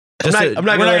race. Just I'm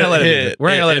not we're gonna let it hit be. We're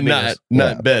not gonna let it and be. not us.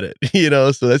 not bet it. You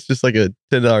know, so that's just like a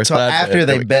 $10 So side after bet.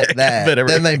 they bet that, Bet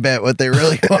every- then they bet what they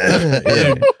really want.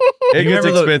 Yeah. It Do you gets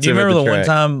remember expensive. do you at remember the one track.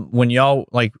 time when y'all,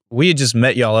 like, we had just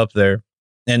met y'all up there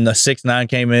and the 6-9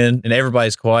 came in and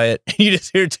everybody's quiet? You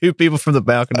just hear two people from the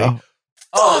balcony.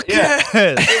 Oh yeah.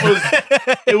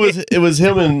 It was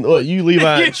him and you,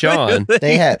 Levi, and Sean.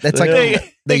 They had that's like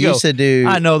They they go, used to do.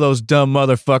 I know those dumb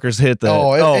motherfuckers hit that.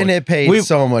 and it paid we-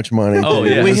 so much money. Oh,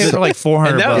 yeah. We hit for like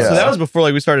 400 And that bucks. was, so that was before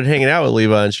like we started hanging out with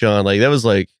Levi and Sean. Like that was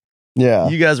like yeah.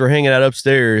 you guys were hanging out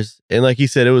upstairs, and like he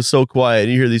said, it was so quiet.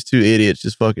 And you hear these two idiots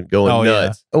just fucking going Oh, yeah.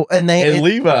 nuts. Oh, and they And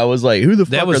Levi was like, "Who the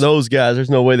That fuck was- are those guys?" There's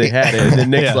no way they had it. And then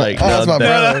Nick's Yeah. like, Oh, that's my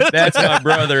brother. That's my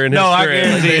brother." And No, his I friend."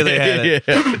 guarantee you they had it.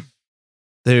 Yeah.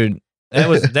 Dude, that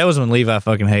was when Levi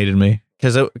fucking hated me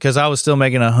because I was still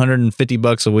making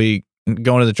 $150 a week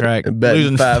going to the track, Betting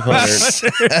losing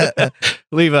 500.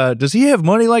 Levi, does he have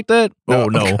money like that? No. Oh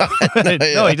no, Yeah.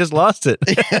 no, he just lost it.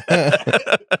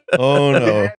 Oh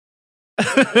no.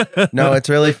 No, it's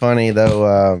really funny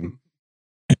though.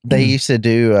 They used to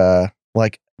do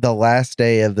like the last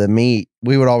day of the meet.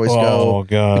 We would always go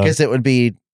god, because it would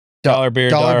be dollar beer,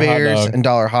 dollar hot beers dog. and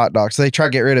dollar hot dogs. So they try to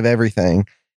get rid of everything,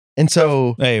 and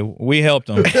so Hey, we helped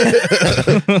him.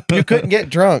 you couldn't get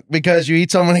drunk because you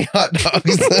eat so many hot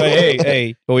dogs.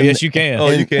 hey. Oh yes, you can. Oh,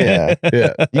 you can.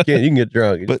 Yeah, you can. You can get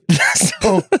drunk. But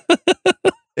so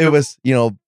it was,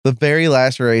 the very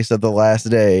last race of the last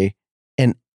day,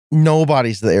 and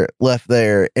nobody's left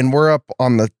there, and we're up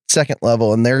on the second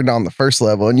level, and they're on the first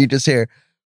level, and you just hear,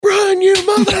 "Run, you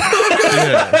motherfucker!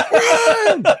 Yeah.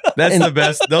 Run!" That's the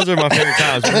best. Those are my favorite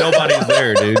times when nobody's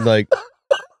there, dude. Like,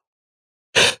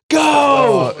 Go,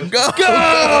 Oh,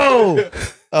 go!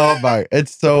 Oh my!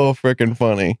 It's so freaking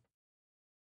funny,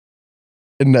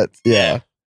 and that's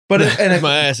But and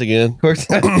my ass again. of course,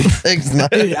 it's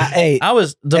not. Dude, hey, I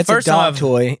was the that's first a time dog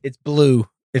toy. It's blue.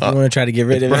 If you want to try to get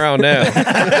rid of it. Brown now.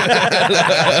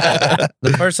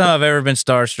 the first time I've ever been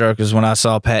starstruck is when I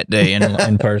saw Pat Day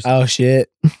in person. Oh shit!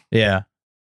 Yeah,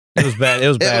 it was bad. It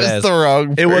was It was badass. the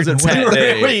wrong. It wasn't person. Pat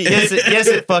Day. Wait, yes,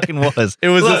 it fucking was. It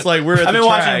was Look, just like we're at I've the been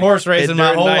watching track, horse racing and my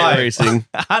they're whole night life. racing,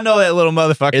 I know that little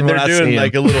motherfucker and when they're I see doing him.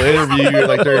 like a little interview,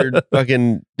 like they're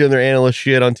fucking doing their analyst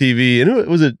shit on TV. And who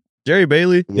was it? Jerry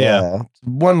Bailey. Yeah.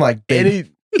 One like And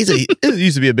big. he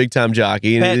used to be a big time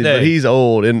jockey, Pat and, Day. but he's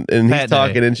old and he's Pat Day.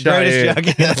 talking in Greatest Cheyenne. jockey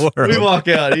in the world. We walk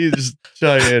out, he's just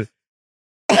Cheyenne.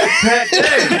 Pat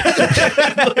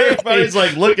Day. Everybody's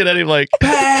like looking at him like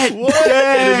Pat what?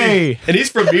 Day. And he's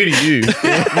from me to you,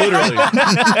 literally.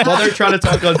 While they're trying to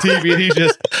talk on TV, and he's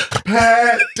just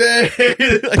Pat Day,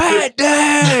 Like, Pat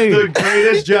Day. the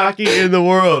greatest jockey in the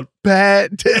world,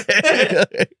 Pat Day.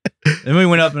 Then we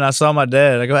went up and I saw my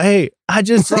dad. I go, hey, I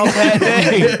just saw Pat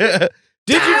Day.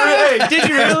 Did you really? Did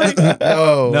you really?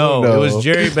 No, it was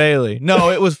Jerry Bailey. No,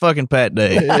 it was fucking Pat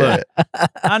Day. Look,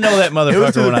 I know that It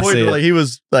was to motherfucker the when I point see where it. like he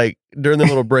was like during the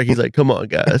little break, he's like, "Come on,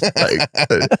 guys, like,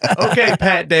 okay,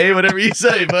 Pat Day, whatever you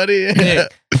say, buddy."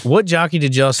 Nick, what jockey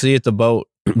did y'all see at the boat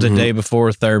the Mhm. day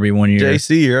before Thurby one year?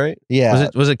 JC, right? Yeah.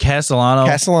 Was it Castellano?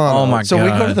 Castellano. Oh my So we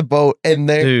go to God. the boat, and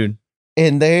Dude,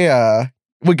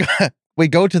 we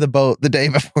go to the boat the day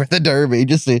before the Derby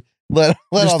just to let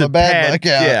Just all the to bad pad- luck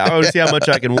out. Yeah, I want to see how much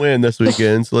I can win this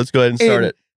weekend. So let's go ahead and start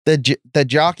And it. the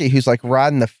jockey who's like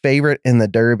riding the favorite in the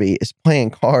Derby is playing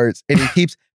cards, and he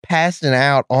keeps passing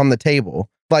out on the table.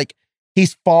 Like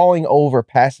he's falling over,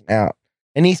 passing out,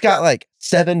 and he's got like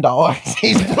 $7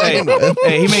 he's playing with.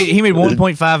 hey, he made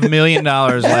 $1.5 million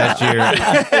last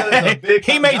year.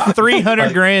 He made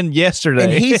 $300,000 yesterday.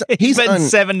 And he's bet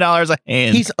 $7 a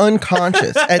hand. He's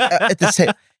unconscious at the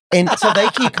same. And so they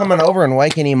keep coming over and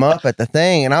waking him up at the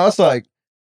thing, and I was like,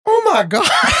 "Oh my god!"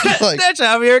 Like That's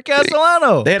Javier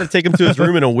Castellano. They had to take him to his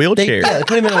room in a they, wheelchair. yeah, they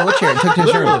put him in a wheelchair and took to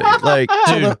his room. Literally, like,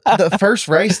 So the first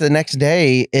race the next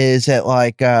day is at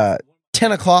like 10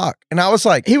 10 o'clock. And I was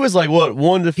like, He was like, what,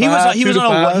 1 to 5? He was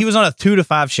on a 2 to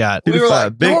 5 shot. 2 we to were 5.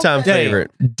 like, Big don't- time Dang.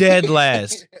 favorite. Dead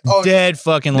last. Oh, Dead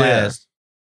fucking Yeah. last.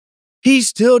 He's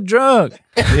still drunk.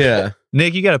 Yeah.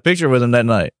 Nick, you got a picture with him that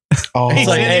night. oh, It's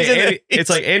like, He's in the- Andy, it's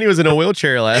like Andy was in a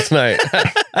wheelchair last night.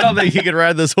 I don't think he could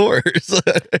ride this horse.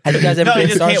 Have you guys ever No, he been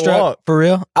just can't starstruck? walk. For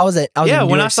real? I was Yeah, in New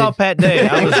when York I saw City. Pat Day,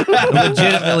 I was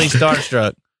legitimately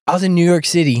starstruck. I was in New York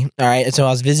City. All right. So I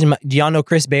was visiting do y'all know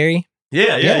Chris Berry?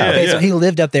 yeah. Okay, so he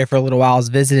lived up there for a little while. I was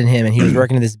visiting him and he was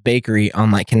working at this bakery on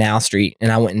like Canal Street.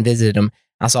 And I went and visited him.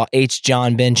 I saw H.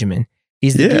 John Benjamin.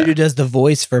 He's the Yeah. dude who does the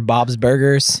voice for Bob's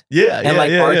Burgers Yeah. and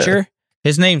like Archer.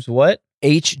 His name's what?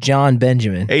 H. John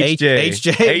Benjamin. HJ.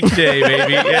 HJ. HJ,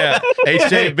 baby. Yeah.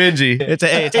 HJ Benji. It's a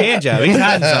hand job. He's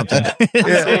hiding something.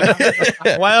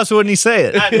 Yeah. Why else wouldn't he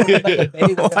say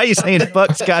it? Why are you saying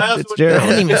fuck Scott I Fitzgerald?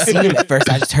 didn't even see him at first.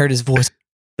 I just heard his voice.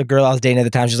 The girl I was dating at the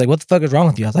time, she's like, "What the fuck is wrong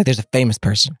with you?" I was like, "There's a famous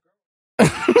person."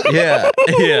 Yeah.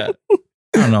 Yeah. I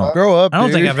don't know. grow up. I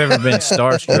don't think dude. I've ever been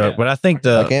starstruck, but I think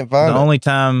I the can't find the it.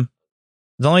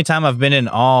 only time I've been in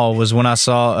awe was when I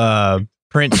saw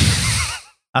Prince.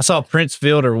 I saw Prince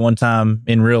Fielder one time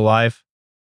in real life.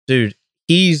 Dude,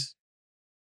 his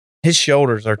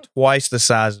shoulders are twice the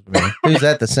size of me. Who's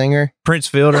that? The singer? Prince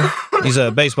Fielder, he's a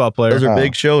baseball player. Those are Oh.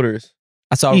 big shoulders.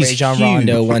 I saw He's Ray John huge.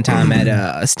 Rondo one time at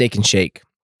a Steak and Shake.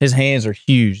 His hands are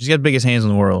huge. He's got the biggest hands in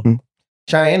the world.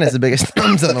 Cheyenne has the biggest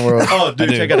thumbs in the world. Oh, dude,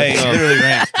 I do. check out Hey, that. they're really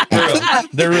ramped.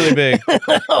 They're really big.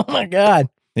 Oh my god!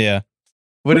 Yeah.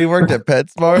 When he worked at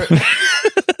PetSmart,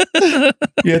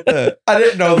 you have to, I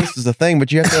didn't know this was a thing,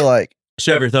 but you have to like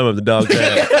Shove your thumb up the dog's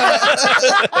ass.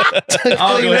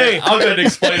 I'll go ahead and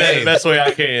explain that the best way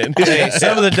I can. Hey,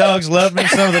 some of the dogs loved me.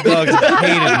 Some of the dogs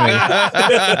hated me.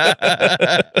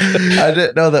 I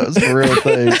didn't know that was a real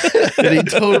thing. And he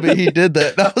told me he did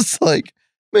that. And I was like,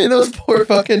 man, those poor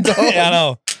fucking dogs. Yeah, I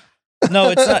know. No,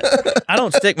 it's not. I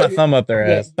don't stick my thumb up their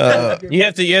ass. You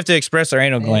have to express their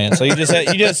anal gland. So you just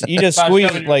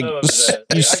squeeze like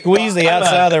you squeeze the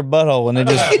outside of their butthole and it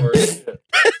just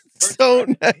So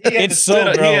nice. it's so He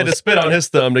had to gross. spit on his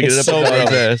thumb to get It's it up so the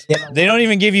dog's ass. They don't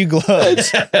even give you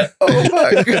gloves. Oh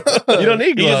my god. You don't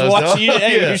need You just gloves. watch. dog.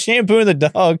 Hey, you're shampooing the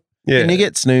dog. Yeah. Can you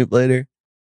get Snoop later?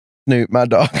 Snoop, my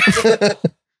dog.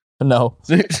 No.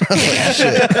 Snoop smells like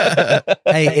shit.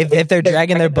 Hey, if they're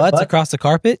dragging their butts across the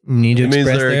carpet, you need to It means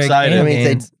express they're their excited. anal I mean,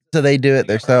 glands. so they do it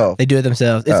themselves. They do it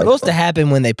themselves. It's Oh, supposed to cool.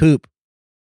 happen when they poop,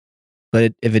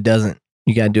 but if it doesn't,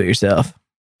 you gotta do it yourself.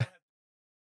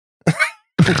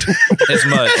 It's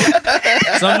much. It's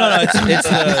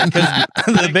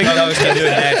because the big dogs can do it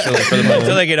naturally for the most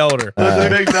until they get older. Let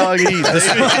the big dog eat.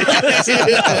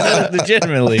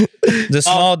 Legitimately, the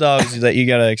small dogs that you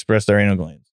gotta express their anal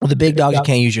glands. Well, the big dogs, you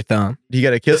can't use your thumb. You got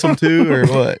to kiss them too, or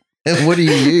what? And what do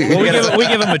you use? Well, we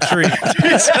give them a treat. Kind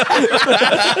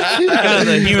of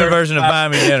the human version of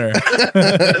buying me dinner.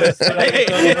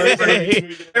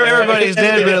 Everybody's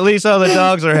dead, but at least all the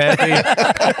dogs are happy.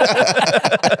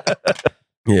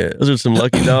 Yeah, those are some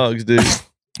lucky dogs, dude.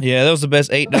 Yeah, that was the best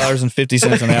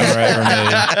 $8.50 an hour I ever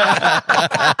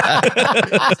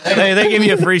made. Hey, they give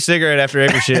you a free cigarette after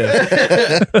every shift.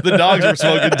 The dogs were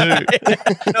smoking too.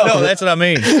 No, that's what I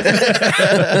mean.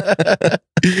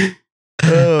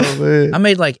 Oh man, I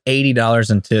made like $80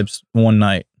 in tips one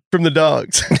night. from the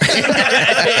dogs.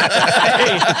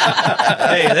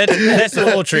 Hey, that's the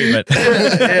full treatment.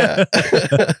 Yeah.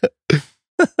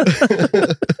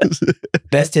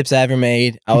 Best tips I ever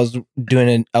made. I was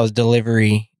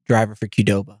delivery driver for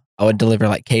Qdoba. I would deliver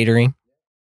like catering.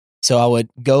 So I would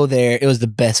go there. It was the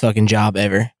best fucking job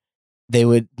ever. They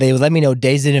would let me know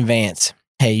days in advance.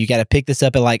 Hey, you got to pick this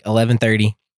up at like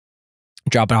 11:30.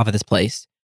 Drop it off at this place.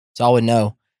 So I would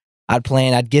know. I'd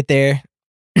plan. I'd get there.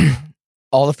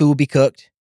 All the food would be cooked.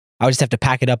 I would just have to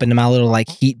pack it up into my little like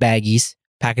heat baggies.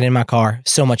 Pack it in my car.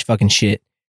 So much fucking shit.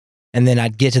 And then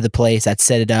I'd get to the place, I'd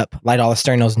set it up, light all the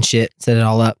sternos and shit, set it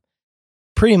all up.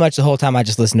 Pretty much the whole time I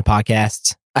just listened to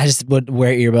podcasts. I just would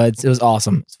wear earbuds. It was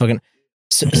awesome. It's fucking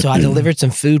so I delivered some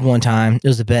food one time. It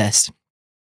was the best.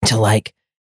 To like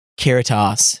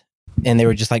Caritas. And they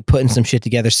were just like putting some shit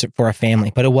together for a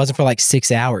family. But it wasn't for like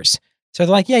 6 hours. So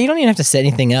they're like, yeah, you don't even have to set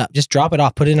anything up. Just drop it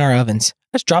off, put it in our ovens.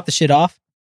 Just drop the shit off.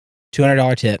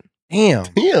 $200 tip. Damn.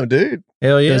 Damn, dude,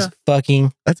 Hell It yeah. was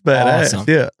fucking that's badass. Awesome.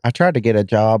 Yeah, I tried to get a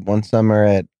job one summer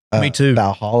at Me too.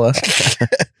 Valhalla.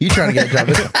 You trying to get a job?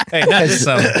 Hey, not this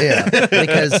summer. Yeah,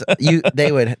 because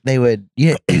they would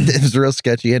it was real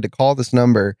sketchy. You had to call this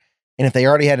number, and if they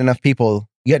already had enough people,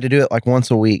 you had to do it like once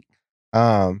a week.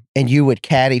 And you would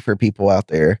caddy for people out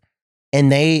there, and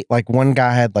they like one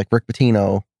guy had like Rick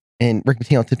Pitino, and Rick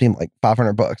Pitino tipped him like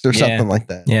 $500 or Yeah. something like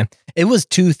that. Yeah. It was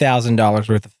 $2,000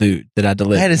 worth of food that I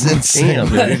delivered. That is insane. Damn,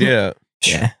 dude. Yeah.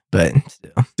 Yeah, but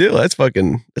still. Still, that's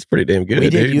pretty damn good. We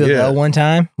did dude. U of Yeah. L one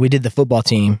time. We did the football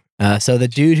team. So the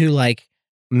dude who like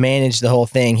managed the whole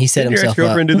thing, he set Didn't your himself up.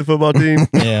 ex-girlfriend do the football team?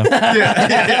 Yeah.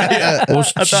 yeah. Well,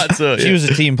 I thought so. She yeah. was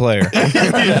a team player. Keep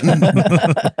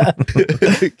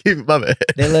it, my bad.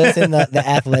 They let us in the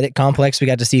athletic complex. We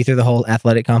got to see through the whole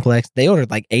athletic complex. They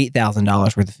ordered like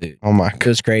 $8,000 worth of food. Oh my It god.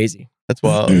 was crazy. That's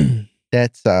wild.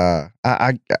 That's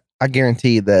I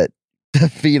guarantee that to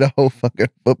feed a whole fucking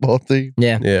football team.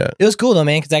 Yeah. Yeah. It was cool though,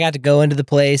 man, because I got to go into the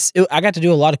place. I got to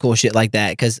do a lot of cool shit like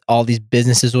that because all these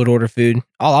businesses would order food.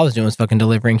 All I was doing was fucking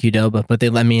delivering Qdoba, but they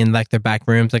let me in like their back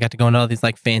rooms. I got to go into all these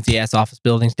like fancy ass office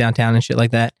buildings downtown and shit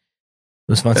like that.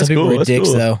 It was fun. That's Some people cool, were that's dicks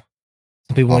cool. though.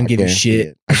 Some people wouldn't give you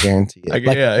shit. I guarantee it. Like,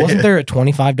 wasn't there a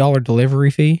 $25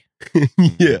 delivery fee?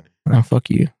 yeah. Oh, fuck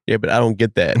you. Yeah, but I don't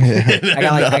get that.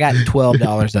 I got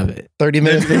 $12 of it. 30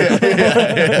 minutes.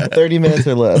 Yeah. 30 minutes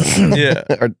or less. Yeah.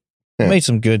 Or- I made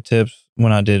some good tips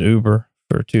when I did Uber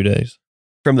for 2 days.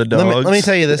 From the dogs. let me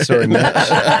tell you this story, Mitch.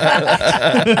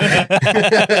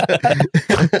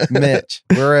 Mitch,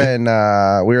 we were at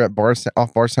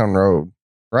off Barstown Road,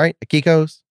 right? At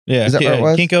Kiko's. Yeah, Is that where it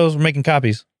was? Kinko's were making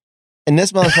copies. And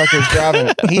this motherfucker's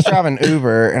driving. He's driving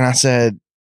Uber, and I said,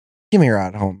 "Give me a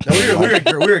ride home." No,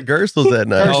 we were at Gerstle's that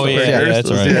night. Oh, yeah, that's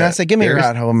right. And I said, "Give me a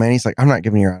ride home, man." He's like, "I'm not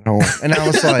giving you a ride home." And I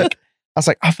was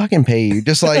like, "I'll fucking pay you.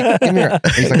 Just like give me a ride."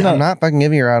 He's like, "I'm not fucking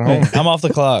giving you a ride home." I'm off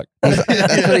the clock.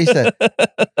 That's what he said.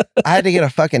 I had to get a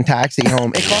fucking taxi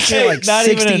home. It cost me like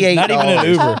 $68. Not even an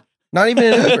Uber. Not even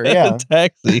an Uber. Yeah,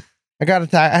 Taxi. I got a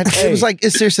taxi. It was like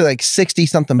it's seriously like 60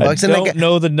 something bucks. I And don't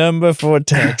know the number for a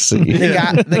taxi.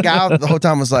 the guy the whole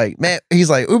time was like, "Man," he's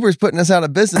like, "Uber's putting us out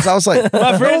of business." I was like,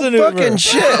 My friend's "No an Uber." fucking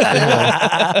shit."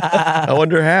 I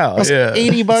wonder how. It was Yeah.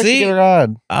 $80 to See? get a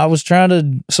ride. I was trying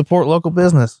to support local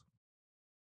business.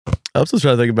 I'm still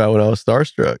trying to think about when I was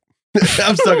starstruck.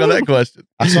 I'm stuck on that question.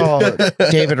 I saw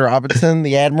David Robinson,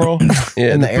 the Admiral,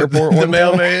 Yeah, in the airport The one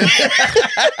mailman.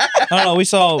 I don't know. We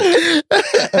saw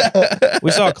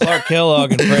Clark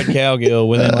Kellogg and Fred Cowgill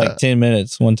within like 10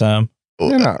 minutes one time.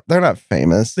 They're not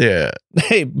famous. Yeah.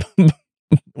 Hey,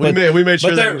 We made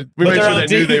sure they're- that but they're on they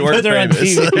knew TV, they but weren't they're on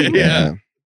famous. TV. yeah.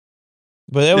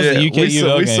 but that was a UK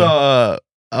we game. saw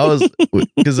I was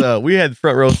because we had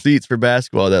front row seats for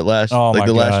basketball that last Oh my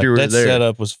the last God. year we were That there,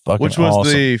 setup was fucking which was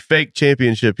awesome. the fake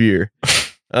championship year.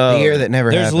 The year that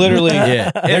never There's happened. literally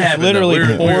It there's happened, literally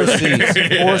though. We were- four seats,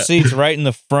 Yeah. four seats right in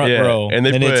the front Yeah, row, and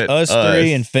they it's put us us.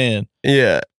 three and Finn,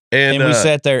 yeah, and we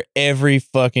sat there every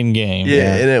fucking game.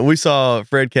 yeah, and then we saw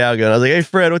Fred Cowgill. I was like, "Hey,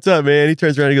 Fred, what's up, man?" He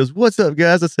turns around, and he goes, "What's up,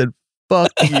 guys?" I said,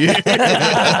 "Fuck you."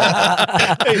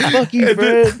 Hey, fuck you, And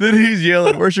Fred. then he's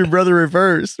yelling, "Where's your brother?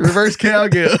 Reverse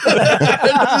Cowgill."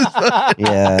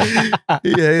 Yeah.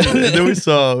 yeah. And then we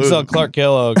saw Clark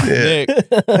Kellogg, Yeah. Nick,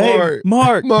 hey,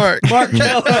 Mark Mark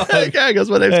Kellogg. Guy goes,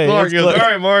 "My name's Hey, Clark." He it's goes, Clark.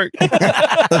 "All right, Mark."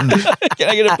 Can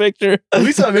I get a picture?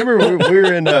 We saw. Remember, we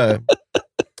were in.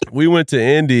 We went to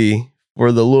Indy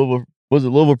for the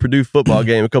Louisville Purdue football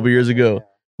game a couple years ago.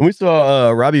 And we saw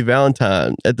Robbie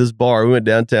Valentine at this bar. We went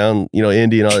downtown,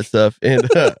 Indy and all that stuff. And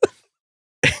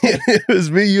it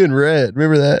was me, you, and Red.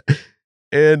 Remember that?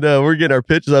 And we're getting our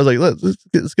pictures. I was like,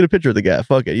 let's get a picture of the guy.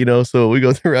 Fuck it, So we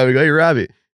go to Robbie. Go, "Hey, Robbie,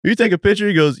 will you take a picture?"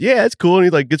 He goes, "Yeah, it's cool." And he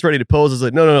like gets ready to pose. I was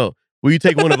like, No. Will you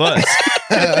take one of us?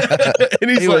 And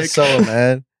he's He like, was so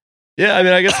mad. "Yeah, I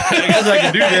mean, I guess I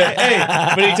can do that."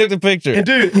 Hey, but he took the picture. And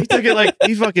dude, he took it like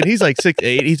he's like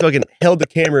 6'8". He's fucking held the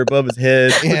camera above his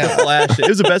head, Yeah. flashed it. It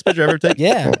was the best picture I've ever taken.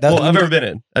 Yeah. Well, I've ever been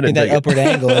in. I didn't that take it. upward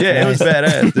angle. That's Yeah, it was nice.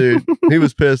 badass, dude. He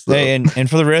was pissed though. Hey, and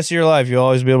for the rest of your life, you'll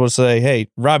always be able to say, "Hey,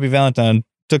 Robbie Valentine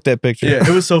took that picture." Yeah,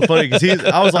 it was so funny because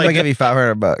I was I'm gonna like, give you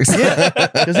 $500. yeah,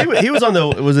 because he was on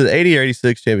was it 80 or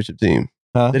 86 championship team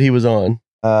Huh? that he was on.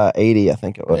 80, I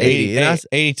think it was. 80. And I s-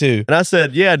 82. And I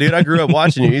said, "Yeah, dude, I grew up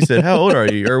watching you." He said, "How old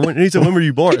are you?" Or when, he said, "When were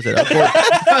you born?" I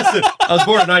said, I was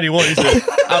born in 91. He said,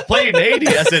 "I played in 80."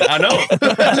 I said, "I know."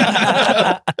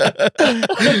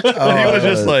 But he was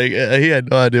just like, he had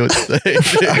no idea what to say.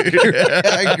 dude.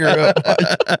 I grew up.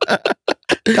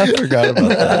 I forgot about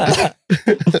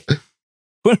that.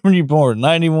 When were you born?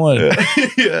 91. yeah.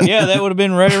 Yeah, that would have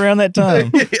been right around that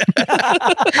time.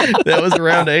 That was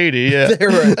around 80. Yeah. They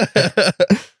were-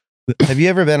 Have you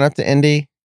ever been up to Indy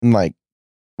and like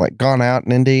gone out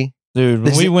in Indy? Dude,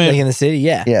 when Like we went in the city,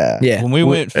 yeah. Yeah. Yeah. when we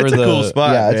went for It's a cool the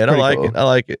spot, Yeah, it's man. I pretty like cool. it. I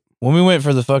like it. when we went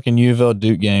for the fucking U of L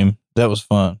Duke game, that was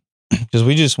fun. Because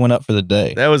we just went up for the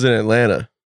day. That was in Atlanta.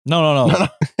 No, in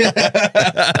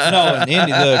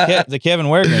Indy, the Kevin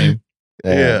Ware game.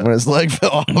 Yeah. When his leg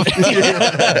fell off.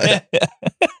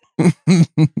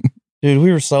 Dude,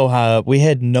 we were so high up. We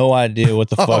had no idea what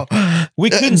the fuck. We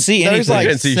couldn't see There's anything. like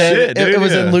Couldn't see seven- shit, dude, it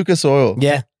was yeah. in Lucas Oil.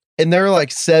 Yeah. And there were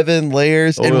like 7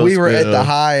 layers, and Oil we were at spill. the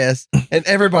highest, and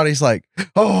everybody's like,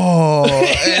 "Oh,"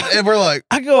 and we're like,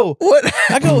 I go, "What?"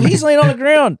 he's laying on the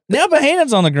ground. Now my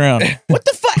hand's on the ground. What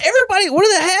the fuck? Everybody,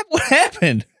 what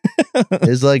happened?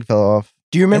 His leg fell off.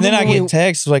 Do you And remember then I when get we-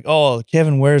 texts like, oh,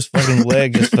 Kevin Ware's fucking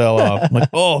leg just fell off. I'm like,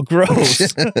 oh, gross.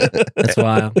 That's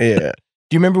wild. Do Yeah,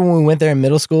 you remember when we went there in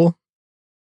middle school?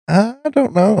 I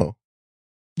don't know.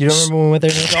 You don't remember when we went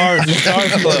there? In middle school?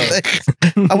 Stars Club.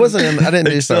 I wasn't. I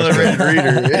didn't do Star Wars.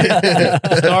 Accelerated reader.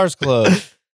 Stars Club.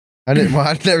 I didn't. Well,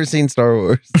 I'd never seen Star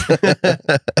Wars.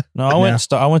 No, I went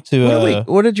what, to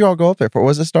what did you all go up there for?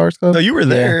 Was it Stars Club? No, you were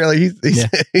there. Like Yeah.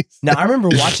 No, I remember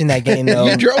watching that game though.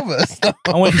 you drove us. I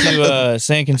went to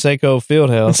San Conseco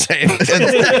Fieldhouse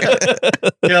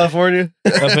California.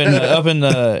 up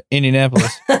in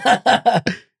Indianapolis.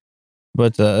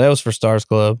 But that was for Stars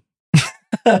Club.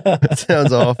 That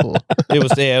sounds awful. It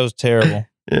was terrible.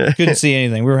 Yeah. Couldn't see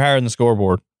anything. We were higher than the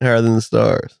scoreboard. Higher than the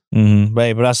stars. Mm-hmm.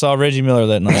 But I saw Reggie Miller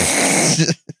that night.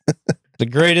 The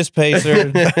greatest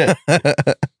pacer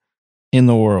in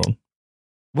the world.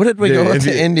 What did we Dude, go up if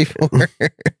to you- Indy for?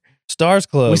 Stars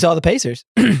Club. We saw the Pacers.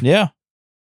 Yeah.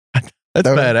 That's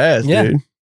Oh, badass, yeah. dude.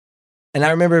 And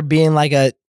I remember being like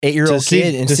a 8-year-old To see-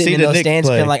 kid and to sitting see in the those Knicks stands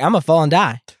play. feeling like I'm gonna fall and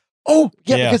die. Oh,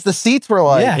 yeah, Yeah. because the seats were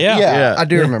like, Yeah. Yeah. I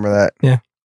do Yeah. remember that. Yeah.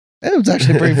 It was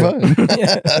actually pretty fun.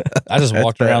 I just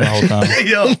walked around the whole time.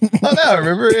 Yo, oh, no, I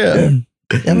remember. Yeah.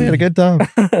 Yeah, we had a good time.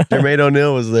 Jermaine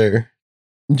O'Neal was there.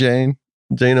 Jane.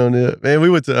 Jane O'Neal. Man, we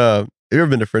went to. Have you ever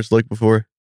been to French Lick before?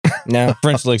 No.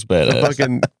 French Lick's badass.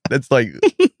 Fucking. That's like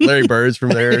Larry Bird's from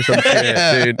there or some shit,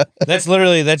 dude. That's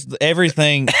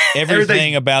everything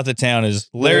about the town is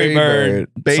Larry Bird.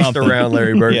 Based something. around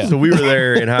Larry Bird. Yeah. So we were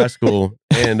there in high school,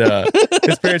 and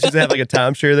his parents used to have like a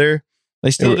timeshare there,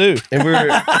 They still do. and we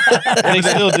were. They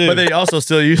still do. But they also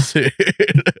still used to.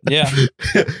 Yeah.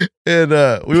 And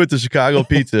we went to Chicago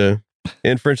Pizza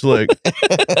in French Lick,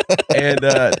 and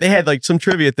they had like some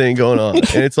trivia thing going on,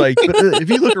 and it's like, but if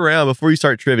you look around before you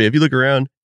start trivia, if you look around,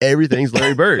 everything's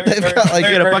Larry Bird. They've got like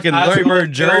They got a fucking Larry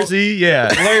Bird jersey, yeah.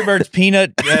 Larry Bird's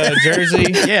peanut jersey.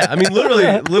 Yeah, I mean, literally,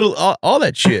 all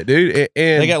that shit, dude.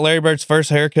 And They got Larry Bird's first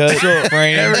haircut.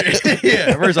 frame.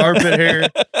 first armpit hair,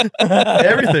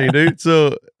 everything, dude.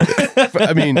 So,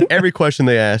 I mean, every question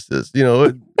they asked us,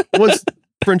 what's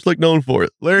French Lick known for?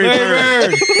 Larry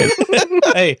Bird.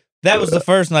 Hey, that was the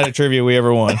first night of trivia we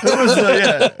ever won. Who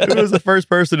was the first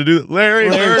person to do it? Larry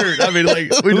Bird. I mean,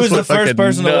 like, Who was the first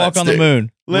person to walk on the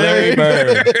moon? Larry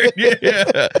Bird.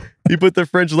 Yeah. You put the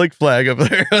French Lick flag up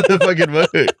there on the fucking moon.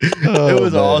 It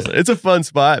was man. awesome. It's a fun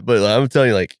spot, but I'm telling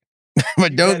you, like,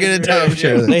 but don't get a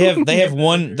timeshare.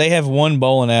 They have one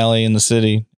bowling alley in the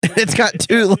city. It's got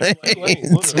 2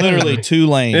 lanes. Literally 2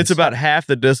 lanes. it's about half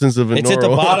the distance of a It's at the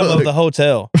normal- bottom of the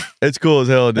hotel, It's cool as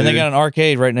hell, dude. and they got an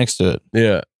arcade right next to it.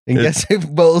 yeah. And guess who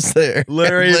bowls there?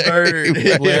 Larry Bird.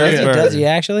 Larry Does, Bird. does he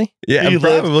actually? Yeah, He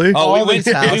lives- probably. Oh, we All went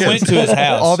these houses. to his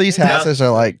house. All these houses are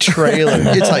like trailer.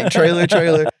 It's like trailer.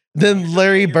 Then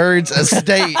Larry Bird's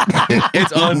estate.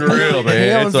 It's unreal, He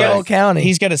man. owns It's the whole like, county.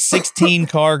 He's got a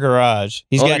 16-car garage.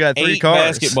 He's only got 3 8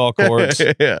 cars. basketball courts.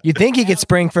 Yeah. You'd think he could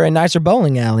spring for a nicer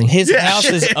bowling alley. His Yeah. house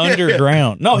is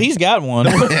underground. No, he's got one.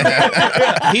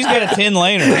 He's got a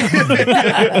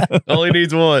 10-laner. Only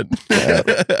needs one.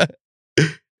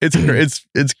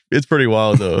 It's pretty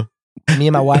wild though. Me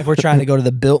and my wife were trying to go to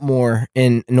the Biltmore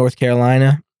in North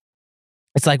Carolina.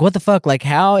 It's like, what the fuck? Like,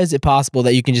 how is it possible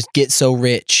that you can just get so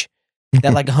rich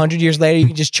that like 100 years later you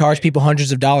can just charge people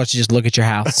hundreds of dollars to just look at your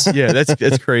house? Yeah,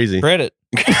 that's crazy. Credit.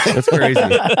 That's crazy.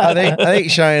 I think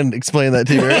Cheyenne explained that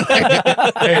to you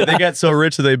earlier. Hey, they got so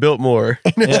rich that they built more.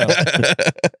 Yeah.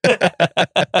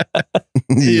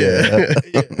 Yeah.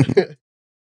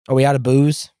 Are we out of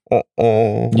booze?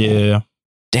 Yeah.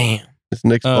 Damn. It's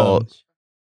Nick's fault.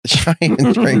 Cheyenne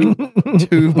drank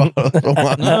 2 bottles of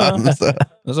wine. No. So-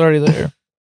 It's already there.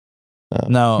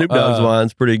 No. Snoop Dogg's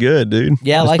wine's pretty good, dude.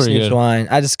 Yeah, I That's like pretty Snoop's good. wine.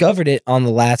 I discovered it on the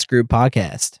Last Group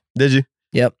podcast. Did you?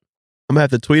 Yep. I'm gonna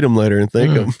have to tweet him later and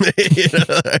thank him.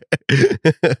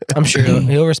 I'm sure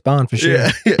he'll respond for sure.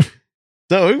 Yeah.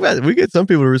 So we get some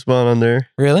people to respond on there.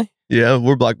 Really? Yeah,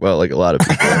 we're blocked by like a lot of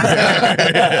people.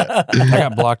 I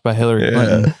got blocked by Hillary Yeah.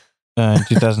 Clinton in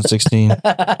 2016.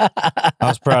 I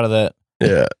was proud of that.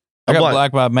 Yeah. I got blocked-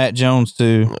 blocked by Matt Jones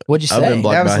too. What'd you I've say? been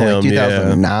blocked That was by like him. Yeah.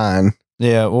 2009.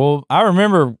 Yeah, well, I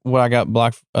remember what I got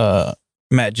blocked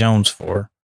Matt Jones for.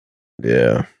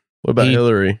 Yeah. What about He-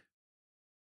 Hillary?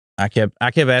 I kept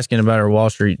asking about her Wall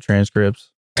Street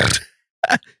transcripts.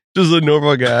 Just a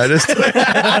normal guy. Just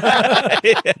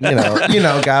You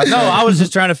know, guys. No, I was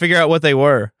just trying to figure out what they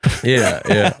were.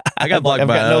 yeah. I got blocked I've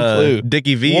by got no clue.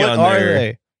 Dickie V What on are there.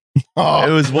 they?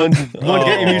 It was one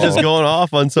game he was just going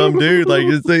off on some dude,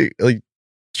 like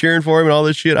cheering for him and all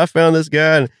this shit. I found this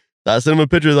guy and I sent him a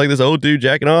picture of like this old dude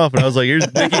jacking off, and I was like, "Here's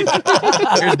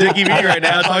Dickie V right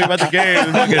now talking about the game."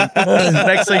 And fucking,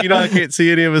 next thing you know, I can't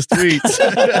see any of his tweets.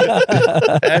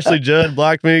 Ashley Judd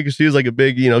blocked me because she was like a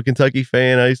big, Kentucky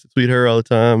fan. I used to tweet her all the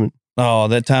time. Oh,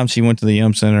 that time she went to the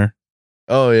Yum Center.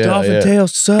 Oh yeah, Dolphin Tail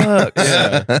sucks.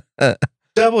 Yeah.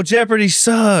 Double Jeopardy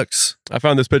sucks. I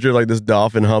found this picture of like this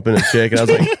dolphin humping a chick, and I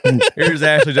was like, "Here's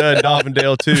Ashley Judd, Dolphin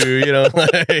Dale too."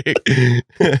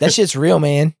 That shit's real,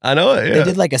 man. I know it. They Yeah.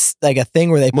 did like a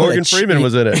thing where they Morgan put Freeman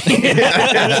was in it.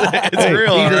 It's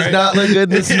real. He all does right? not look good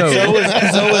in the snow. So was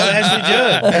Ashley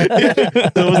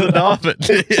Judd. It was a dolphin.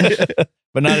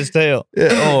 But not his tail. Yeah.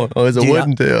 Oh, it's a Dude,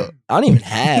 wooden tail. I don't even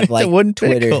have like wooden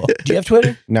Twitter. pickle. Do you have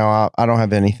Twitter? No, I don't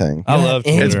have anything. I You don't love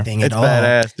have Twitter. anything It's at all.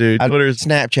 badass, dude. I- Twitter's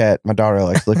Snapchat. My daughter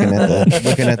likes looking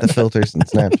at the filters in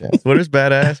Snapchat. Twitter's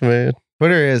badass, man.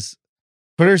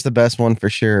 Twitter's the best one for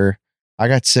sure. I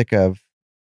got sick of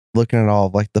looking at all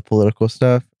of like the political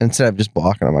stuff. Instead of just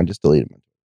blocking them, I just delete them.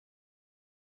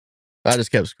 I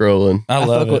just kept scrolling. I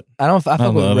love fuck it. with, I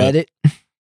fuck with love Reddit,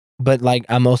 but like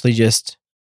I mostly just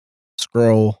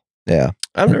scroll. Yeah.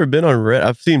 I've never been on Reddit.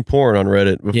 I've seen porn on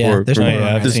Reddit before. Yeah, there's Oh, porn yeah, on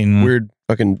I've Reddit. this seen weird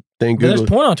fucking thing. But there's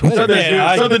Google. porn on Twitter. Something,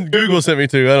 Yeah, something Google sent me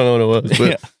to. I don't know what it was,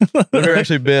 but I've never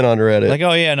actually been on Reddit. Like,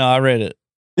 oh yeah, no, I read it.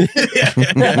 Do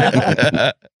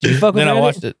you fuck with Then I Reddit?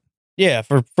 watched it. Yeah,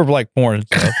 for like porn and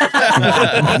stuff.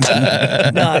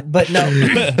 No, but no.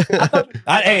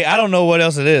 I don't know what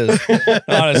else it is.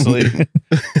 Honestly,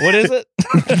 what is it?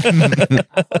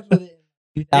 I fucked with it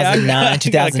in 2009, I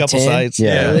got a couple 2010. sites.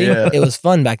 Yeah. Really? yeah. It was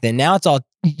fun back then. Now it's all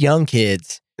young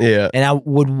kids. Yeah. And I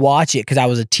would watch it because I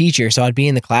was a teacher. So I'd be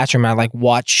in the classroom. I'd like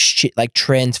watch shit, like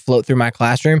trends float through my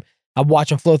classroom. I'd watch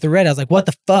them float through Reddit. I was like, what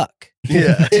the fuck?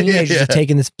 Yeah. Teenagers Yeah. are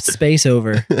taking this space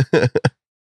over.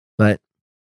 But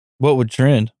What would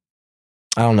trend?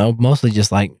 I don't know. Mostly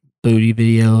just like booty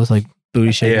videos, like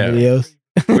booty shaking Yeah. videos.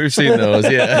 We've seen those.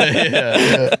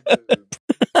 Yeah.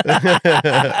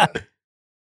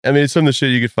 I mean, it's some of the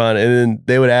shit you could find. And then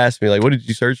they would ask me, like, what did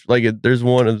you search? Like, there's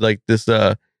one of like this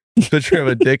picture of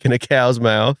a dick in a cow's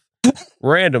mouth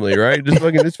randomly, right? Just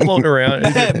fucking, just floating around.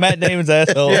 And Matt Damon's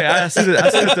asshole. yeah, I sent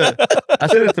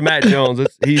it to Matt Jones.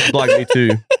 He blocked me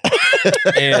too.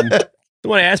 And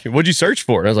someone asked me, what'd you search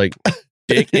for? And I was like,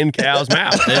 dick in cow's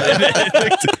mouth.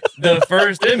 The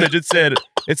first image, it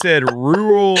said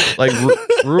rural, like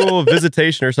rural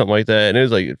visitation or something like that. And it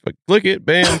was like, click it,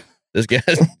 bam. This guy's,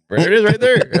 there it is right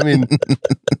there. I mean,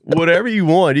 whatever you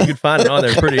want, you can find it on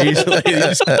there pretty easily.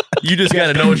 You just got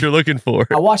to know what you're looking for.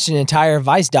 I watched an entire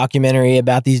Vice documentary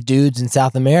about these dudes in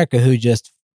South America who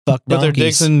just fuck Put their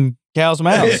donkeys. dicks in cows'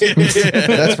 mouths.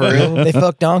 That's for real. They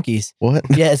fuck donkeys. What?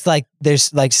 Yeah, it's like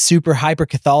there's like super hyper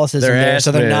Catholicism They're there, ass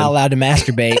so they're men. not allowed to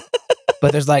masturbate.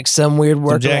 But there's like some weird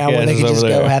workaround where they can jackasses just over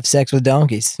go there. have sex with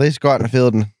donkeys. They just go out in the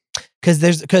field and Okay,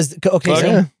 Fuck so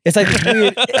yeah. it's like this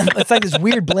weird, it's like this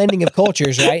weird blending of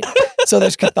cultures, right? So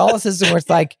there's Catholicism where it's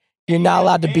like you're not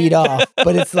allowed to beat off,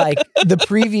 but it's like the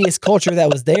previous culture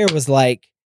that was there was like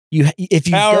if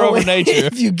you Power go over nature.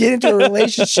 if you get into a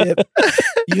relationship,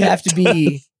 you have to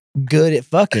be good at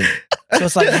fucking. So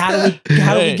it's like how do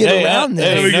we get Hey, around hey,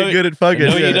 How do this? we no, get good at fucking?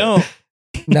 No, yeah. you don't.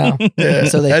 No, Yeah.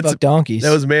 so they That's- fuck donkeys.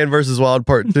 That was Man versus Wild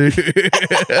Part 2.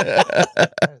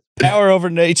 Power over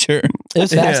nature. It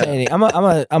was Yeah. fascinating. I'm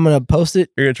gonna post it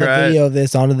You're a gonna try video of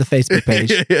this onto the Facebook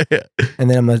page, it. and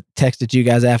then I'm gonna text it to you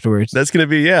guys afterwards. That's gonna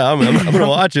be I'm gonna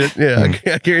watch it. Yeah,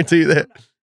 I guarantee you that.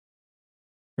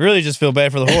 Really just feel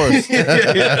bad for the horse.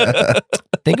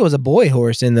 I think it was a boy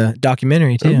horse in the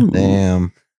documentary too.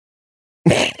 damn.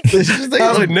 I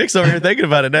was like, Nick's over here thinking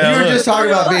about it now. You were Look. just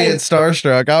talking about being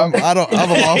starstruck. I'm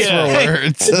a loss Yeah. for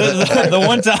words. The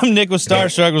one time Nick was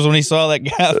starstruck was when he saw that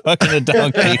guy fucking a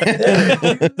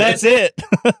donkey. That's it.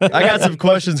 I got some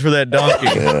questions for that donkey.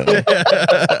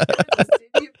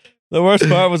 The worst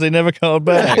part was they never called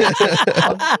back.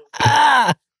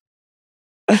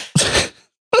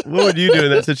 What would you do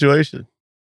in that situation?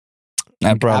 I'd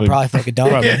I'd probably, probably fuck a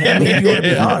donkey. Probably. I mean, if you want to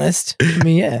be honest. I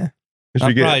mean, yeah. You I'd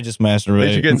should probably get, just you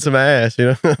masturbate. should get some ass, you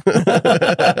know.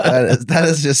 that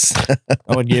is just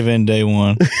I would give in day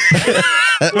one.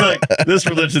 We're like, this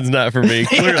religion's not for me.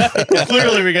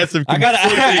 Clearly we got some. I gotta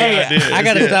conflicting ideas. I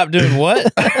gotta Yeah. stop doing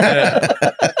what? Yeah.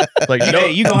 Like no,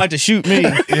 Hey, you gonna have to shoot me.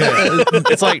 yeah.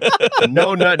 It's like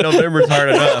no nut November's hard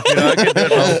enough. You know, I could do it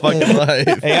my whole fucking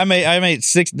life. Hey, I made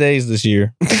 6 days this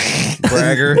year.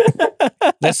 Bragger.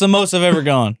 That's the most I've ever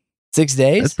gone. 6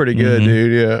 days? That's pretty good, Mhm.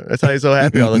 dude. Yeah, that's how he's so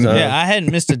happy all the time. Yeah, I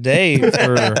hadn't missed a day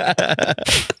for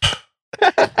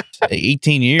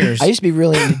 18 years. I used to be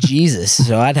really into Jesus,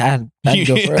 so I'd go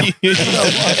for it.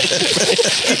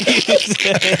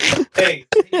 Hey,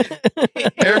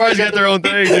 Everybody's got their own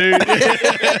thing, dude.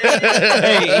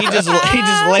 hey, he just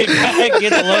laid back,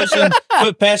 get the lotion,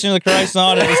 put Passion of the Christ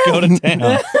on, and just go to town.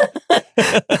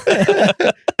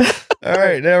 All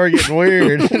right, now we're getting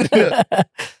weird.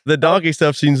 The donkey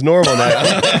stuff seems normal now.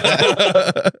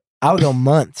 I would go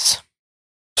months.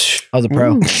 I was a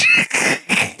pro.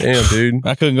 Damn, dude.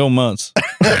 I couldn't go months.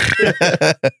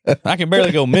 I can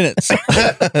barely go minutes.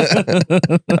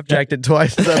 I've jacked it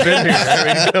twice since I've been here. I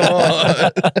mean,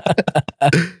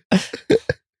 come on.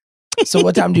 So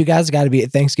what time do you guys got to be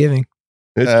at Thanksgiving?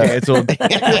 It's canceled.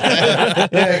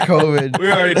 Yeah, COVID.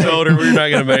 We already told her we're not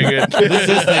going to make it. This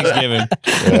is Thanksgiving.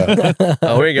 Yeah.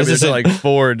 Oh, we ain't going to be This is until like 4,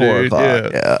 4 dude. o'clock. Yeah.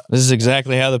 Yeah. This is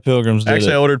exactly how the Pilgrims did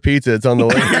Actually, I it. ordered pizza. It's on the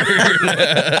way.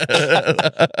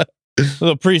 A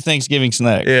little pre-Thanksgiving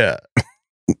snack. Yeah.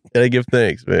 Gotta give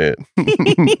thanks, man.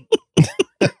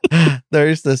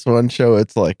 There's this one show.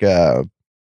 It's like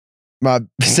my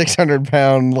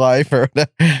 600-pound life, or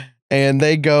and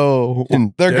they go.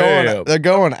 They're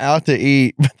going out to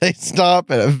eat, but they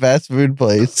stop at a fast food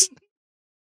place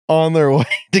on their way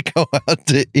to go out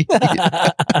to eat.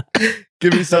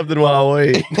 Give me something while I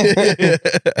wait.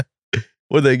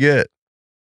 What'd they get?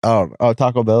 Oh,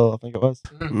 Taco Bell, I think it was.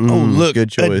 Oh, look,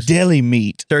 good choice. a deli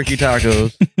meat. Turkey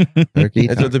tacos. Turkey.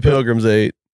 That's what the Pilgrims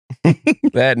ate.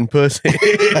 That and pussy.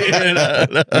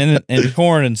 and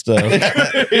corn and stuff.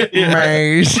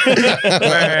 Maize.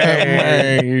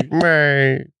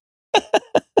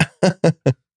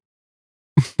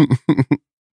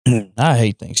 I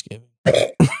hate Thanksgiving.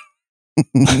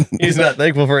 He's not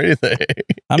thankful for anything.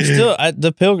 I'm still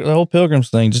the whole Pilgrims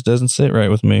thing just doesn't sit right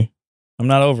with me. I'm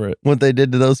not over it. What they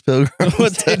did to those pilgrims.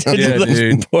 What they did Yeah, to those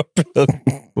dude. poor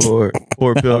Pilgrims.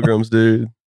 Poor Pilgrims, dude.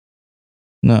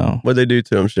 No, What'd they do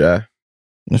to him, Shy?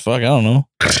 fuck, I don't know.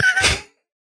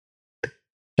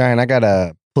 Giant, I got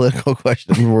a political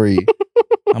question for you.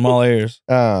 I'm all ears.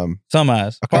 Some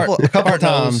eyes. a couple Part nose.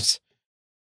 times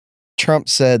Trump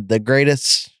said the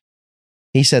greatest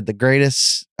Pilgrim.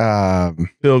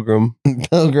 pilgrim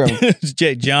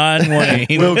John Wayne.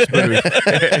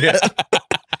 Wilkes-Booth.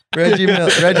 Reggie Miller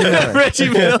Reggie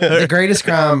the Miller. greatest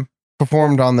crime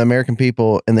performed on the American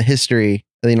people in the history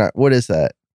of the United. What is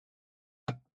that?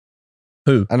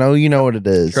 Who? I know you know what it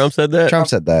is. Trump said that? Trump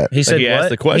said that. He said he asked what?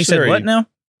 the question He said or what he- now?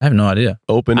 I have no idea.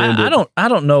 Open-ended. I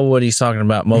don't know what he's talking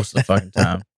about most of the fucking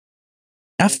time.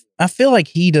 I feel like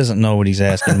he doesn't know what he's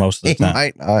asking most of He the time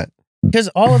might not. because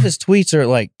all of his tweets are at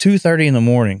like 2:30 in the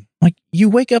morning. Like you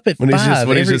wake up at When 5.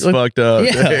 he's just like, fucked up.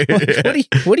 yeah.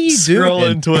 What are you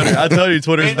Scrolling doing? Twitter. I tell you,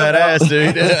 Twitter's badass,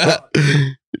 dude.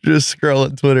 Just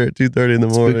scrolling Twitter at 2:30 in the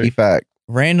Spooky morning. fact.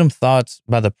 Random thoughts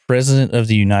by the President of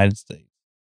the United States.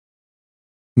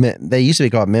 They used to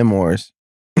be called memoirs.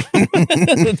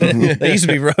 They used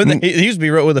to be wrote. They used to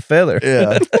be wrote with a feather,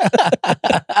 Yeah.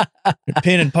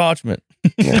 pen and parchment.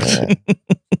 Yeah.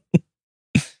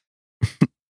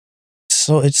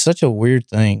 So it's such a weird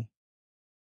thing.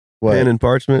 What? Pen and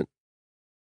parchment.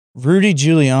 Rudy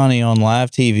Giuliani on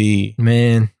live TV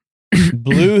Man.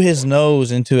 blew his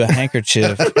nose into a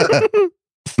handkerchief,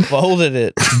 folded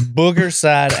it booger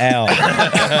side out,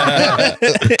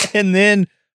 and then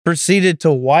proceeded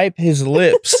to wipe his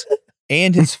lips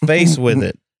and his face with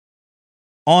it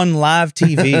on live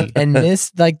TV. And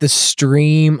missed like the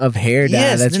stream of hair dye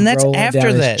Yes, that's and that's rolling after down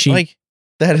his that. cheek. Like,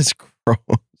 That is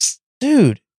gross.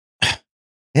 dude,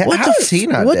 Yeah, what how the is he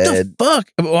not what dead? the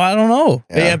fuck? Well, I don't know.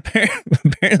 Yeah. Yeah,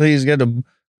 apparently he's got a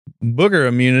booger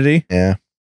immunity. Yeah.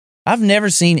 I've never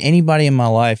seen anybody in my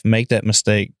life make that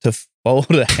mistake to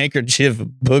fold a handkerchief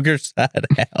booger side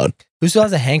out. Who still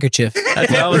has a handkerchief?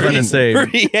 That's what I was going to say.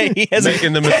 Yeah, he has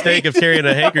Making the mistake of carrying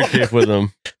a handkerchief with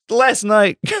him. Last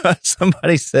night,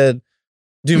 somebody said,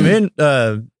 "Do men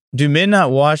not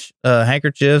wash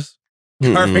handkerchiefs?"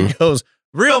 Carmen goes,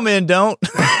 "Real men don't."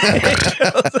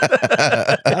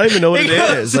 I don't even know what He it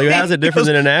goes- is. Like, how's it different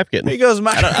than a napkin? He goes,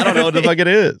 "My I don't know what the fuck it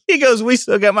is. He goes, "We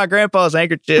still got my grandpa's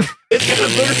handkerchief. It's got a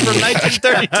booger from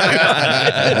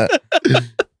 1932."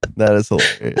 That is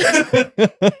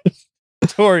hilarious.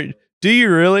 Tori, do you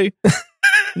really?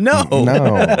 No.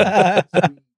 No.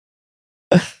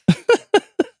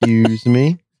 Excuse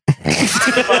me.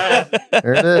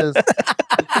 There it is.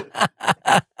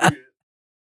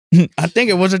 I think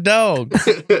it was a dog.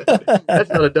 That's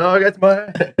not a dog. That's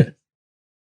my.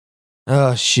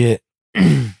 Oh shit.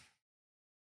 I'm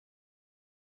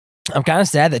kind of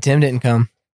sad that Tim didn't come.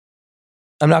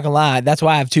 I'm not gonna lie. That's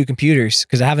why I have 2 computers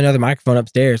because I have another microphone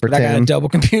upstairs, For but I got a Tim. double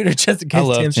computer just in case I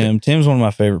love Tim. Tim. Tim's one of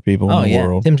my favorite people Oh in the yeah,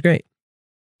 world. Tim's great.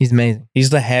 He's amazing. He's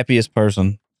the happiest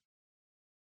person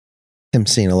Him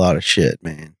seen a lot of shit,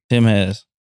 man. Tim has.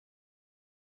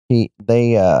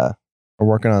 They are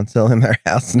working on selling their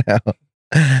house now.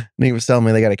 And he was telling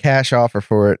me they got a cash offer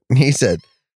for it. And he said,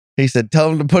 tell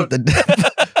them to put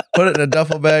it in a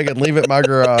duffel bag and leave it in my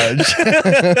garage.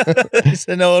 He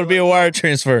said, no, it'll be a wire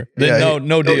transfer. Then Yeah,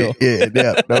 no deal.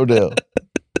 Yeah, no deal.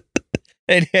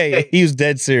 And hey, he was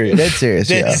dead serious. Dead serious,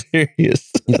 yeah.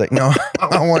 Serious. He's like, no,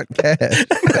 I want cash.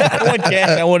 I want cash.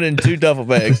 I want it in 2 duffel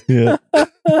bags. Yeah.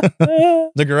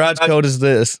 The garage code is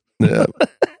this. Yeah.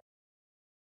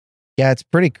 Yeah, it's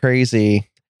pretty crazy.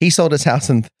 He sold his house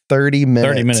in 30 minutes.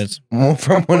 30 minutes.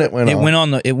 From when it went It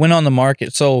on. went on the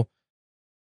market. So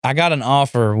I got an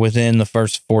offer within the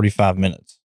first 45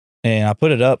 minutes, and I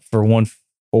put it up for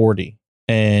 140.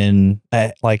 And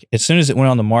as soon as it went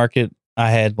on the market,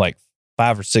 I had like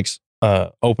 5 or 6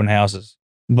 open houses.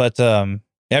 But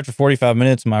after 45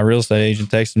 minutes, my real estate agent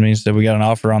texted me and said, we got an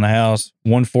offer on the house,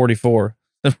 144.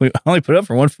 I only put up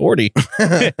for 140.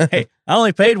 Hey, I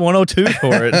only paid 102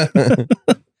 for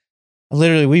it.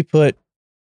 Literally, we put,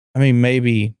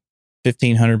 maybe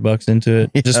 $1,500 into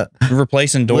it, just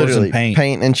replacing doors Literally, and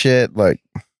paint. and shit, like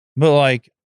But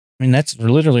that's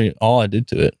literally all I did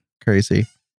to it. crazy.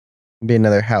 Be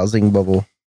another housing bubble.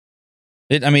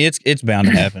 It's bound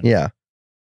to happen. Yeah.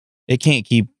 It can't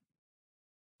keep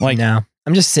no,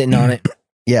 I'm just sitting on it.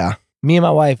 Yeah. Me and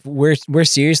my wife, we're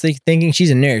seriously thinking. She's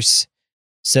a nurse,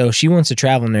 so she wants a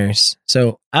travel nurse.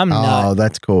 So I'm not.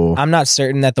 That's cool. I'm not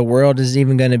certain that the world is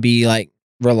even going to be like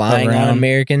relying on Around.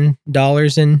 American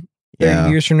dollars in 30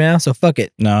 years from now. So fuck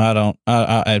it. No, I don't.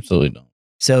 I absolutely don't.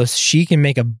 So she can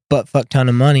make a butt fuck ton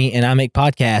of money, and I make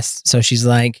podcasts. So she's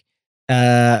like,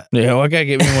 Yeah, I gotta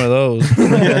get me one of those.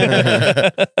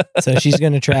 so she's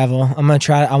gonna travel. I'm gonna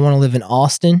try. I want to live in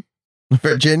Austin.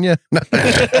 Virginia.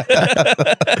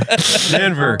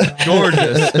 Denver,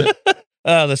 gorgeous.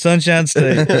 The Sunshine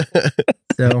State.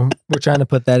 So we're trying to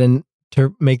put that in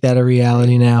to make that a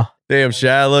reality now. Damn,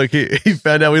 Shy, look, he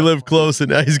found out we live close and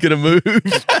now he's gonna move.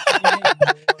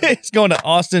 He's going to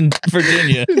Austin,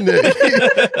 Virginia.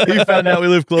 He found out we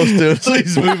live close to him, so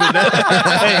he's moving down.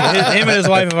 Hey, him and his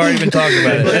wife have already been talking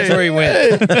about it. That's where he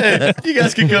went. Hey, you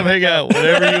guys can come hang out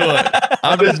whenever you want.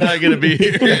 I'm just not gonna be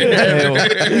here.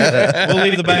 We'll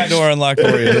leave the back door unlocked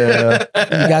for you. Yeah.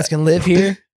 You guys can live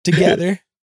here together,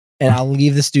 and I'll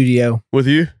leave the studio. With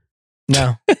you?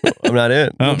 No, I'm not in.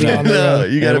 Oh, no. No,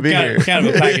 you gotta be here. Kind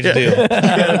of a package deal. You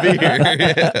gotta be here.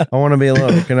 Yeah. I want to be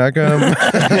alone. Can I come? All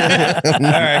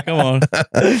right, come on.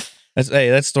 That's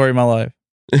the story of my life.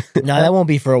 no, that won't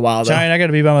be for a while though. Giant, I got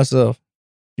to be by myself.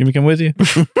 You want me to come with you?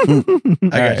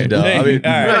 I got you, dog. I mean,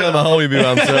 All right. I'm not let my homie be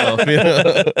by himself. You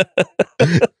know?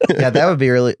 Yeah,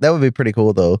 that would be pretty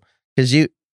cool though, because you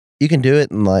can do it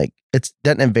and like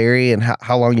doesn't vary in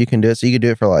how long you can do it. So you could do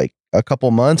it for like a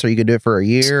couple months, or you could do it for a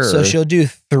year. So or- she'll do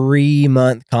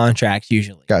 3-month contracts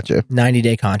usually. Gotcha.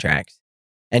 90-day contracts.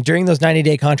 And during those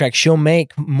 90-day contracts, she'll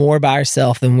make more by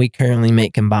herself than we currently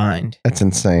make combined. That's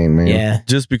insane, man. Yeah.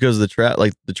 Just because the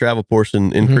travel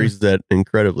portion increases that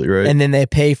incredibly, right? And then they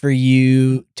pay for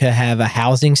you to have a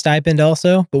housing stipend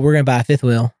also, but we're going to buy a fifth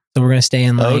wheel. So we're going to stay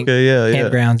in like okay, yeah.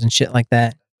 campgrounds and shit like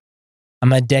that. I'm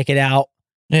going to deck it out.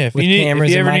 Yeah, if With you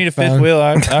cameras ever and need a fifth microphone. wheel,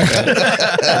 I got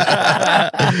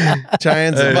it.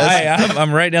 Giants. Hey, Hey,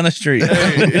 I'm right down the street.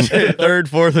 Third,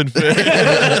 fourth, and fifth.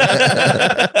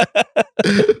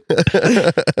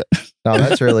 No,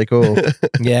 that's really cool.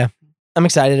 Yeah. I'm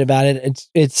excited about it.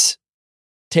 It's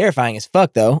terrifying as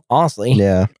fuck though, honestly.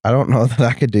 Yeah, I don't know that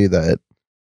I could do that.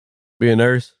 Be a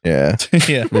nurse. Yeah,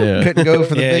 Yeah. Yeah. couldn't go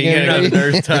for the Yeah, big you You're not a energy.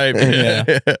 nurse type.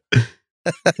 Yeah.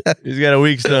 He's got a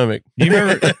weak stomach. Do you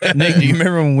remember, Nick? Do you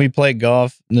remember when we played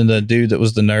golf and the dude that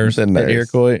was the nurse The at nurse.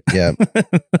 Iroquois? Yeah,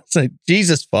 It's like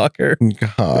Jesus fucker.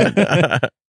 God,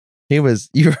 you were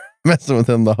messing with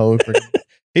him the whole.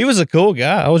 He was a cool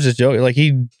guy. I was just joking. Like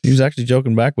he was actually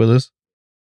joking back with us.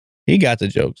 He got the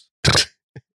jokes.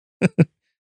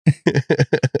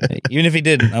 Even if he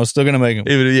didn't, I was still gonna make him.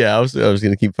 I was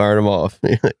gonna keep firing him off.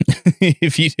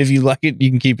 If you like it,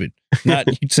 you can keep it. Not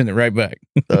you send it right back.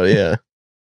 So yeah.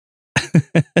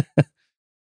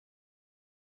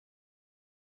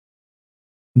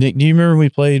 Nick, do you remember we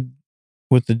played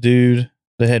with the dude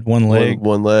that had one leg?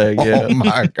 One leg, yeah. Oh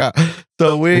my God!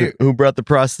 So we, Who brought the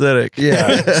prosthetic?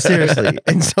 yeah, seriously.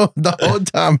 And so the whole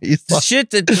time he's The like, shit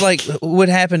that like would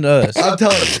happen to us. I'm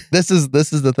telling you, this is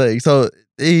the thing. So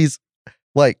he's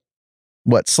like,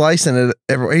 what, slicing it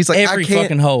everywhere. He's like, Every I can't,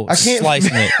 fucking hole, I can't,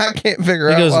 slicing it. I can't figure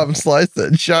He out goes- why I'm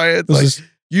slicing. Giants, It was like, just-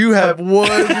 You have one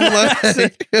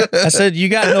leg. I said, you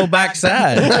got no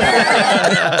backside. And,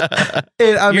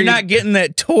 I You're mean, not getting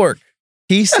that torque.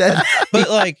 He said, But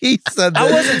like, he said that.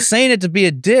 I wasn't saying it to be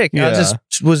a dick. Yeah. I just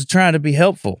was trying to be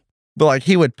helpful. But like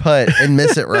he would putt and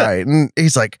miss it right, and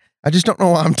he's like, I just don't know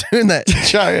why I'm doing that,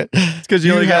 Giant. It's because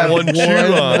you only got have one shoe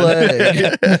on.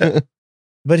 leg.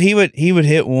 But he would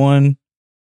hit one,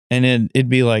 and then it'd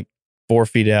be like 4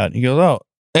 feet out. He goes, "Oh,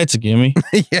 that's a gimme."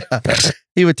 Yeah,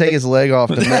 he would take his leg off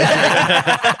to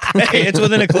measure. Hey, it's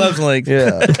within a club's length.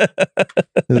 Yeah,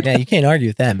 Yeah, you can't argue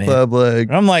with that, man. club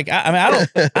leg. I'm like,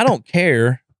 I don't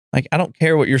care. Like, I don't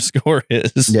care what your score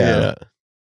is. Yeah.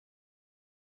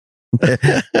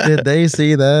 Did they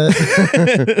see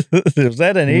that? Was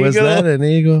that an eagle? Was that an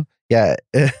eagle? Yeah,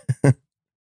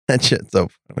 that shit's so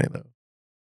funny though.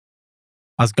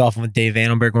 I was golfing with Dave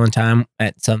Vandenberg one time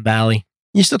at Sun Valley.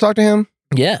 You still talk to him?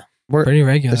 Yeah, Where pretty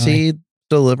regularly. is he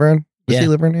still living? Is Yeah. he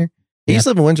living here? He used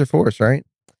to live in Windsor Forest, right?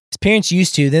 His parents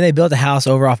used to. Then they built a house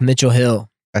over off Mitchell Hill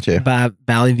Gotcha. by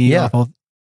Valley View Yeah. off of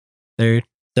Third.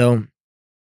 So,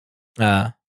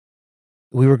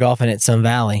 we were golfing at Sun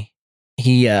Valley.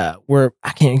 I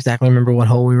can't exactly remember what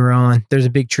hole we were on. There's a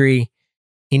big tree.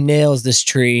 He nails this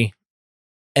tree,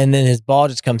 and then his ball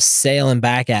just comes sailing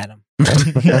back at him,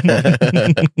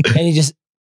 and he just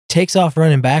takes off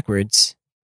running backwards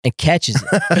and catches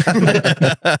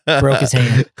it. Broke his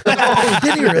hand. Oh,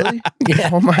 did he really? Yeah.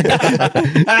 Oh my god.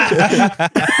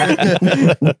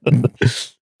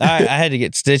 I had to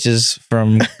get stitches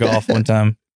from golf one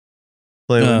time.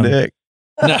 Playing Um, with Nick.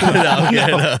 No,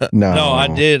 No, no, I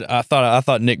did. I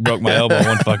thought Nick broke my elbow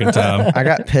one fucking time. I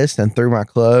got pissed and threw my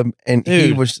club, and he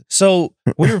Dude. was So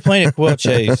we were playing at Quill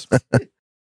Chase,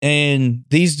 and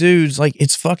these dudes, like,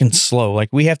 it's fucking slow. Like,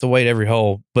 we have to wait every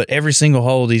hole, but every single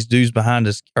hole, these dudes behind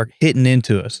us are hitting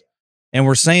into us, and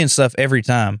we're saying stuff every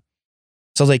time.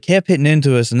 So they kept hitting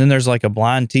into us, and then there's like a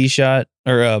blind tee shot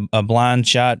or a blind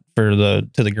shot to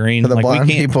the green. for the like blind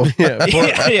we can't. people. Yeah, poor,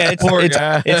 Yeah, poor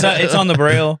guy. it's on the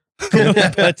braille.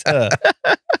 But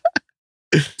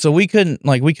so we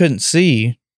couldn't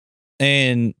see,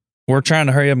 and we're trying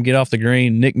to hurry up and get off the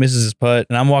green. Nick misses his putt,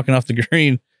 and I'm walking off the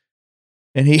green,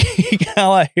 and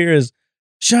all I hear is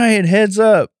Giant heads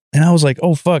up, and I was like,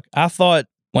 oh fuck! I thought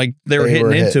like they were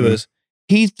hitting into us.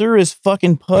 He threw his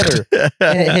fucking putter, And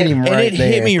it hit him and right it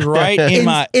hit me right in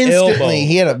my Instantly, elbow.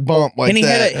 he had a bump like And he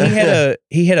that.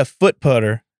 had a foot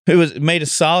putter. It was made of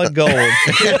solid gold. Literally,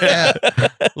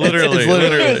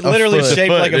 It's literally a foot.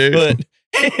 shaped like a Dude. foot.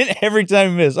 And every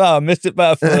time he missed, I missed it by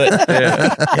a foot.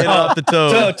 Yeah. Hit it off the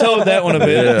toe. Toed that one a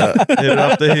bit. Yeah. Hit it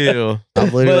off the heel.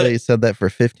 I've literally said that for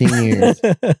 15 years.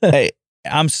 Hey,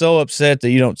 I'm so upset that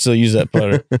you don't still use that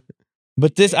putter.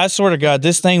 But I swear to God,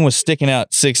 this thing was sticking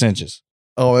out 6 inches.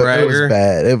 Oh, it was Bragger.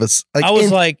 bad. It was like I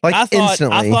was like I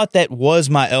instantly. thought that was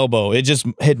my elbow. It just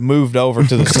had moved over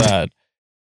to the side.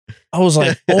 I was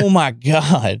like, oh my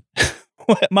God.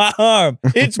 My arm,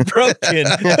 it's broken.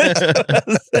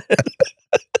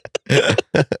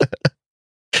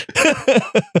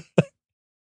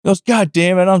 Goes, God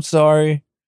damn it, I'm sorry.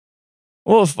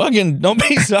 Well, fucking don't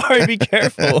be sorry, be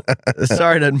careful.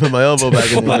 Sorry, I didn't put my elbow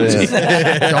back in Why'd you-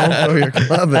 the Don't throw your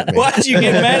club at me. Why'd you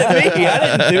get mad at me?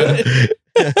 I didn't do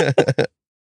it.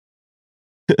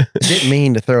 Didn't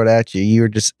mean to throw it at you. You were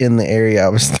just in the area I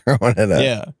was throwing it at.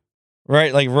 Yeah.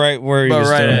 Right, like right where you But was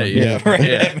right throwing at it. you. Yeah, right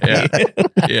Yeah, at me.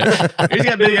 Yeah. He's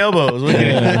got big elbows. Look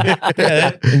Yeah. at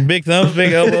Yeah, big thumbs,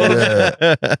 big elbows.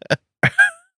 him.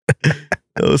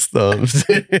 Those thumbs.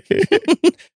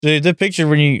 Dude, the picture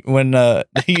when you took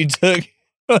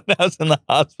when I was in the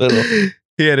hospital.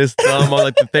 He had his thumb on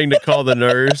like the thing to call the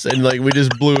nurse, and like we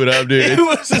just blew it up, dude. It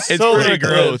was a It's solar pretty eclipse.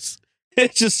 gross.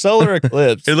 It's just solar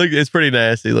eclipse. It's pretty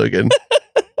nasty looking.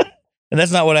 And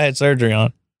that's not what I had surgery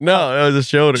on. No, it was a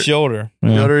shoulder. Shoulder.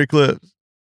 Yeah. Shoulder eclipse.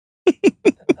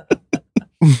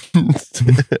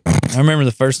 I remember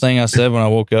the first thing I said when I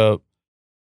woke up.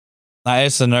 I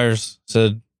asked the nurse,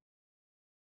 said,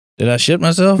 "Did I shit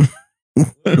myself?"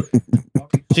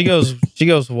 She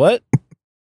goes, "What?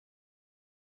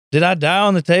 Did I die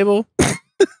on the table?"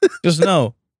 Just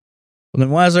no. Well, then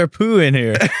why is there poo in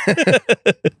here?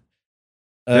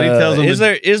 Then he tells him is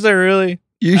to- there really?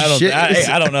 You I don't, shit.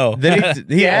 I don't know. Then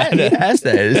he asked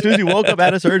that. As soon as he woke up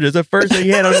out of surgery, it's the first thing he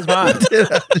had on his mind. It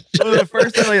was the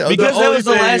first thing, like, Because that only was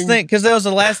the last thing. Because that was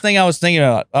the last thing I was thinking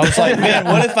about. I was like, man,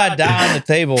 what if I die on the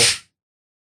table?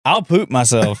 I'll poop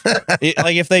myself.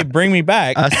 Like if they bring me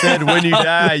back. I said, when you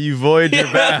die, you void your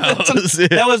Yeah, vows.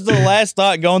 that was the last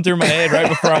thought going through my head right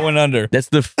before I went under. That's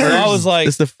the first. I was like,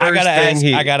 that's the first I gotta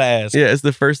thing ask. I gotta ask. Yeah, it's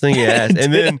the first thing he asked,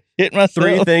 and then hit myself.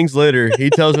 3 things later,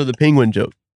 he tells her the penguin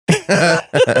joke.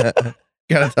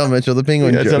 Gotta tell Mitchell the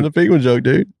penguin Yeah, tell him joke. the penguin joke,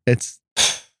 dude. It's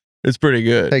It's pretty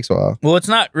good. takes a while. Well, it's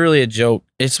not really a joke.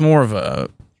 It's more of a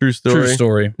True story. true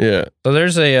story. Yeah. So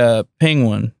there's a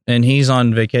penguin, and he's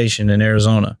on vacation in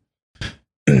Arizona,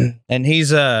 and he's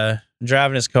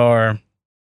driving his car,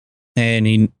 and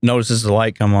he notices the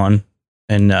light come on,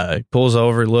 and he pulls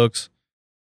over, looks,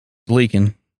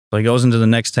 leaking. So he goes into the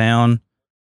next town,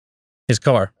 his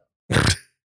car.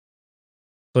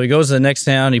 So he goes to the next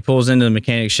town. He pulls into the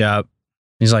mechanic shop.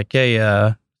 He's like, "Hey,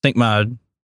 I think my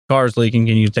car's leaking.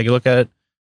 Can you take a look at it?"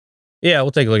 "Yeah,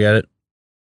 we'll take a look at it."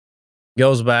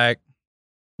 Goes back,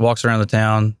 walks around the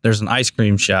town. There's an ice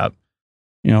cream shop.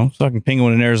 You know, fucking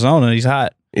penguin in Arizona. He's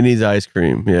hot. He needs ice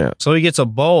cream. Yeah. So he gets a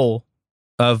bowl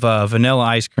of vanilla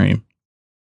ice cream.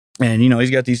 And, you know, he's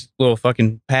got these little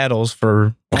fucking paddles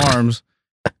for arms.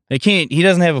 He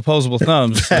doesn't have opposable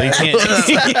thumbs. So he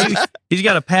can't, he's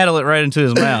got to paddle it right into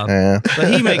his mouth. Yeah.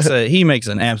 But he makes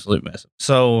an absolute mess.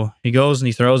 So he goes and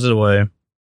he throws it away.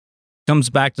 Comes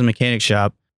back to the mechanic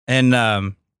shop.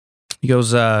 And he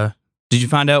goes, "Did you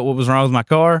find out what was wrong with my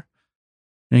car?"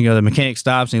 And the mechanic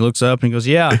stops and he looks up and he goes,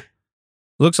 "Yeah,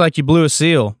 looks like you blew a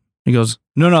seal." He goes,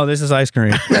 No, this is ice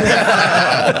cream."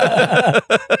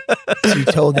 So you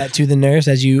told that to the nurse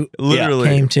as you Literally.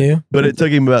 came to. But it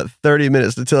took him about 30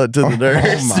 minutes to tell it to the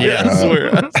nurse. my Yeah,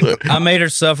 God. I swear. I made her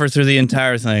suffer through the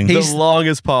entire thing. The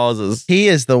longest pauses. He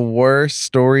is the worst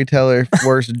storyteller,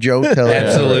 worst joke teller. ever.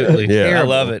 Absolutely. Yeah. I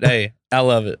love it. Hey, I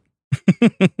love it.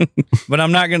 But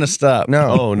I'm not going to stop. No.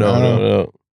 Oh,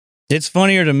 no. It's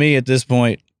funnier to me at this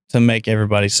point to make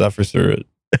everybody suffer through it.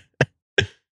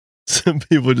 Some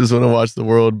people just want to watch the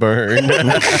world burn.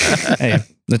 Hey,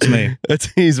 that's me.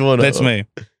 He's one of That's them. me.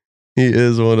 He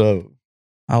is one of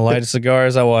I light a cigar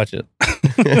as I watch it.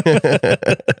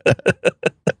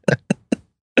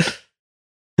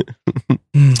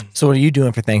 them. So what are you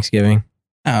doing for Thanksgiving?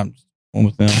 I'm one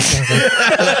with them.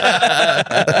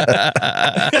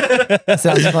 That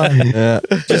sounds fun. Yeah.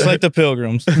 Just like the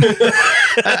Pilgrims.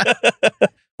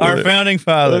 Our founding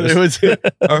fathers. It was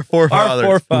our forefathers.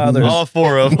 Our forefathers. All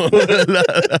four of them.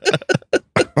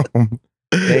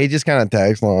 Yeah, he just kind of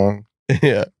tags along.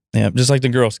 Yeah. Yeah, just like the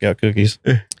Girl Scout cookies.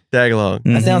 Tag along.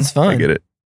 That Mhm. sounds I fun. get it.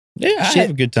 Yeah, I Shit. have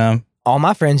a good time. All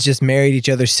my friends just married each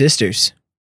other's sisters,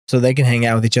 so they can hang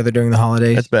out with each other during the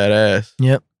holidays. That's badass.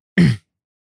 Yep.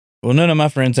 Well, none of my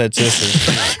friends had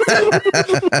sisters.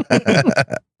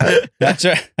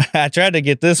 I tried to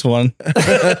get this one.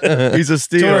 He's a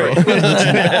steal.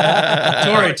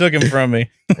 Tori took him from me.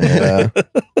 Yeah.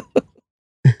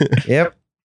 Yep,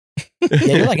 Yeah,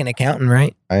 you're like an accountant,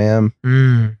 right? I am.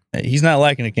 Mm. Hey, he's not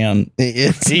like an accountant. He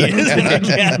is. He is an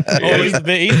accountant. Oh, he's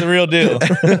the real deal.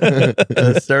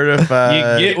 A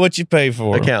certified You get what you pay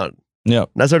for. accountant.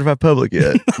 Yep. Not certified public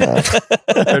yet.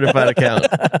 Certified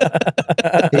accountant.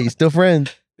 He's still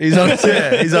friends. He's on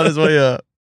his way up.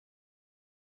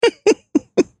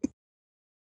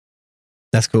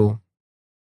 That's cool.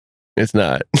 It's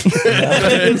not.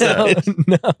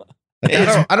 No.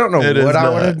 I don't know it is what I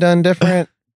not. would have done different,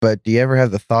 but do you ever have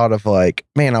the thought of like,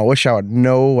 man, I wish I would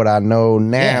know what I know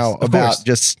now Yes, of about course.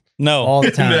 just No. All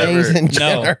the time. Never. things in No.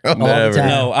 general? All the Never. time.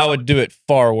 No, I would do it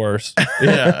far worse.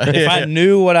 Yeah. If I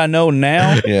knew what I know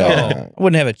now, Yeah. I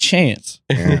wouldn't have a chance.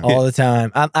 Yeah. All the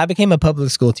time. I became a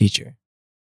public school teacher,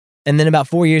 and then about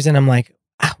 4 years in, I'm like,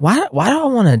 why do I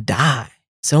want to die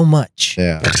so much?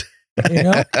 Yeah. You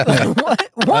know, what?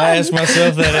 I ask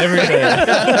myself that every day.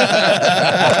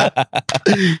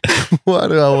 Why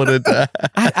do I want to die?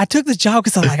 I took the job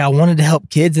because I wanted to help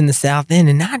kids in the South End,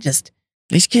 and now I just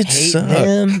These kids hate suck.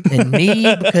 them and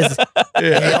me because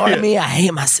they are Yeah. me. I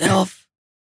hate myself.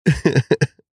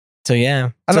 So yeah,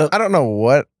 I so, don't know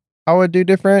what I would do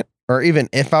different, or even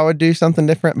if I would do something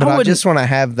different, but I I, wouldn't- just want to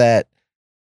have that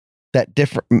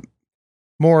different,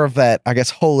 more of that, I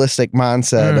guess, holistic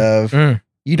mindset of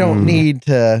you don't Mm. need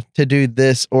to do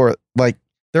this, or like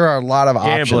there are a lot of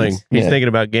Gambling. options. He's Yeah. thinking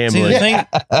about See, gambling. the thing,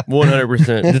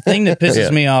 100%. the thing that pisses Yeah.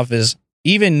 me off is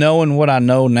even knowing what I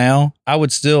know now, I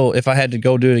would still, if I had to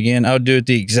go do it again, I would do it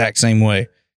the exact same way.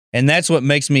 And that's what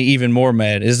makes me even more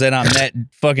mad is that I'm that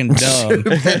fucking dumb.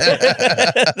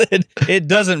 It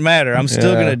doesn't matter. I'm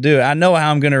still Yeah. going to do it. I know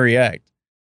how I'm going to react.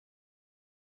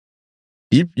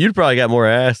 You'd probably got more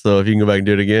ass though if you can go back and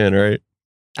do it again, right?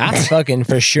 I fucking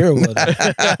for sure would.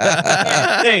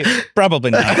 Hey,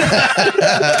 probably not.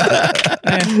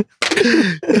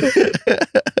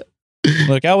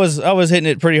 Look, I was hitting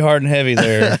it pretty hard and heavy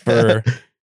there for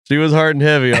She was hard and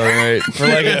heavy, all right. for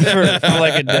like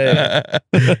a day.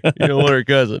 You don't want her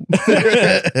cousin.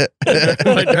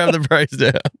 Might drive the price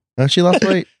down. No, she lost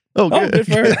weight. Oh, Oh, good. good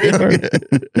for her, good for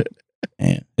her.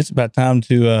 Man, it's about time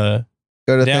to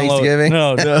Go to Thanksgiving.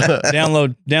 No,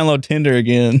 download Tinder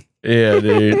again. Yeah,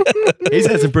 dude. He's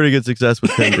had some pretty good success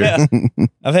with Tinder. Yeah.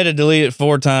 I've had to delete it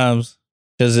 4 times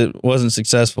because it wasn't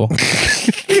successful.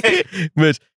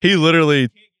 Mitch, he literally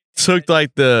took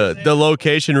like the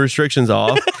location restrictions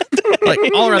off, like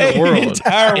all around the world.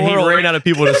 Entire and world. he ran out of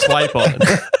people to swipe on.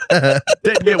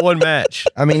 Didn't get one match.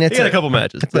 I mean, He it's got a couple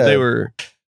matches, but they were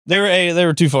They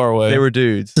were too far away. they were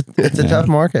dudes. it's a tough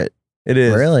market. It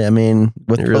is. Really, I mean,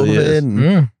 with It really COVID, is.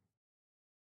 and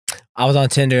I was on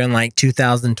Tinder in like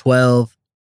 2012.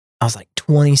 I was like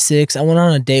 26. I went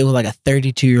on a date with like a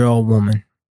 32-year-old woman.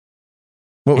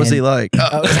 what was And- he like?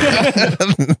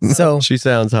 So She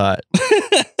sounds hot.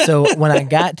 So when I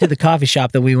got to the coffee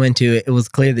shop that we went to, it was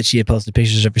clear that she had posted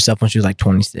pictures of herself when she was like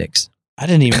 26. I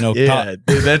didn't even know. Yeah,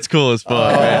 dude, that's cool as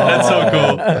fuck, man. That's so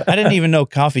cool. I didn't even know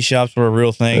coffee shops were a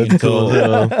real thing That's cool.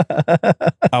 until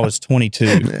I was 22.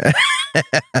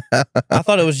 I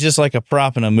thought it was just like a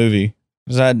prop in a movie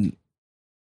because I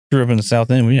grew up in the South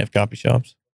End. We didn't have coffee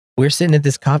shops. We're sitting at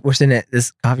this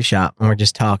coffee shop and we're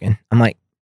just talking. I'm like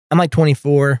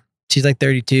 24. She's like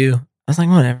 32. I was like,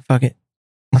 whatever, fuck it.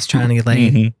 Let's try to get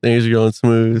laid. Mhm. Things are going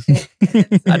smooth.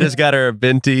 I just got her a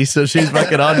venti, so she's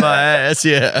fucking on my ass.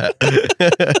 Yeah.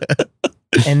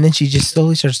 And then she just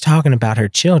slowly starts talking about her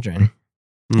children.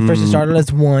 At first it Mm. started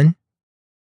as one.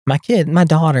 My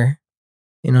daughter.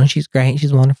 You know, she's great.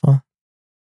 She's wonderful.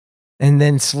 And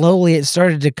then slowly it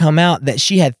started to come out that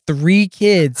she had 3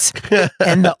 kids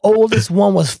and the oldest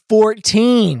one was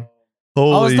 14.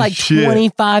 Holy I was like shit.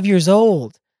 25 years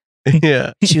old.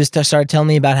 Yeah. She started telling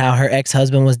me about how her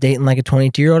ex-husband was dating like a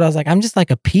 22-year-old. I was like, I'm just like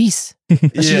a piece.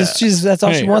 Yeah. She's that's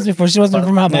all she Hey. wants me for. She wants me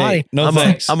for my body. Hey, no I'm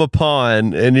thanks. a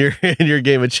pawn in your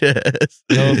game of chess.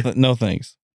 No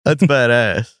thanks. That's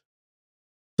badass.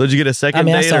 So did you get a second I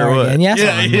mean, I date saw or her what? again. Yeah, I saw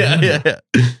yeah, her yeah, again.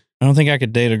 yeah, I don't think I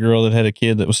could date a girl that had a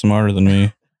kid that was smarter than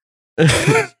me.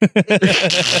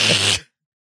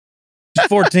 She's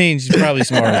 14. She's probably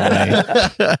smarter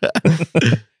than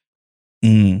me.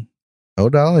 Mm. Oh,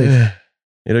 Dolly.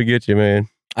 It'll get you, man.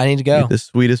 I need to Get go. the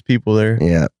sweetest people there.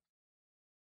 Yeah.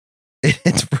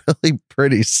 It's really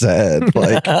pretty sad.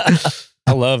 Like,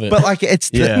 I love it. but like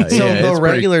it's Yeah, so yeah, it's the pretty-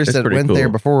 regulars it's that pretty went cool. there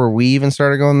before we even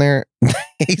started going there,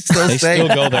 they still they stay still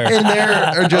go there. in there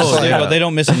are just Oh, like, yeah, but they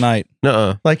don't miss a night.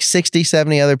 Nuh-uh. like 60,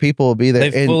 70 other people will be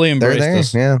there. They and fully they're embraced there.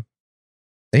 us. Yeah.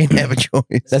 They didn't have a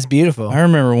choice. That's beautiful. I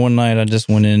remember one night I just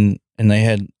went in and they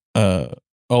had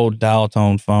old dial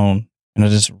tone phone and I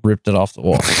just ripped it off the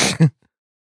wall.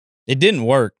 It didn't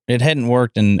work. It hadn't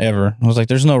worked in ever. I was like,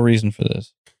 there's no reason for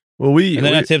this. Well, And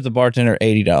then I tipped the bartender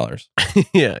 $80.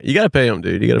 yeah, you got to pay them,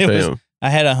 dude. You got to It pay was- them. I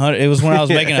had it was when I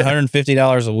was making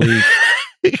 $150 a week.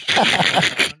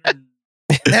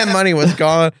 That money was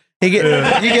gone. You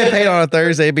get paid on a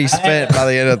Thursday, it'd be spent by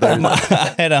the end of Thursday.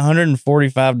 I had a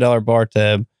 $145 bar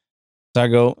tab. So I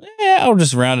go, yeah, I'll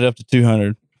just round it up to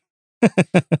 200. I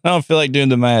don't feel like doing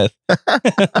the math.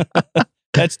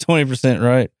 That's 20%,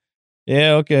 right?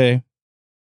 Yeah, okay.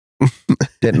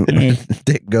 Didn't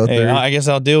go Hey, through. I guess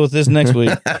I'll deal with this next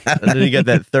week. And then you got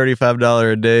that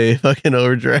 $35 a day fucking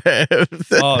overdraft.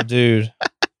 Oh, dude.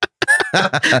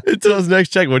 Until his next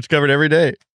check, which covered every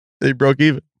day. They broke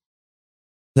even.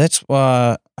 That's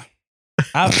why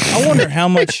I wonder how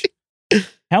much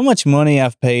money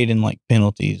I've paid in like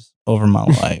penalties over my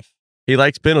life. He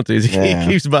likes penalties. Yeah.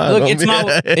 He keeps buying Look,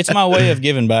 them. it's my way of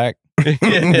giving back.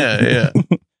 yeah.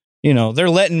 You know,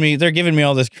 they're giving me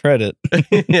all this credit.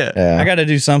 Yeah. Yeah. I got to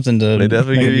do something to. They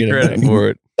definitely maybe give you get it credit back. for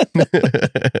it.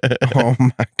 Oh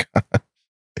my god.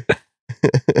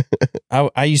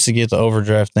 I used to get the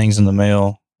overdraft things in the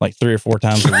mail like 3 or 4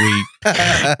 times a week.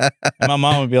 And my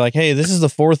mom would be like, "Hey, this is the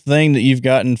 4th thing that you've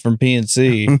gotten from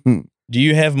PNC. Do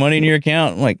you have money in your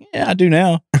account?" I'm like, "Yeah, I do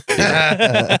now." Just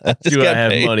Do I got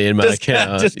have paid. money in my Just got-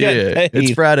 account? just got yeah. paid.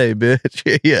 It's Friday,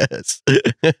 bitch. Yes.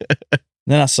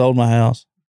 Then I sold my house.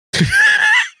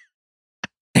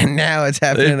 And now it's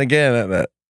happening again. Isn't it?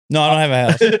 No, I don't have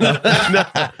a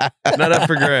house. Not up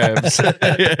for grabs.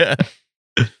 Yeah.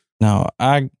 No,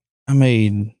 I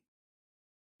made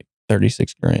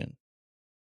 36 grand.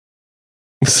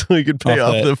 So you could pay Off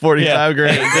off that. the 45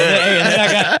 grand.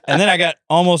 And then I got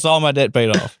almost all my debt paid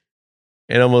off.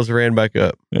 And almost ran back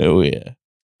up. Oh yeah.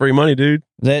 Free money, dude.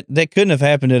 That couldn't have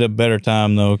happened at a better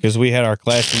time though, because we had our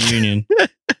class reunion.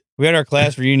 We had our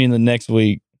class reunion the next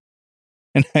week,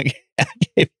 and I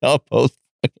gave y'all both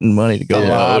fucking money to A go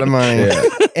lot out. of money. Yeah.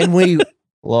 And we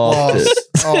Lost it.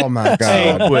 lost. Oh my Hey,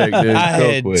 god. So quick, dude. I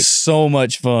So had quick. so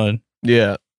much fun.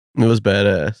 Yeah. It was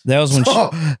badass. That was when So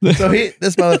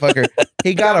this motherfucker,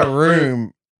 he got a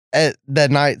room at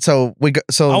that night. So we go.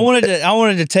 So I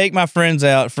wanted to take my friends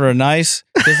out for a nice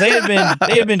because they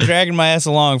had been dragging my ass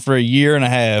along for a year and a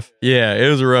half. Yeah, it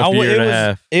was a rough year and a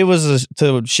half. It was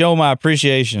to show my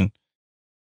appreciation.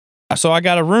 So I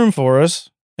got a room for us,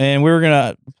 and we were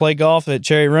gonna play golf at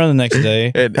Cherry Run the next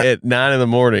day at 9 in the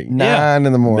morning. 9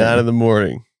 in the morning. 9 in the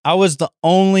morning. I was the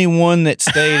only one that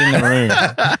stayed in the room.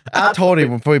 I told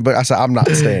him before, but I said I'm not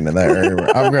staying in there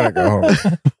anymore. I'm gonna go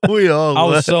home. We all. I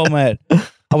was so mad.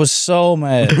 I was so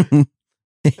mad.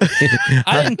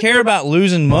 I didn't care about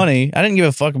losing money. I didn't give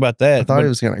a fuck about that. I thought he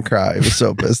was gonna cry. He was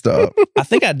so pissed off. I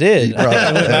think I did.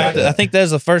 I think that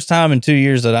was the first time in 2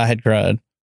 years that I had cried.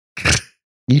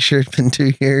 You sure it's been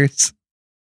 2 years?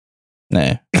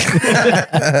 Nah.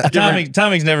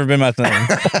 Tommy's never been my thing.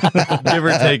 Give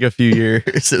or take a few years.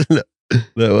 That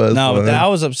was No, fun. but I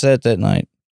was upset that night.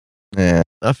 Yeah.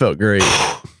 I felt great.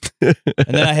 And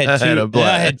then I had two. a Then I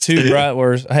blast. had two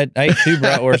bratwursts. I ate two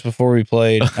bratwursts before we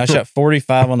played. I shot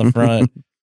 45 on the front.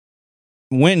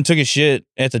 Went and took a shit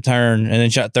at the turn, and then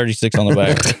shot 36 on the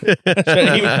back. Shot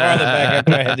even farther back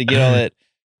after I had to get all that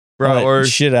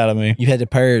Bratwurst. shit out of me. You had to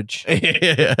purge.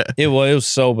 Yeah. It was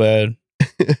so bad.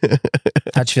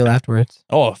 How'd you feel afterwards?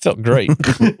 Oh, I felt great.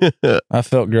 I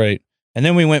felt great. And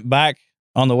then we went back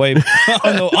on the way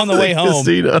on the way home.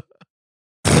 Casino.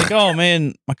 Like, oh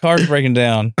man, my car's breaking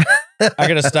down. I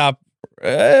gotta stop. We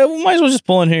might as well just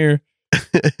pull in here.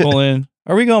 Pull in.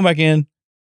 Are we going back in?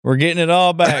 We're getting it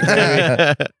all back,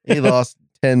 baby. He lost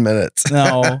 10 minutes.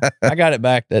 No, I got it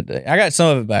back that day. I got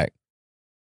some of it back.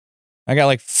 I got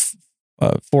like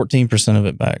 14% of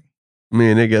it back. Me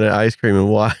and Nick got an ice cream and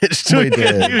watched. We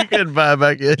did. We couldn't buy it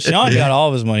back yet. Sean got all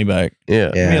of his money back.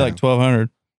 Yeah. Yeah. He made like $1,200.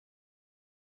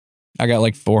 I got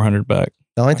like $400 back.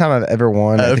 The only time I've ever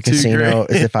won Out at of the 2 casino grand.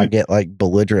 is if I get like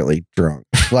belligerently drunk.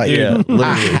 Like, Yeah,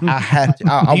 literally. I had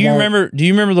to. I Do you won't-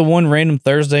 remember the one random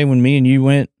Thursday when me and you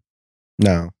went?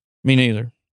 No. Me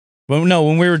neither. Well, no,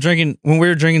 when we were drinking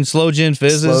slow gin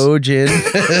fizzes, Slow gin.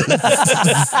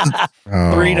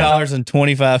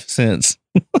 $3.25.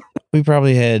 We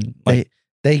probably had like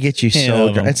They get you 10 so of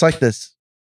them. drunk. It's like this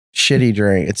shitty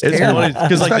drink. It's It's terrible. funny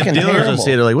because It's like the fucking dealers terrible. will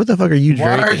say, they're like, "What the fuck are you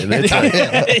Why are drinking?" you- It's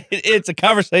like, it's a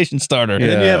conversation starter. and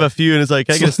then you have a few, and it's like,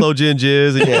 "Can I get a slow gin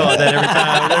jizz?" And you call it that every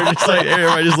time. They're just like,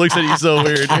 everybody just looks at you so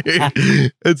weird.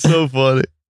 Dude. It's so funny.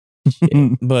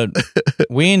 But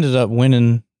we ended up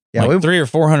winning Yeah, like we-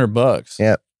 $300 or $400.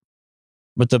 Yep.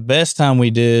 But the best time we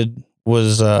did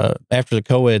was after the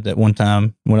co-ed that one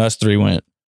time when us three went.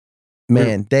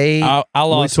 Man, they I We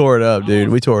lost. tore it up, dude.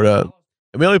 We tore it up.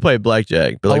 And we only played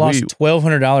blackjack, but I like lost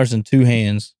 $1,200 in two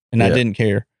hands, and I Yeah. didn't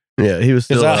care. yeah, he was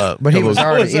still 'Cause up. but he was I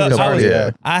already was he was up. I already was-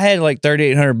 up. I had like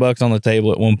 $3,800 on the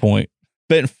table at one point,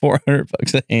 betting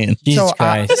 $400 a hand. Jesus So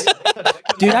I- Christ.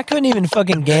 Dude, I couldn't even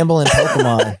fucking gamble in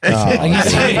Pokemon. Oh. Are you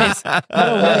serious? No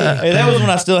way. Hey, that was when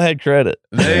I still had credit.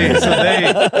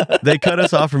 They cut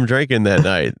us off from drinking that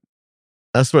night.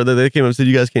 I swear that they came up and said,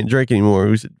 "You guys can't drink anymore."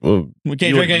 We said, "Well, We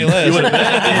can't you drink wouldn't- any less. you wouldn't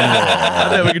bet me. I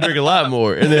thought we could drink a lot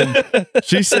more." And then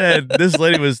she said, "This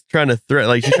lady was trying to threaten,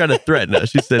 like she's trying to threaten us."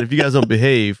 She said, "If you guys don't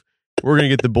behave, we're gonna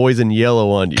get the boys in yellow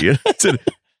on you." I said,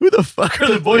 "Who the fuck are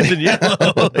the boys in yellow?"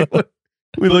 Like, what-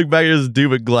 we look back at this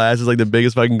dude with glasses, like the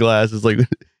biggest fucking glasses. Like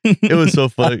it was so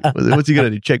funny. What's he gonna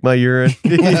do? Check my urine?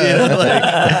 You know,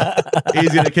 like,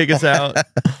 he's gonna kick us out.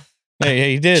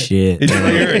 Hey, he did. Shit. He checked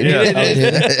my urine. Yeah. He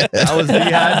did. I was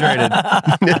dehydrated.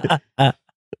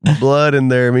 Blood in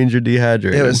there means you're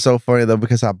dehydrated. It was so funny though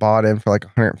because I bought in for like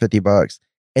 $150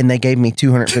 and they gave me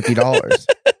 $250.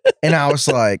 And I was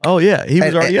like, Oh yeah, he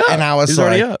was already up. And I He was was like,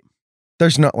 already up.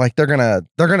 there's no like they're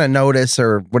gonna notice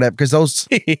or whatever because those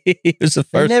He was the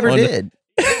they first never one. did.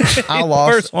 I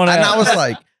lost, First one and out. I was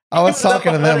like, I was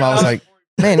talking to them. I was like,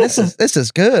 man, this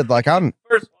is good. Like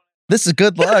this is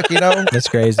good luck, you know. That's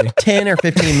crazy. 10 or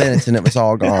 15 minutes and it was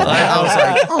all gone. I was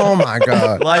like, oh my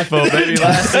god. LIFO, baby.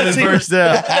 Last in, first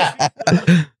out.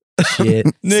 Shit.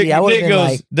 Nick, See, I would've Nick been goes,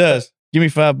 like, does give me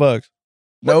 $5.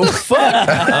 No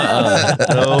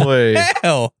No way.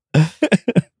 Hell. I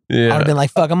would Yeah. have been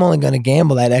like, fuck, I'm only going to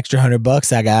gamble that extra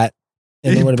 $100 I got.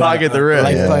 And then would've been Pocket like, the rest.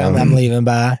 Like, fuck, Yeah. I'm leaving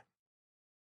by.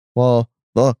 Well,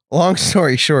 long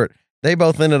story short, they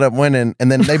both ended up winning,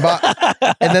 and then they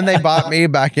bought me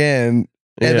back in, and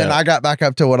then Yeah. I got back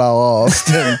up to what I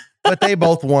lost. But they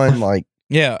both won. Like,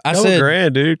 Yeah, I Couple said,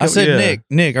 grand, dude. I said, Yeah.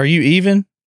 Nick, are you even?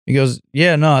 He goes,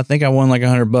 yeah, no, I think I won like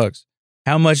 $100.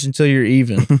 How much until you're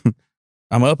even?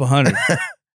 I'm up 100.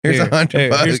 here's Here, $100.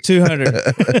 here, here's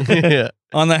 200 Yeah.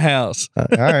 on the house. All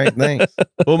right, thanks.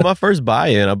 Well, my first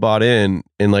buy-in, I bought in,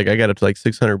 and like I got up to like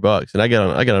 $600, and I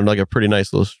got on like a pretty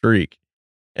nice little streak,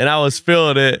 and I was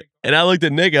feeling it, and I looked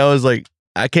at Nick, I was like,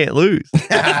 I can't lose.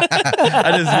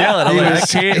 I just yell at him. I'm like, I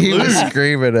can't he lose. was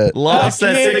screaming it. Lost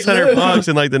that $600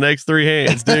 in like the next 3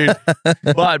 hands, dude.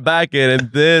 Bought back in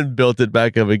and then built it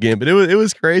back up again. But it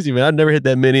was crazy, man. I'd never hit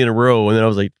that many in a row. And then I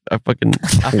was like, I figured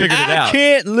it out. I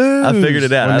can't lose. I figured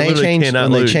it out. When I they literally change cannot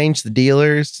when lose. they change the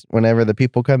dealers, whenever the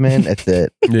people come in, it's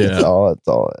it. Yeah. It's all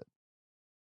it.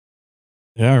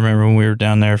 Yeah, I remember when we were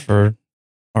down there for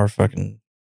our fucking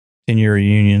 10-year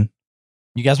reunion.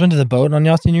 You guys went to the boat on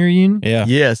y'all's 10-year reunion? Yeah.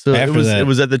 Yeah, so After it that.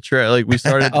 was at the track. Like we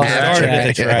started, Oh, started at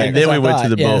the track. and then we That's what I went to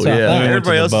the thought. Yeah, boat. that's what I Yeah, thought. We went to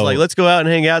everybody the else boat. was like, "Let's go out and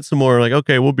hang out some more." Like,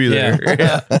 okay, we'll be there.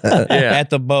 Yeah, At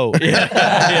the boat.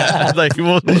 yeah. Like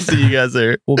we'll see you guys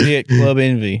there. We'll be at Club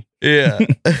Envy. Yeah.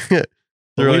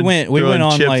 We went throwing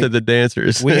on chips like at the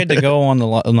dancers. we had to go on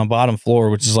the bottom floor,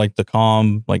 which is like the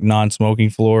calm, like non-smoking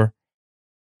floor.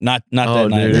 Not Oh, that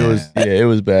night. dude, it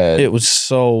was bad. It was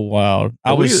so wild. I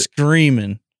But we- was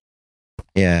screaming.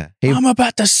 Yeah. I'm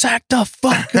about to sack the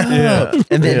fuck up. Yeah.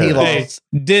 And then he Yeah. lost.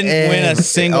 Didn't win a And-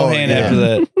 single oh, hand yeah. after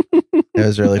that. It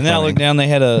was really And then I funny. looked down. They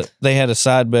had a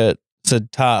side bet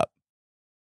said top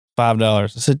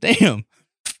 $5. I said, damn,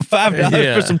 $5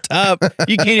 Yeah. for some top.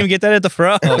 You can't even get that at the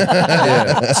Frog.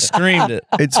 Yeah. Screamed it.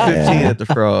 It's 15 at the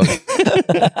Frog.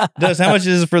 Does how much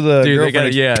is it for the Dude,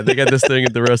 girlfriend? they got this thing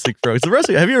at the Rustic Frog. So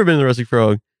have you ever been to the Rustic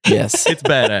Frog? Yes. It's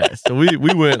badass. So we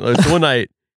went like, so one night.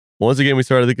 Once again, we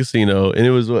started the casino, and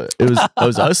it was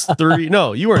us three.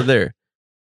 No, you weren't there.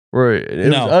 It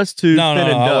No. was us two. No, Finn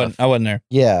and Duff. I wasn't there.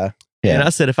 Yeah. And I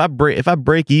said, if I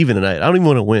break even tonight, I don't even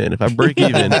want to win. If I break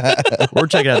even, we're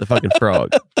checking out the fucking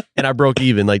Frog. And I broke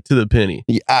even like to the penny.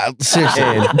 Yeah, seriously,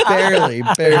 And- barely.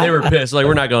 And they were pissed. Like,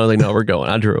 we're not going. I was like, no, we're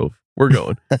going. I drove. We're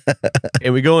going.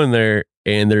 And we go in there,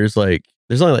 and there's only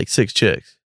like 6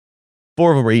 chicks.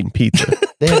 4 of them were eating pizza.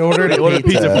 They had ordered They ordered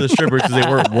pizza for the strippers because they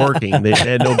weren't working. They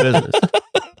had no business.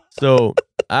 So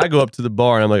I go up to the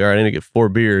bar and I'm like, all right, I need to get 4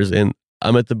 beers. And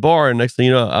I'm at the bar, and next thing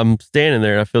you know, I'm standing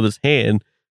there and I feel this hand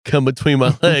come between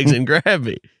my legs and grab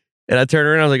me. And I turn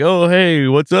around, I was like, oh, hey,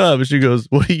 what's up? And she goes,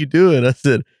 what are you doing? I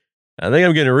said, I think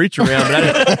I'm getting a reach around,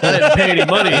 but I didn't pay any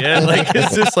money yet. Like,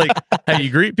 it's just like how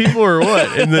you greet people or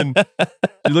what? And then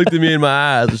she looked at me in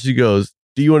my eyes and she goes,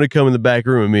 do you want to come in the back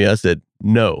room with me? I said,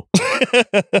 no.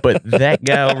 But that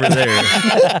guy over there,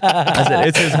 I said,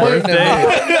 it's his birthday.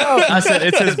 I said,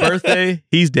 it's his birthday.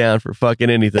 He's down for fucking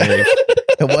anything.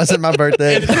 It wasn't my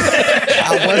birthday.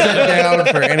 I wasn't down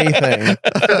for anything.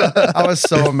 I was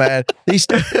so mad. These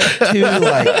 2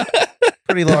 like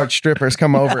pretty large strippers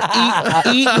come over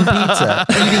eating pizza,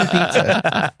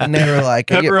 and they were like,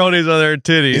 Pepperonis on their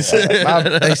titties.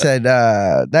 they said,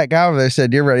 that guy over there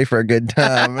said, you're ready for a good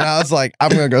time. And I was like, I'm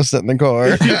going to go sit in the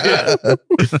car.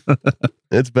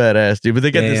 It's badass, dude. But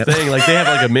they got Damn. this thing, like they have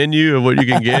like a menu of what you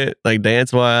can get, like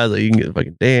dance wise. Like you can get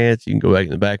fucking dance, you can go back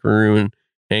in the back room and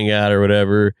hang out or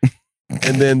whatever.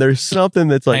 And then there's something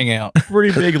that's like Hang out.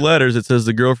 pretty big letters that says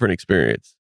the girlfriend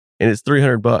experience, and it's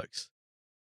 $300.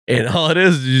 And all it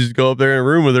is you just go up there in a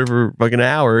room with her for fucking an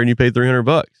hour and you pay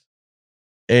 $300.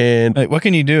 And Hey, what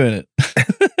can you do in it?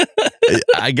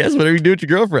 I guess whatever you do with your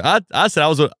girlfriend. I said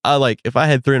I like if I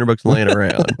had $300 laying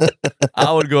around,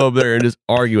 I would go up there and just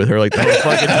argue with her like the whole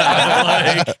fucking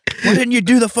time. Like, Why didn't you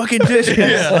do the fucking dishes?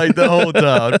 yeah, like the whole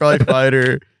time. I'd probably fight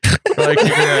her, probably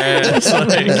kick her ass.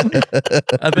 Like,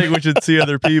 I think we should see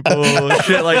other people,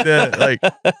 shit like that. Like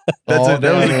that was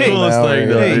the coolest thing,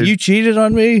 though. Hey, dude. you cheated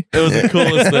on me? It was the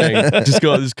coolest thing.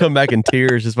 Just come back in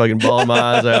tears, just fucking bawling my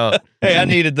eyes out. Hey, I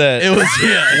needed that. It was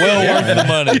well worth the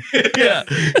money. Yeah,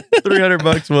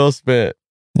 $300 well spent.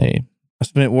 Hey, I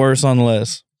spent worse on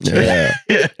less. Yeah.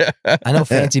 I know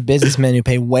fancy businessmen who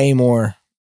pay way more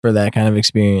for that kind of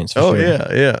experience. for Oh sure.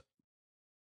 yeah.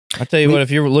 I tell you what, if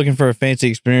you're looking for a fancy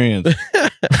experience,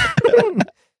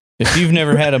 if you've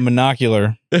never had a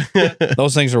monocular,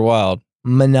 those things are wild.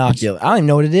 Monocular. I don't even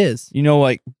know what it is. You know,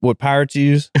 like what pirates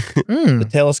use, the Mm.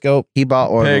 telescope. He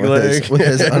bought one Peg with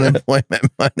his unemployment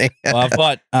money. Well,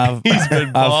 He's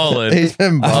been balling. He's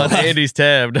been On balling. Andy's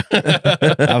tabbed.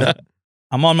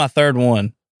 I'm on my 3rd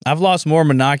one. I've lost more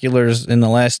monoculars in the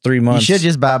last 3 You months should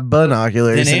just buy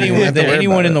binoculars. than and you anyone, don't have to than worry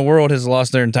anyone about in it. the world has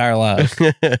lost their entire lives.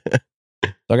 So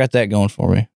I got that going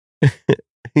for me.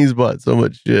 He's bought so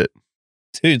much shit.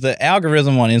 Dude, the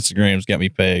algorithm on Instagram's got me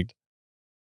pegged.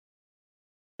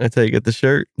 That's how you get the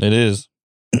shirt. It is.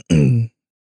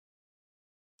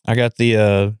 I got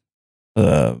the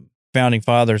Founding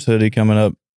Fathers hoodie coming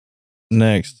up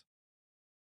next.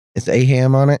 It's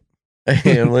Aham on it.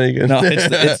 Abraham Lincoln. No,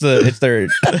 it's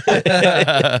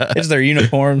their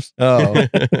uniforms. Oh,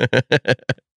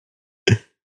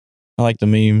 I like the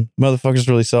meme. Motherfuckers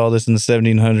really saw this in the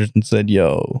 1700s and said,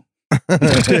 "Yo,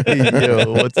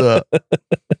 Yo, what's up?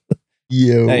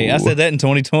 Yo. Hey, I said that in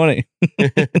 2020.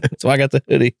 That's why I got the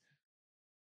hoodie.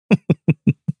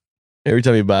 Every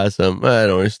time you buy something, I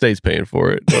don't know, the state's paying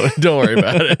for it. Don't worry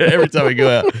about it. Every time we go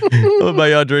out, what about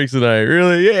y'all drinks tonight?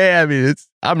 Really? Yeah, I mean,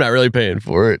 I'm not really paying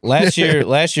for it. Last year,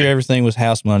 everything was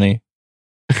house money.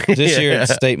 This year,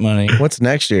 it's state money, What's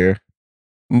next year?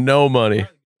 no money.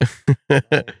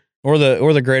 or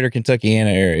the greater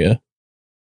Kentuckiana area.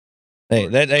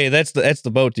 That's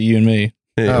the boat to you and me.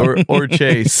 Or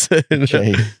Chase.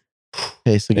 Chase.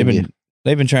 Chase will give you-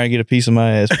 They've been trying to get a piece of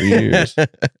my ass for years.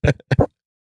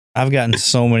 I've gotten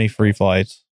so many free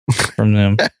flights from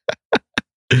them.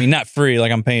 I mean, not free,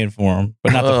 like I'm paying for them,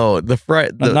 but not they're free.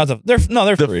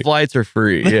 The Flights are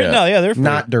free. Yeah, no, yeah, they're free.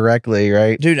 not directly,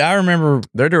 right? Dude, I remember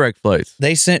they're direct flights.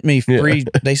 they sent me free.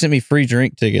 They sent me free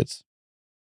drink tickets.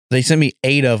 They sent me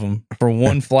 8 of them for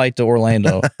one flight to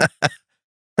Orlando.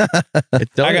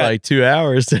 It's only like 2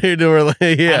 hours to Orlando.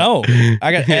 Yeah, I know.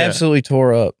 I got absolutely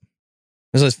tore up.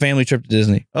 This was a family trip to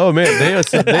Disney. Oh man, they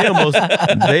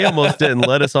almost didn't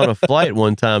let us on a flight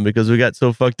one time because we got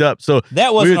so fucked up. So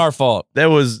That wasn't our fault. that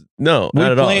was not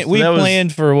at all. So We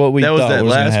planned for what we that was thought that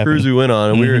was gonna last happen. cruise we went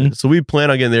on, and we planned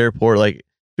on getting to the airport like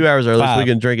 2 hours early so we 5.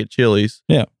 can drink at Chili's.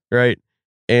 Yeah. Right.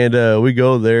 And we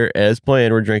go there as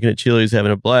planned. We're drinking at Chili's,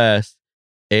 having a blast,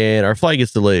 and our flight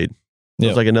gets delayed. So Yep.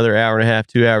 It's like another hour and a half,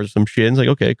 2 hours, or some shit. And it's like,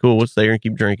 okay, cool. We'll stay here and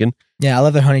keep drinking. Yeah, I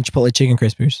love their honey chipotle chicken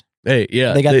crispers. Hey,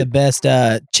 yeah, They got the best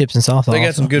chips and sauce. They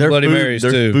got some good their Bloody food, Marys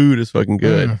their too. food is fucking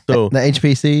good. So The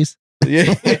HPCs.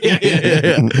 yeah.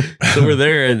 So we're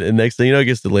there, and next thing you know, it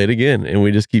gets delayed again, and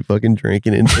we just keep fucking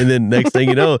drinking, and then next thing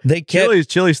you know, They kept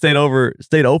Chili's stayed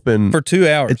open for 2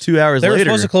 hours. and 2 hours They were later.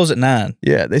 supposed to close at 9.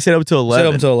 Yeah, they stayed up until Set 11.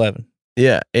 up until 11.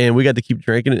 Yeah, and we got to keep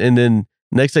drinking, and then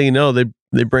next thing you know, they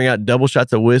bring out double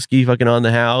shots of whiskey, fucking on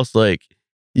the house. Like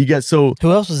you got so.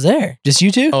 Who else was there? Just you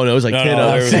two? Oh no, it was like No, 10 no,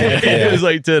 of us. there was- yeah. It was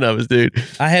like 10 of us, dude.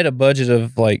 I had a budget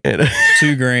of like And,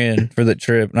 $2,000 for the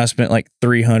trip, and I spent like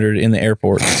 $300 in the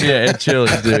airport yeah, and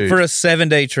Chili's, dude. for a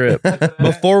 7-day trip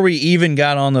before we even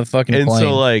got on the fucking And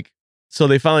plane. so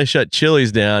they finally shut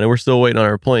Chili's down, and we're still waiting on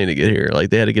our plane to get here. Like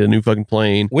they had to get a new fucking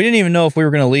plane. We didn't even know if we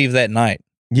were going to leave that night.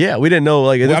 Yeah, we didn't know.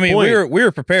 Like at this I mean, point, we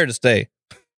were prepared to stay.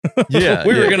 Yeah,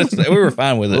 we were yeah. gonna stay. We were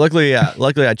fine with it. Luckily,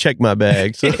 I checked my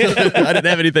bag, so I didn't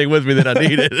have anything with me that I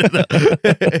needed.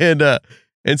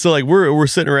 and so like we're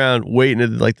sitting around waiting at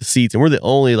like the seats, and we're the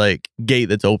only like gate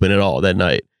that's open at all that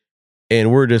night.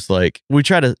 And we're just like we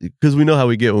try to because we know how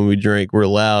we get when we drink. We're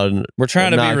loud and We're trying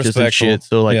to be obnoxious and respectful. shit.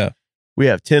 So like yeah. we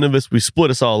have 10 of us. We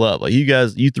split us all up. Like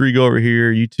you 3 go over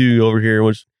here, you 2 go over here,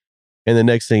 and the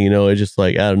next thing you know, it's just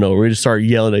like I don't know. We just start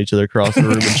yelling at each other across the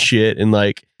room and shit. And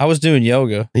like I was doing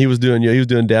yoga. he was doing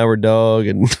downward dog,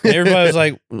 and Everybody was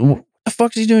like, "What the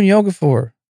fuck is he doing yoga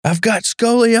for?" I've got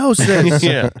scoliosis.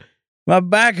 yeah. My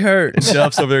back hurts.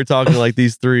 Duff's over there talking to like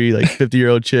these 3 like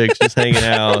 50-year-old chicks just hanging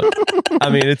out. I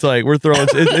mean, it's like we're throwing.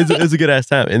 It's a good ass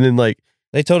time. And then like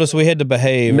They told us we had to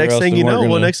behave. or next else thing we you weren't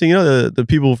know, gonna- the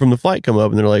people from the flight come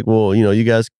up and they're like, well, you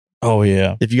guys, Oh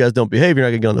yeah. if you guys don't behave, you're not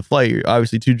gonna get on the flight. You're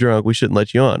obviously too drunk. We shouldn't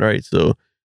let you on, right? So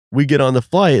we get on the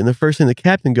flight, and the first thing the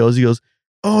captain goes, he goes,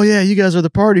 "Oh yeah, you guys are the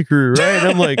party crew, right?" And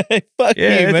I'm like, Fuck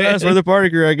 "Yeah, you, it's man. us. We're the party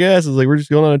crew, I guess." It's like we're just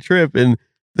going on a trip, and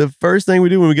the first thing we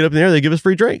do when we get up in the air, they give us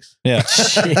free drinks. Yeah.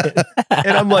 Shit.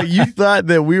 And I'm like, you thought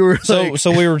that we were So like,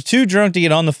 so we were too drunk to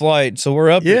get on the flight. So we're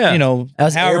up, Yeah. That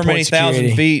was however airport many thousand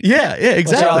security. feet. yeah, Once you're all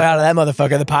exactly. out of that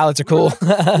motherfucker, the pilots are cool.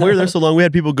 We were there so long, we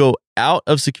had people go out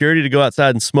of security to go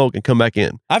outside and smoke and come back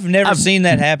in. I've never seen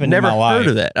that happen Never in my life. heard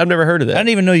of that. I've never heard of I that. didn't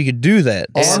even know you could do that.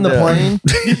 On the And,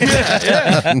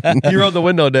 plane. yeah. You rolled the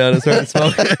window down and started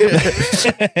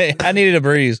smoking. I needed a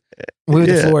breeze. We went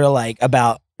to Yeah. Florida like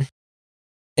about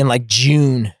in like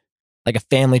June, like a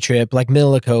family trip, like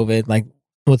middle of COVID. Like,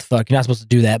 what the fuck? You're not supposed to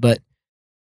do that. But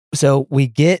so we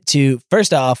get to,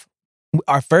 first off,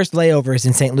 our first layover is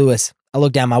in St. Louis. I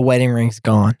look down, my wedding ring's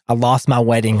gone. I lost my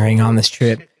wedding ring on this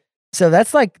trip. So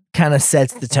that's like kind of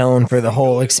sets the tone for the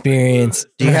whole experience.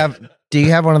 Do you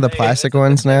have one of the plastic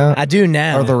ones now? I do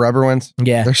now. Or the rubber ones?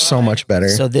 Yeah. They're so much better.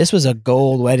 So this was a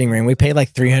gold wedding ring. We paid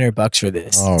like $300 for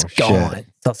this. Oh, It's shit. gone.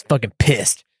 So I was fucking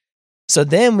pissed. So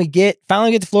then we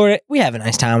finally get to Florida. We have a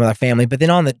nice time with our family, but then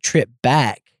on the trip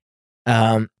back,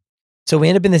 so we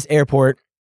end up in this airport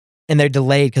and they're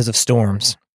delayed because of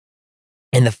storms.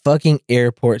 And the fucking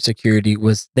airport security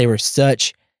they were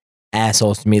such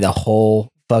assholes to me the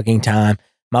whole fucking time.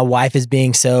 My wife is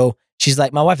she's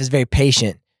like, my wife is very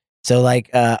patient. So like,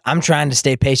 I'm trying to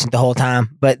stay patient the whole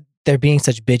time, but they're being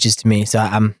such bitches to me. So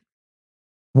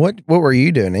What were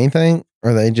you doing? Anything?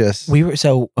 Or they just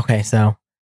so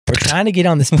We're trying to get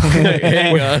on this plane.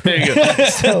 Hang on.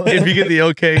 So- If you get the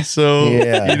okay, so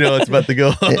Yeah. you know it's about to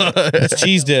go. It's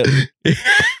cheese dip.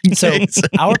 So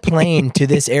our plane to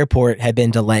this airport had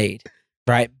been delayed,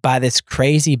 right, by this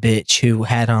crazy bitch who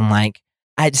had on like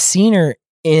I'd seen her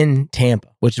in Tampa,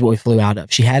 which is what we flew out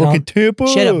of. She had on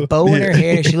she had a bow in her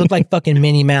hair. She looked like fucking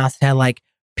Minnie Mouse. It had like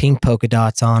pink polka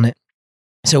dots on it.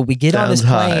 So we get on this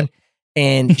Sounds plane, hot.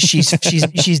 and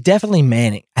she's definitely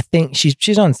manic. I think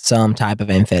she's on some type of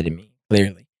amphetamine,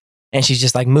 clearly, and she's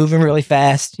just like moving really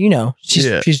fast. You know,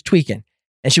 she's tweaking,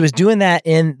 and she was doing that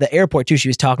in the airport too. She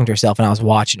was talking to herself, and I was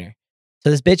watching her. So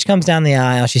this bitch comes down the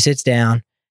aisle. She sits down,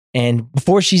 and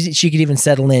before she could even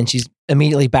settle in, she's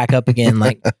immediately back up again,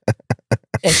 like.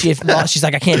 And she's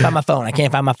like, I can't find my phone. I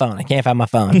can't find my phone. I can't find my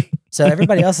phone. So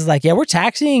everybody else is like, yeah, we're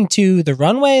taxiing to the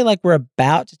runway. Like we're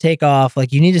about to take off.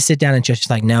 Like you need to sit down and chill. She's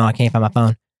like, no, I can't find my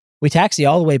phone. We taxi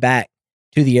all the way back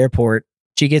to the airport.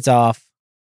 She gets off,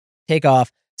 take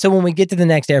off. So when we get to the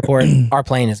next airport, our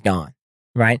plane is gone.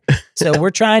 Right. So we're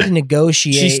trying to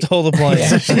negotiate. She stole the plane.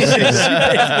 Yeah.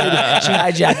 She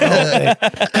hijacked the whole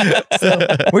thing. So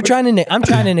we're I'm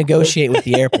trying to negotiate with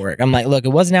the airport. I'm like, look, it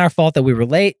wasn't our fault that we were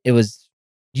late. It was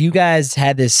you guys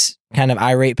had this kind of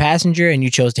irate passenger and you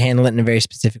chose to handle it in a very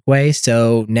specific way.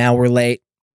 So now we're late.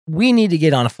 We need to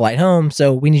get on a flight home.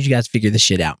 So we need you guys to figure this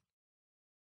shit out.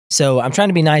 So I'm trying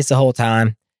to be nice the whole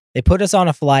time. They put us on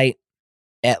a flight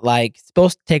at like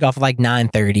supposed to take off at like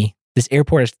 9:30. This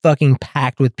airport is fucking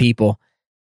packed with people.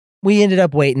 We ended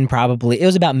up waiting probably, it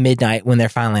was about midnight when they're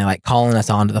finally like calling us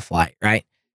onto the flight, right?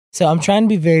 So I'm trying to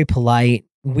be very polite.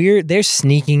 They're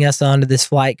sneaking us onto this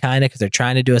flight kind of because they're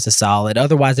trying to do us a solid.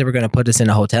 Otherwise, they were going to put us in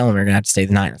a hotel and we are going to have to stay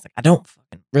the night. I was like, I don't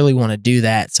fucking really want to do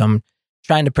that. So I'm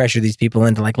trying to pressure these people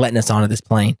into like letting us onto this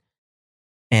plane.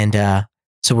 And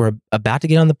so we're about to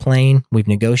get on the plane. We've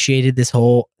negotiated this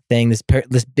whole thing. This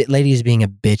lady is being a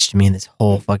bitch to me this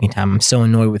whole fucking time. I'm so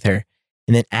annoyed with her.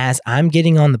 And then as I'm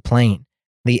getting on the plane,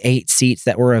 the 8 seats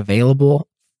that were available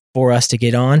for us to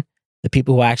get on, the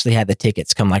people who actually had the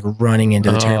tickets come like running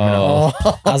into the terminal.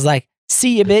 I was like,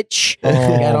 see you, bitch. We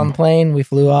got on the plane. We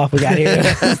flew off. We got here.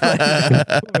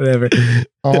 Whatever.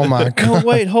 Oh my god! No,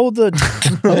 wait, hold the.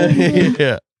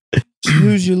 Yeah.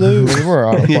 Snooze, you lose. We were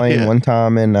on a plane Yeah. one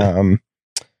time, and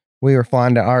we were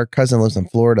flying to. Our cousin lives in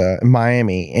Florida, in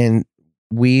Miami, and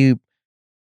where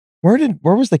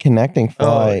was the connecting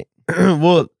flight?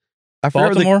 Well, I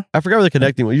forgot Baltimore? I forgot where the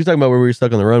connecting. You're talking about where we were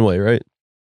stuck on the runway, right?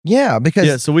 Yeah, because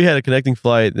Yeah. So we had a connecting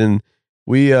flight, and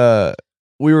we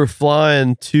were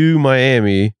flying to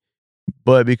Miami,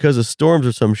 but because of storms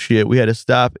or some shit, we had to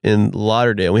stop in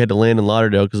Lauderdale. We had to land in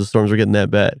Lauderdale because the storms were getting that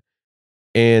bad,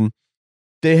 and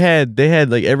they had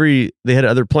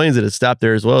other planes that had stopped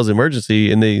there as well as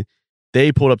emergency, and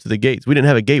they pulled up to the gates. We didn't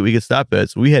have a gate we could stop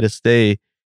at, so we had to stay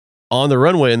on the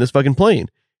runway in this fucking plane.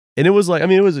 And it was like, I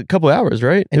mean, it was a couple hours,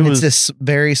 right? and it it's was this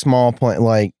very small plane,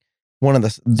 like one of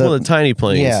one of the tiny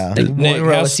planes. Yeah. Like Nick, one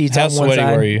row how, of seats how on one sweaty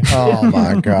side. were you? Oh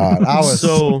my god! I was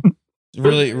So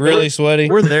Really, really sweaty.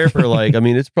 we're there for like, I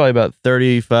mean, it's probably about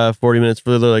 35, 40 minutes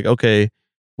for they're like, okay,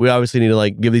 we obviously need to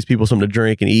like give these people something to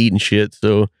drink and eat and shit.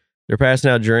 So they're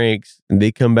passing out drinks and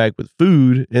they come back with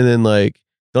food. And then like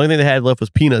the only thing they had left was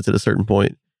peanuts at a certain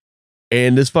point.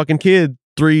 And this fucking kid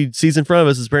 3 seats in front of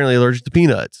us is apparently allergic to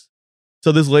peanuts.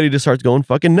 So this lady just starts going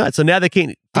fucking nuts. So now they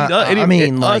can't feed us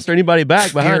like, or anybody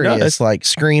back behind furious, us. like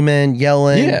screaming,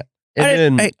 yelling. Yeah.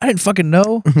 And then I didn't fucking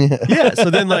know. yeah.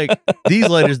 So then, like, these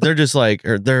ladies, they're just like,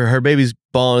 her baby's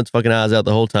bawling its fucking eyes out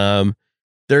the whole time.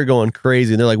 They're going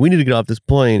crazy. And they're like, we need to get off this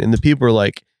plane. And the people are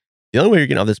like, the only way you're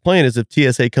getting off this plane is if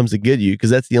TSA comes to get you, because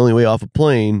that's the only way off a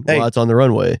plane while it's on the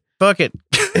runway. Fuck it.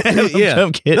 Yeah.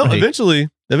 Come get No, me. eventually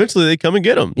they come and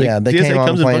get them. Yeah, they TSA came on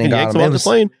comes the plane and and fucking got yanks them. them It off the was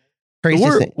plane. Crazy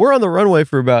So thing. we're on the runway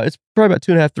for it's probably about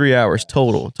 2.5, 3 hours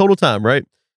total time, right?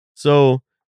 So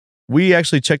we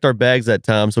actually checked our bags that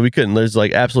time, so we couldn't. There's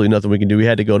like absolutely nothing we can do. We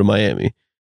had to go to Miami,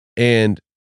 and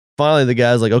finally the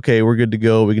guy's like, "Okay, we're good to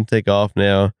go. We can take off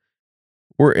now."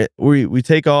 We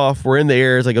take off. We're in the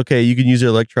air. It's like, okay, you can use your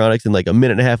electronics. And like a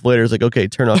minute and a half later, it's like, okay,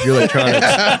 turn off your electronics.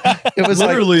 It was like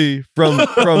Literally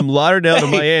from Lauderdale to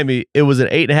Miami, it was an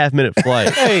 8.5 minute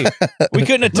flight. Hey, we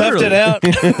couldn't have toughed it out.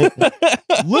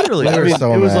 Literally, We I were mean,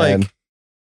 so it was mad. like,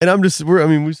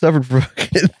 and we suffered for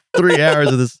fucking 3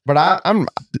 hours of this. But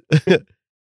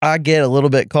I get a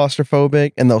little bit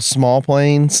claustrophobic in those small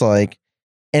planes, like,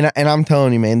 and I'm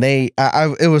telling you, man,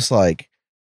 it was like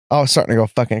I was starting to go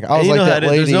fucking. I was And you like know that how it is,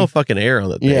 lady. there's no fucking air on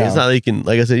the thing. Yeah. It's not like you can,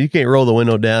 like I said, you can't roll the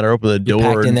window down or open the You're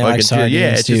door packed in and there like fucking chill. Yeah,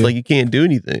 sardines, it's just too. like you can't do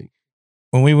anything.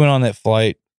 When we went on that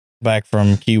flight back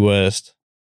from Key West,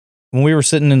 when we were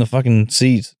sitting in the fucking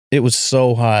seats, it was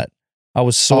so hot. I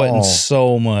was sweating Oh.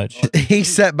 so much. He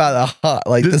sat by the hot,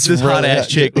 like This really hot ass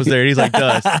chick was there. And he's like,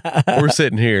 Dust, we're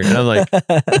sitting here. And I'm like,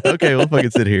 okay, we'll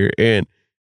fucking sit here. And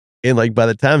like by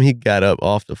the time he got up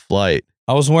off the flight,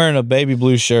 I was wearing a baby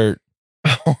blue shirt.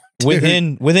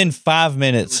 Within 5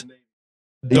 minutes,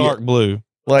 dark blue.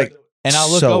 like, And I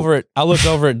look So- over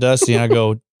at Dusty and I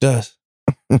go, Dust,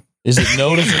 is it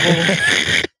noticeable?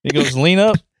 He goes, lean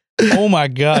up. Oh my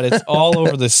God, it's all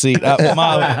over the seat.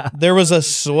 There was a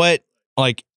sweat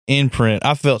like imprint.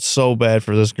 I felt so bad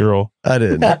for this girl. I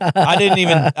didn't. I didn't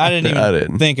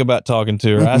even think about talking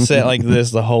to her. I sat like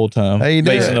this the whole time, How you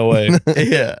doing? facing away.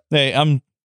 Yeah. Hey, I'm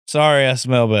sorry I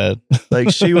smell bad.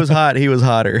 Like she was hot, he was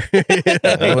hotter.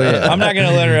 yeah. I'm not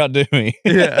gonna let her outdo me.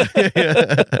 Yeah.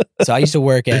 So I used to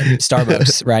work at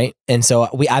Starbucks, right? And so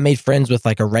I made friends with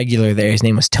like a regular there. His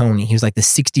name was Tony. He was like the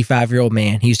 65-year-old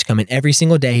man. He used to come in every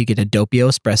single day. He'd get a doppio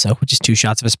espresso, which is 2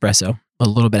 shots of espresso, a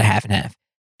little bit of half and half.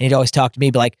 And he'd always talk to me,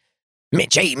 be like,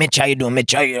 Mitch, how you doing,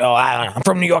 Mitch? I'm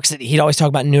from New York City. He'd always talk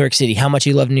about New York City, how much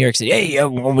he loved New York City. Hey,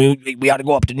 we ought to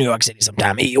go up to New York City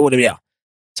sometime. Hey, what do we do?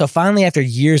 So finally, after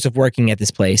years of working at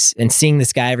this place and seeing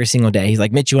this guy every single day, he's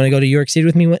like, Mitch, you want to go to New York City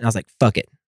with me? And I was like, fuck it.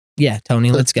 Yeah,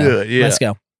 Tony, let's go. do it, yeah. Let's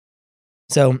go.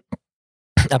 So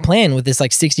I plan with this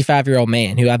like 65-year-old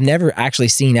man who I've never actually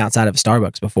seen outside of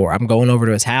Starbucks before. I'm going over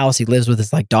to his house. He lives with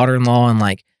his like daughter-in-law and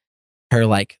like her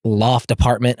like loft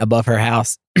apartment above her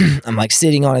house. I'm like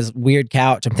sitting on his weird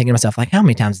couch. I'm thinking to myself, like, how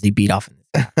many times did he beat off in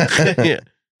this? Yeah.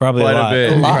 Probably Quite a a lot.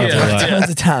 bit. A lot. Yeah. Tons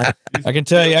of time. I can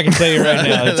tell you right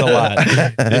now, it's a lot.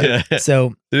 Yeah.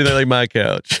 So Did they like my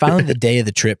couch? finally the day of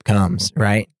the trip comes,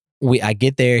 right? I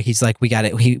get there. He's like, we got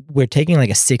it. We're taking like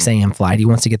a 6 a.m. flight. He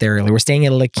wants to get there early. We're staying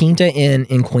at La Quinta Inn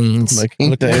in Queens. like,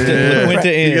 Look at Went to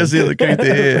You end. go see the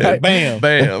Quinta Inn. Bam.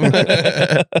 Bam.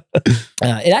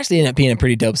 It actually ended up being a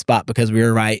pretty dope spot because we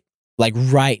were right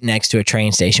next to a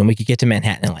train station. We could get to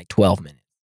Manhattan in like 12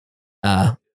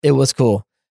 minutes. It was cool.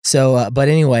 So, but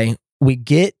anyway, we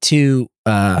get to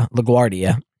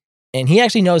LaGuardia, and he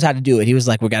actually knows how to do it. He was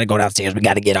like, we got to go downstairs. We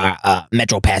got to get our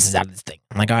Metro passes out of this thing.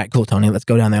 I'm like, all right, cool, Tony. Let's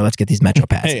go down there. Let's get these Metro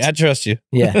passes. Hey, I trust you.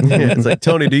 Yeah. Yeah, it's like,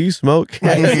 Tony, do you smoke? so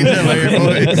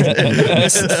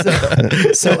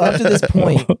up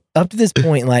to this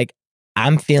point, like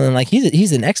I'm feeling like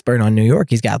he's an expert on New York.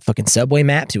 He's got fucking subway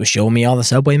maps. He was showing me all the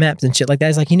subway maps and shit like that.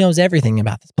 He's like, he knows everything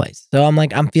about this place. So I'm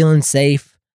like, I'm feeling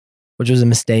safe, which was a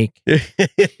mistake. Yeah.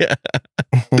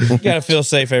 You gotta feel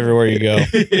safe everywhere you go.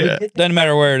 Yeah. Doesn't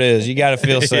matter where it is. You gotta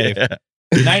feel safe. Yeah.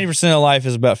 90% of life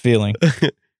is about feeling.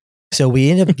 So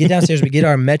we end up get downstairs, we get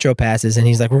our Metro passes, and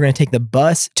he's like, we're gonna take the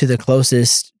bus to the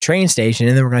closest train station,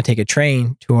 and then we're gonna take a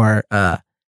train to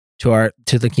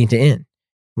the Quinta Inn.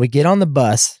 We get on the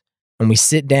bus and we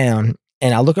sit down,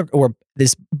 and I look up where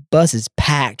this bus is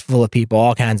packed full of people,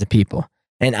 all kinds of people.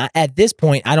 And at this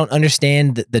point, I don't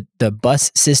understand the bus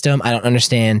system. I don't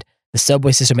understand the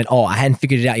subway system at all. I hadn't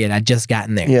figured it out yet. I'd just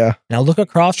gotten there. yeah. And I look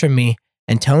across from me,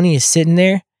 and Tony is sitting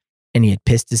there, and he had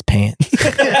pissed his pants.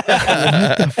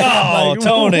 Oh, Like,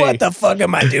 Tony. what the fuck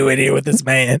am I doing here with this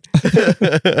man?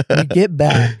 We get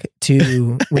back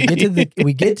to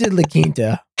we get to La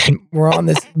Quinta. We're on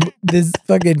this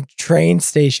fucking train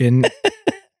station.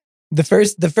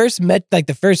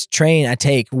 The first train I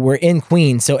take, we're in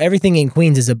Queens, so everything in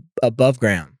Queens is above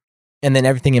ground, and then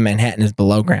everything in Manhattan is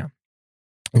below ground.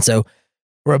 And so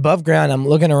we're above ground. I'm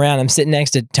looking around. I'm sitting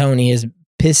next to Tony. His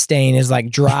piss stain is like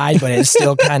dried, but it's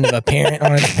still kind of apparent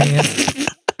on his pants.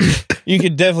 You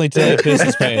could definitely tell it pissed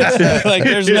his pants. Like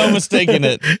there's no mistaking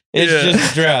it. It's Yeah.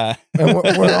 just dry. And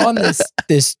we're on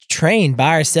this train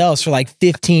by ourselves for like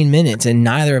 15 minutes, and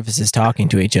neither of us is talking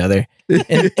to each other.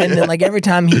 And then like every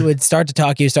time he would start to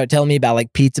talk, he would start telling me about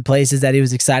like pizza places that he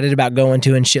was excited about going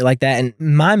to and shit like that. And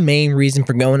my main reason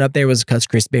for going up there was because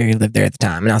Chris Berry lived there at the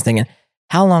time. And I was thinking,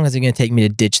 how long is it going to take me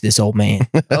to ditch this old man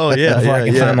Oh yeah, before I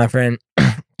can yeah. find my friend?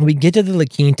 We get to the La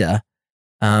Quinta,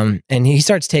 and he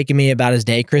starts taking me about his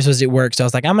day. Chris was at work, so I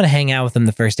was like, I'm going to hang out with him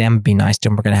the first day. I'm going to be nice to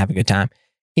him. We're going to have a good time.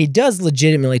 He does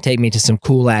legitimately take me to some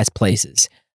cool ass places.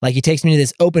 Like he takes me to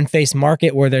this open face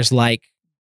market where there's like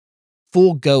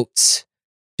full goats,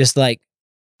 just like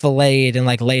filleted and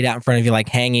like laid out in front of you, like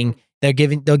hanging. They'll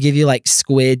give you like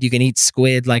squid. You can eat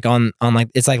squid like on like,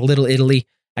 it's like Little Italy.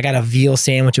 I got a veal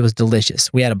sandwich. It was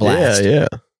delicious. We had a blast. Yeah,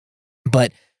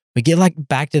 But we get like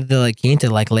back to the La Quinta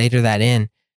like later that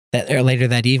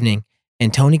evening,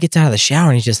 and Tony gets out of the shower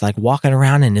and he's just like walking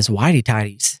around in his whitey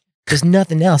tighties. Just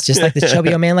nothing else. Just like this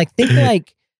chubby old man. Like think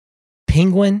like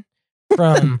Penguin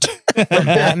from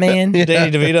Batman.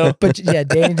 Danny DeVito. But yeah,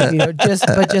 Danny DeVito,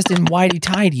 just in whitey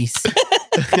tighties.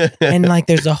 And like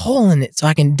there's a hole in it, so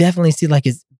I can definitely see like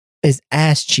his his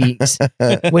ass cheeks,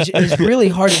 which is really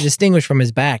hard to distinguish from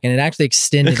his back, and it actually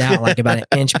extended out like about an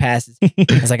inch past his.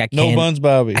 I was like, No buns,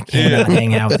 Bobby. I cannot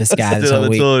hang out with this guy this Still whole on the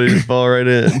week. toilet, you just fall right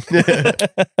in.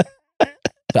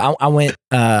 So I went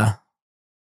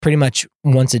pretty much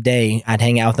once a day. I'd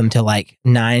hang out with him till like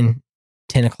 9,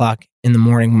 10 o'clock in the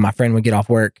morning when my friend would get off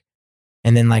work.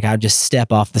 And then like I'd just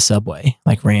step off the subway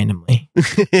like randomly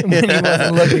when he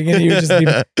wasn't looking, and he would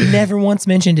just be, never once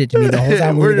mentioned it to me the whole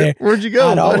time we were there. Where'd you go?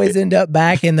 I'd always end up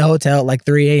back in the hotel at like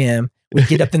 3 a.m. We'd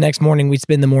get up the next morning. We'd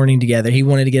spend the morning together. He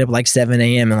wanted to get up at like 7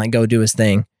 a.m. and like go do his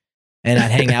thing. And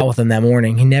I'd hang out with him that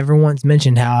morning. He never once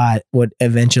mentioned how I would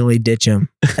eventually ditch him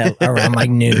around like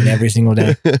noon every single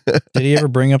day. Did he ever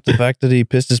bring up the fact that he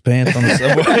pissed his pants on the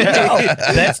subway?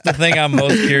 That's the thing I'm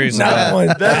most curious Not about.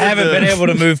 once. I haven't been able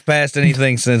to move past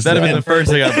anything since That'd have then. been the first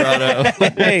thing I brought up.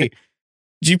 Hey,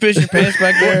 did you piss your pants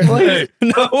back there? Hey.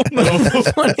 No.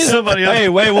 Somebody else. Hey,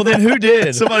 wait, well then who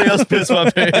did? Somebody else pissed my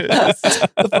pants.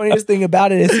 The funniest thing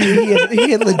about it is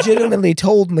he had legitimately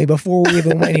told me before we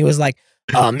even went. He was like,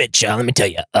 Mitch, let me tell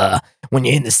you, when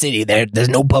you're in the city, there's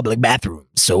no public bathroom,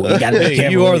 so you gotta be Hey,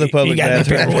 careful. you are the public you gotta be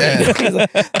bathroom. careful. He's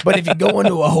like, but if you go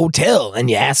into a hotel and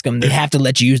you ask them, they have to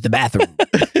let you use the bathroom,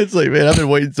 It's like, man, I've been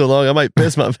waiting so long, I might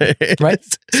piss my pants. right?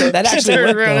 So that actually Turn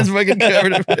worked, around, though. it's fucking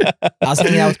covered in piss. I was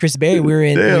hanging out with Chris Berry. We were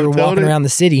Damn, walking Tony. around the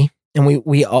city, and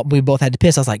we both had to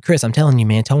piss. I was like, Chris, I'm telling you,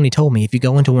 man. Tony told me if you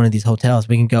go into one of these hotels,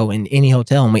 we can go in any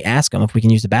hotel and we ask them if we can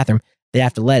use the bathroom. They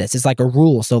have to let us. It's like a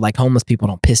rule, so like homeless people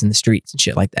don't piss in the streets and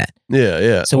shit like that. Yeah,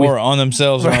 yeah. So we Or on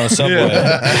themselves or on a subway.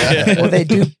 Yeah. well, they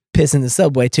do piss in the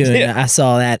subway too, and Yeah. I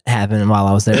saw that happen while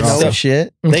I was there. It's also. Oh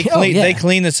shit! They Oh, clean yeah. they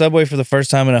cleaned the subway for the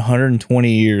first time in 120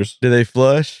 years. Do they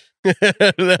flush?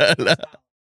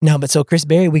 No, but so Chris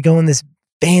Berry, we go in this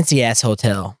fancy ass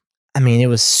hotel. I mean, it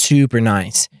was super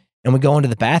nice. And we go into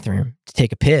the bathroom to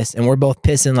take a piss, and we're both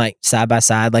pissing like side by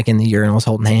side, like in the urinals,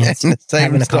 holding hands, In the same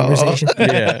having a stall. conversation.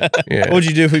 Yeah, yeah. What'd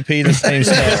you do if we peed in the same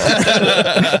stall?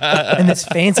 And this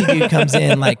fancy dude comes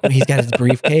in, like he's got his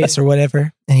briefcase or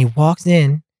whatever, and he walks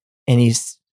in and he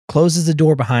closes the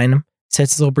door behind him,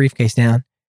 sets his little briefcase down,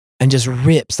 and just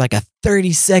rips like a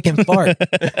 30-second fart.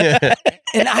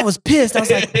 And I was pissed. I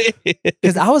was like,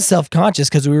 because I was self-conscious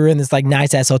because we were in this like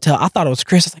nice ass hotel. I thought it was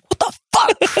Chris. I was like, what the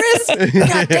fuck, Chris?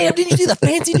 God damn, didn't you see the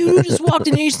fancy dude who just walked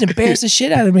in here? You just embarrassed the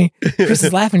shit out of me. Chris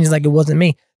is laughing. He's like, it wasn't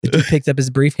me. The dude picks up his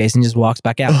briefcase and just walks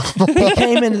back out. He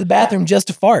came into the bathroom just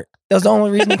to fart. That was the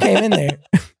only reason he came in there.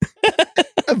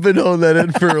 I've been holding that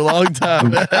in for a long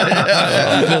time.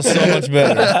 I feel so much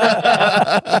better.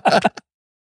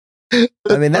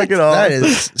 I mean, Fucking that awesome.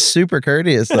 is super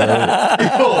courteous though.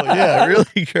 Oh, yeah,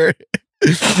 really, Kurt.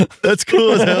 That's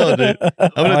cool as hell, dude. I'm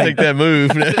gonna take that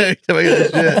move next time I get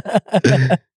this shit.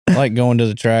 I like going to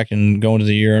the track and going to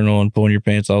the urinal and pulling your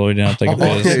pants all the way down, take a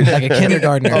piss. Like a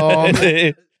kindergartner. Oh,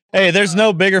 Hey, there's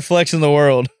no bigger flex in the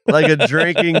world. Like a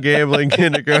drinking, gambling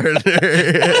kindergartner.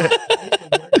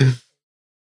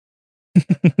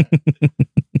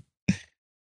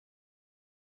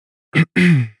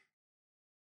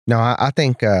 No, I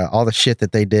think all the shit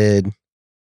that they did,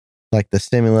 like the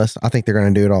stimulus, I think they're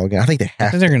going to do it all again. I think they I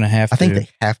have. think they're gonna have to. I think they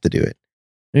have to do it.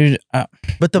 Dude,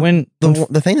 But when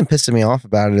the thing that pisses me off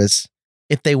about it is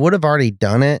if they would have already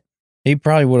done it, he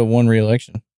probably would have won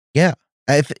re-election. but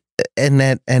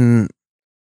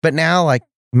now like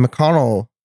McConnell,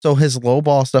 so his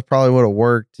lowball stuff probably would have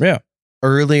worked. Yeah.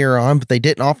 Earlier on, but they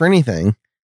didn't offer anything.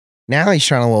 Now he's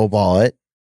trying to lowball it,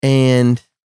 and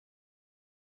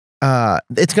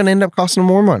it's going to end up costing him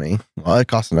more money. Well, it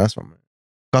costing us more money,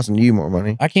 costing you more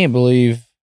money. I can't believe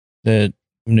that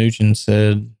Mnuchin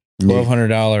said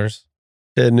 $1,200.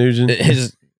 Ted Nugent.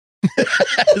 His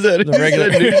Is that the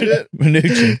regular Nugent?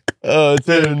 Mnuchin. Oh, it's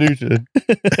Ted Nugent.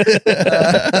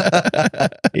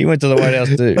 He went to the White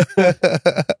House too.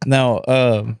 Now,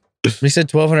 he said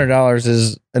 $1,200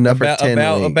 is Enough for 10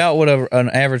 weeks. about what an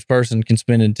average person can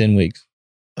spend in 10 weeks.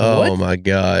 Oh What? my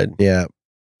God. Yeah.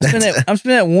 I'm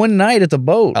spending that one night at the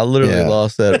boat. I literally Yeah.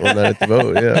 lost that one night at the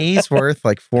boat. Yeah. He's worth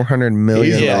like $400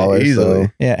 million. Easily.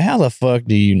 So Yeah, how the fuck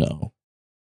do you know?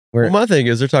 we're, Well, my thing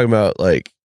is they're talking about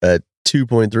like a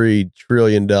 $2.3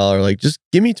 trillion. Like, just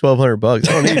give me $1,200.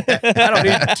 I don't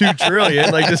need $2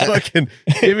 trillion. Like, just fucking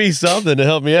give me something to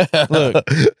help me out. Look,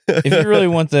 if you really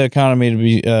want the economy to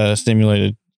be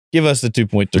stimulated, give us the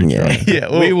 2.3 trillion. Yeah,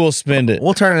 well- we will spend it.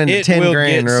 we'll turn it into 10 will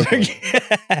grand. get- Real quick.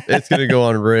 It's gonna go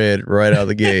on red right out of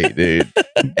the gate, dude.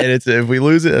 And it's if we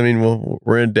lose it, I mean,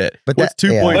 we're in debt. But What's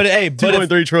that- yeah. but hey, but if,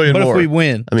 2.3 trillion but if more? we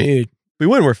win, I mean, Dude, if we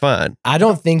win, we're fine. I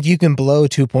don't think you can blow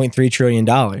 $2.3 trillion.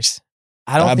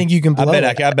 I don't think you can blow I it.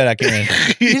 bet I can.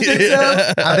 You think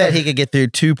so? I bet he could get through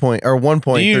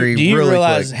 1.3 Do you really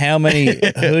realize quick. how many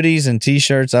hoodies and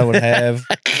T-shirts I would have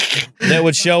that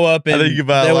would show up in I think you could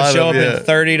buy a lot of them, in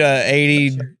 30 to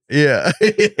 80? Yeah.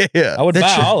 yeah. I would The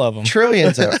buy tr- all of them.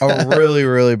 Trillion's a really,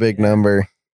 really big number.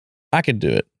 I could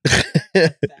do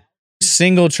it.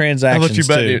 Single How transactions. much you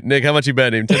bet too. him, Nick? How much you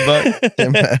bet him? $10?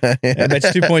 I bet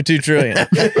you 2.2 trillion.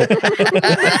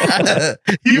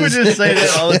 You would just say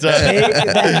that all the Take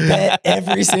time. that bet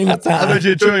every single I time. bet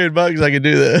you $1 trillion I could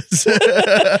do this.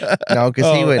 No,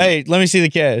 because he Oh, would. hey, let me see the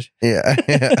cash. Yeah.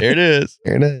 Here it is.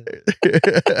 Here it is.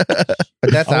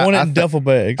 But that's I want it I, in duffel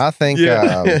bags. I think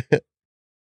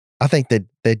I think that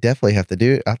they definitely have to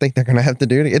do it. I think they're gonna have to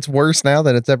do it. It's worse now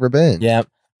than it's ever been. Yeah.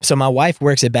 So my wife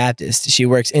works at Baptist. She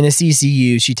works in a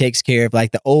CCU. She takes care of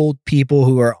like the old people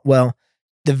who are, well,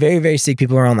 the very, very sick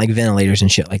people who are on like ventilators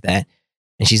and shit like that.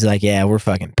 And she's like, yeah, we're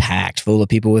fucking packed full of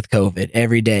people with COVID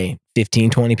every day,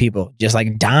 15, 20 people just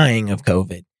like dying of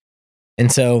COVID.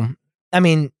 And so, I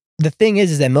mean, the thing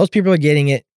is that most people are getting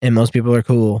it and most people are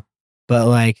cool. But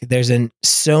like, there's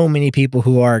so many people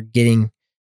who are getting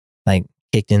like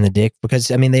kicked in the dick because,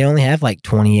 I mean, they only have like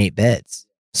 28 beds.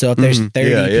 So if there's 30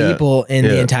 Yeah. people in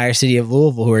the Yeah. entire city of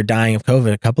Louisville who are dying of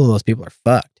COVID, a couple of those people are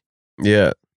fucked.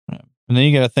 Yeah. And then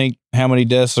you got to think how many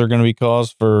deaths are going to be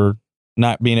caused for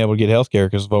not being able to get health care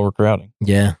because of overcrowding.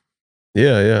 Yeah.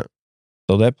 Yeah.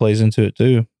 So that plays into it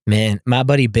too. Man, my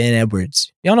buddy Ben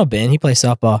Edwards. Y'all know Ben. He plays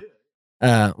softball.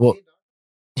 Well,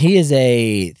 he is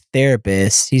a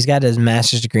therapist. He's got his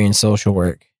master's degree in social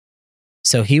work.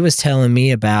 So he was telling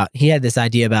me he had this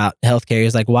idea about healthcare. He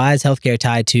was like, why is healthcare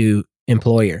tied to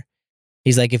employer?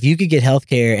 He's like, if you could get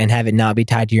healthcare and have it not be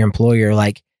tied to your employer,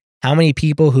 like how many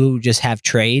people who just have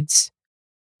trades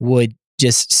would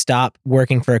just stop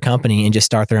working for a company and just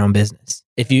start their own business?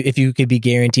 If you could be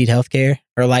guaranteed healthcare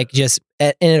or like just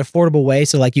in an affordable way,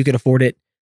 so like you could afford it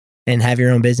and have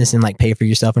your own business and like pay for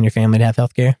yourself and your family to have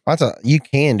healthcare. You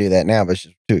can do that now, but it's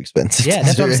just too expensive. Yeah,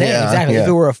 that's what I'm saying. Yeah, exactly. yeah. If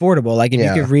it were affordable, like if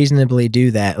Yeah. you could reasonably do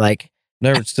that, like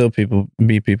There would still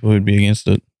be people who'd be against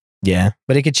it. yeah,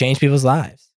 but it could change people's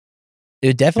lives. It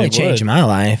would definitely It change would. my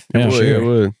life. Yeah, for It sure.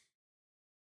 would.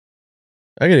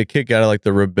 I get a kick out of like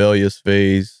the rebellious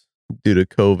phase due to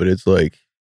COVID. It's like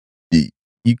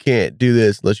you can't do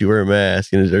this unless you wear a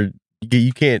mask, and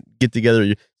you can't get together.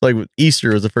 It's like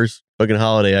Easter was the first fucking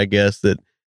holiday, I guess, that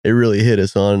it really hit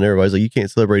us on. And everybody's like, you can't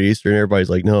celebrate Easter, and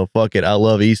everybody's like, no, fuck it, I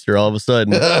love Easter. All of a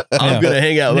sudden, Yeah. I'm gonna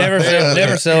hang out. with my family.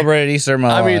 Never celebrated Easter in my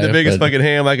I life. mean, the biggest but fucking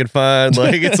ham I could find.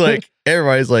 Like, it's like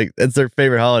everybody's like, that's their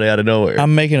favorite holiday out of nowhere.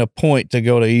 I'm making a point to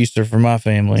go to Easter for my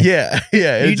family. yeah. You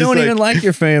It's just don't even like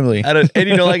your family. and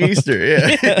you don't like Easter.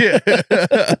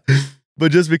 Yeah.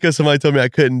 But just because somebody told me I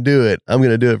couldn't do it, I'm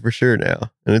gonna do it for sure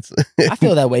now. And it's I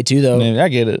feel that way too, though. Man, I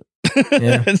get it.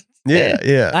 Yeah.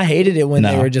 yeah. I hated it when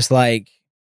they No. were just like,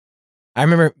 I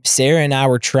remember Sarah and I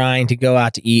were trying to go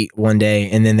out to eat one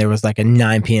day, and then there was like a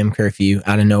 9 p.m. curfew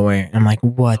out of nowhere. I'm like,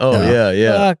 what Oh the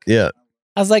yeah. fuck? Yeah.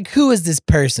 I was like, who is this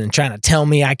person trying to tell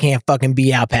me I can't fucking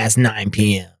be out past 9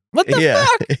 p.m.? What the Yeah.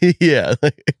 fuck?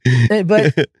 Yeah.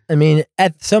 But I mean,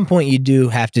 at some point you do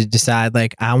have to decide,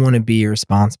 like, I want to be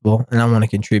responsible and I want to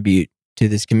contribute to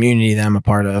this community that I'm a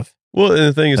part of. Well, and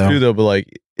the thing is So- too, though. But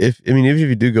like, if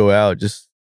you do go out, just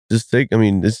take. I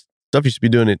mean, this stuff you should be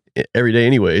doing it every day,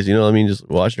 anyways. You know what I mean? Just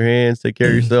wash your hands, take care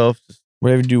of yourself, just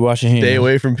Whatever you do, wash your hands. stay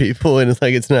away from people. And it's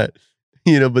like it's not,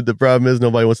 But the problem is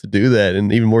nobody wants to do that,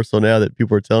 and even more so now that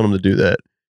people are telling them to do that.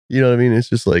 You know what I mean? It's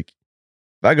just like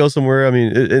if I go somewhere, I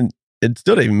mean, it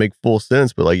still doesn't even make full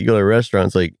sense. But like, you go to a restaurant,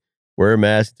 it's like wear a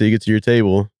mask until you get to your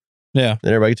table. Yeah.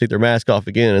 Then everybody can take their mask off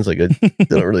again. It's like I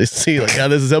don't really see like how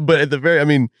this is up. But at the very, I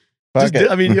mean, Fuck it. you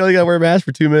only got to wear a mask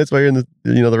for 2 minutes while you're in the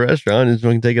the restaurant, and you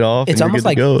can take it off. It's and you're almost good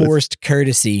like to go. forced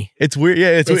courtesy. It's weird. Yeah,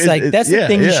 It's like that's the yeah,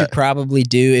 thing you yeah. should probably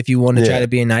do if you want to try Yeah. to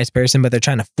be a nice person, but they're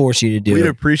trying to force you to do We'd it.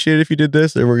 appreciate it if you did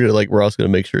this, and we're also gonna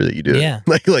make sure that you do it. Yeah.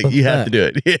 like you have to do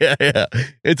it. Yeah.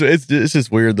 It's just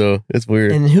weird though. It's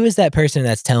weird. And who is that person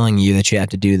that's telling you that you have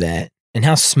to do that? And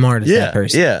how smart is yeah, that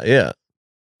person? yeah.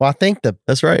 Well, I think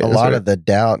That's right. a lot of the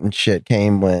doubt and shit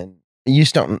came when you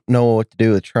just don't know what to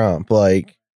do with Trump.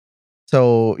 Like,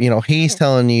 so, he's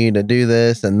telling you to do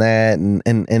this and that.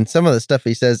 And some of the stuff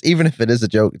he says, even if it is a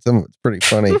joke, some of it's pretty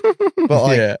funny. But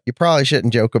like, Yeah. you probably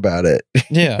shouldn't joke about it.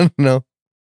 Yeah. No.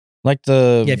 Like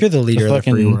the Yeah, if you're the leader of the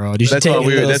free fucking- world, you should That's take why it a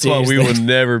little that's why we seriously. would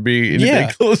never be anything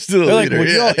Yeah. close to the they're like, leader.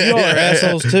 well, y'all are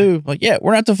assholes too. Like, yeah,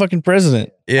 we're not the fucking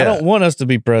president. Yeah. I don't want us to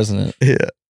be president. Yeah.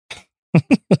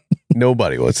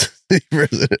 Nobody wants to be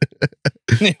president.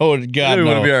 Oh God, God, we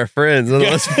no. want to be our friends.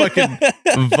 Let's fucking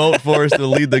vote for us to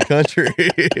lead the country.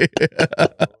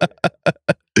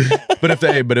 But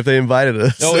if they invited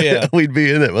us, Oh, yeah. we'd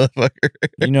be in that motherfucker.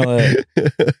 You know that.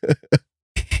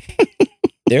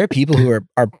 There are people who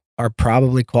are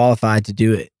probably qualified to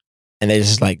do it, and they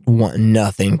just like want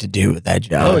nothing to do with that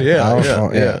job. Oh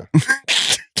yeah,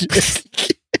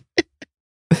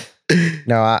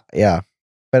 No,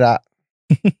 but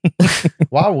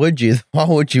why would you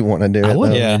want to do it? I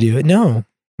wouldn't Yeah. want to do it. No.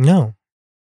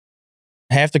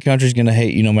 Half the country's gonna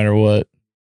hate you no matter what.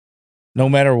 No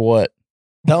matter what.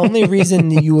 The only reason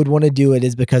you would want to do it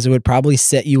is because it would probably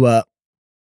set you up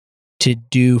to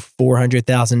do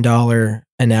 $400,000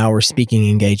 an hour speaking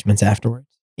engagements afterwards.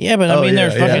 Yeah, but I Oh, mean, yeah,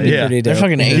 they're yeah, fucking, yeah. they're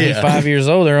fucking Yeah. 85 years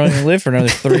old. They're only gonna live for another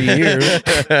 3 years.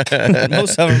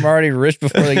 Most of them are already rich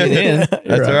before they get in.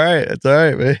 That's all right. That's all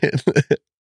right, man.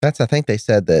 I think they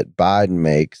said that Biden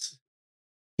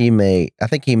I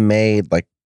think he made like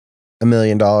 $1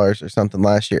 million or something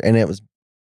last year, and it was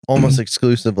almost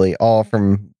exclusively all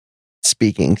from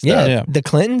speaking stuff. Yeah, Yeah. the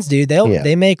Clintons, dude, Yeah.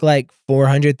 they make like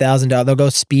 $400,000. They'll go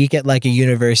speak at like a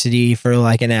university for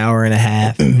like an hour and a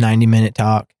half, 90-minute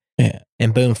talk. Yeah.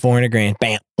 And boom, $400,000.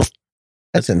 Bam. That's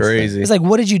insane. crazy. It's like,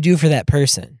 what did you do for that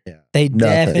person? Yeah. They Nothing.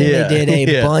 definitely Yeah. did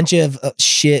a Yeah. bunch of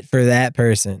shit for that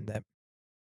person.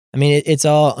 I mean, it's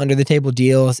all under the table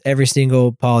deals. Every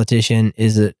single politician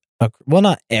is well,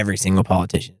 not every single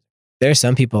politician. There's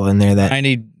some people in there that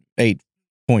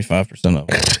 98.5% of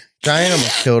them. Giant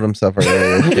almost killed himself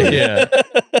earlier. Yeah.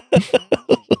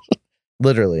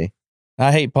 Literally.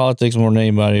 I hate politics more than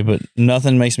anybody, but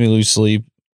nothing makes me lose sleep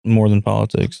more than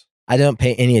politics. I don't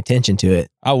pay any attention to it.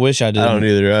 I wish I I did. don't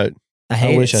either. I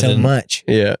hate wish it I so didn't. much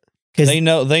Yeah. because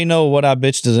They know what I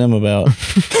bitch to them about.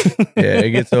 Yeah.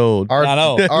 It gets old. Our, I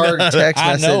know. our text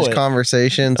I know message it.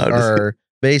 conversations I just- are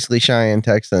basically Cheyenne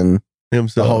texting the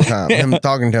Himself. whole time. Him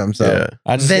talking to himself.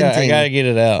 I Venting. gotta get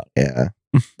it out. Yeah.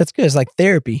 that's good. It's like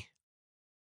therapy.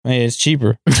 Hey, it's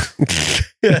cheaper.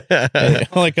 Yeah. It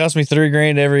only costs me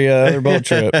 $3,000 every other boat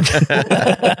trip. It's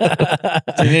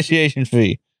an initiation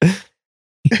fee.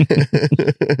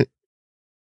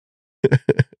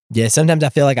 Yeah, sometimes I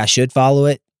feel like I should follow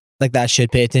it. Like that I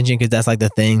should pay attention because that's like the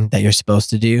thing that you're supposed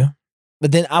to do.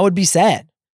 But then I would be sad.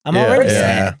 I'm Yeah, already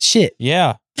yeah. sad. Shit.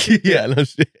 Yeah, Yeah. No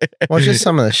shit. Well, it's just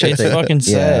some of the shit it's they fucking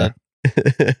sad.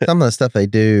 some of the stuff they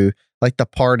do, like the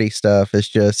party stuff, is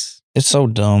just It's so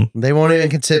dumb. they won't even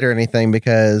consider anything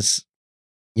because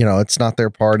it's not their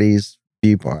party's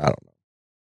viewpoint. I don't know.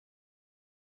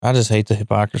 I just hate the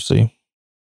hypocrisy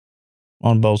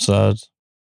on both sides.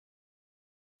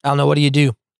 I don't know. What do you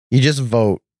do? You just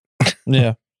vote.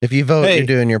 Yeah. If you vote, Hey. you're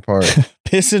doing your part.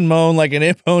 Piss and moan like an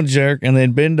iPhone jerk and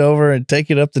then bend over and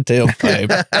take it up the tailpipe.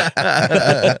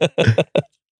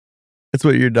 That's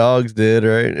what your dogs did,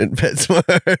 right? In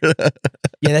PetSmart.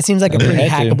 Yeah, that seems like a I pretty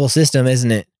had to. hackable system,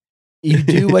 isn't it? You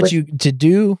do what you need to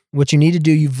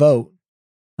do. You vote.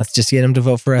 Let's just get them to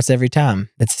vote for us every time.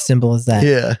 It's as simple as that.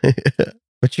 Yeah.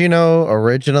 But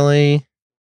originally,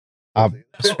 I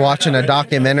was watching a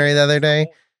documentary the other day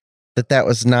that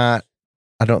was not.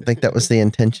 I don't think that was the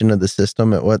intention of the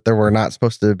system. There were not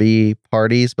supposed to be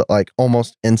parties, but like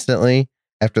almost instantly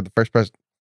after the first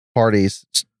parties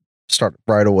started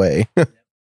right away.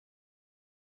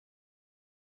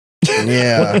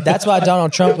 Yeah, That's why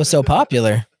Donald Trump was so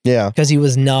popular yeah. because he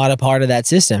was not a part of that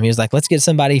system. He was like, let's get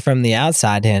somebody from the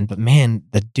outside in. But man,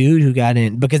 the dude who got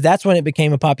in, because that's when it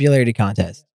became a popularity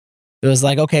contest. It was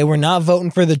like, okay, we're not voting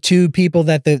for the two people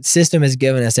that the system has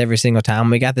given us every single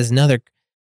time. We got this another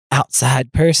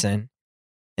outside person.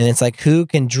 And it's like, who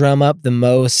can drum up the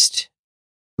most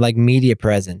like media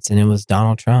presence? And it was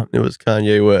Donald Trump. It was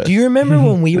Kanye West. Do you remember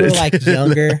when we were like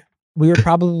younger? We were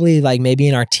probably like maybe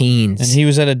in our teens. And he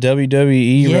was at a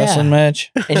WWE Yeah. wrestling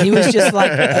match. And he was just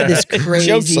like this crazy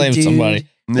Choke slammed dude. somebody.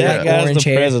 Yeah. That guy's orange the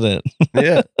hair. president.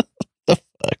 Yeah. Fuck.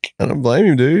 I don't blame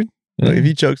him, dude. Like, if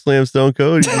you choke slam Stone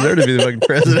Cold, you deserve to be the fucking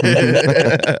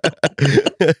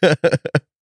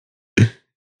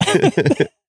president.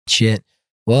 Shit.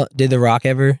 Well, did The Rock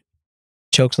ever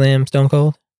chokeslam Stone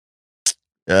Cold?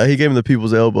 He gave him the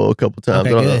people's elbow a couple times.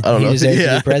 Okay, good. I don't He know. deserves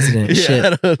to be president. Yeah, Shit. I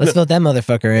don't Let's know. vote that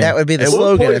motherfucker in. That would be the At one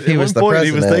slogan point- if he at was one the point,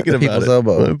 president. he was thinking the about people's it.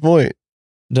 elbow. At one point.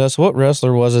 Dust, what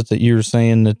wrestler was it that you were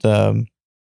saying that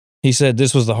he said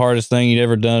this was the hardest thing he'd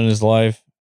ever done in his life?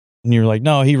 And you were like,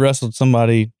 no, he wrestled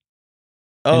somebody.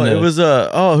 Oh, In it the- was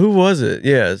who was it?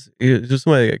 Yes, it was just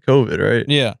somebody that got COVID, right?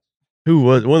 Yeah. Who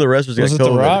was one of the wrestlers Was got it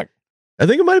COVID? The Rock? I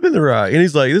think it might have been The Rock, and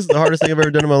he's like, "This is the hardest thing I've ever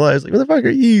done in my life." It's like,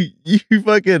 motherfucker, you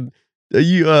fucking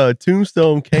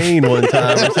Tombstone Kane one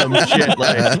time or some shit.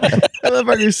 Like, that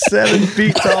motherfucker's 7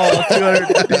 feet tall,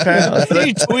 250 pounds.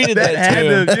 He tweeted that had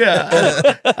to him.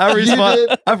 yeah. I You responded.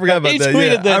 did? I forgot about He that.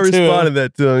 tweeted Yeah, that I to him. responded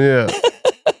that to him.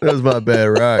 Yeah. That was my bad,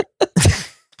 Rock.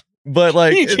 But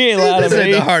like, You can't lie to this ain't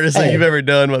me. the hardest thing Hey. you've ever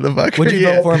done, motherfucker. Would you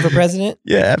vote for him for president?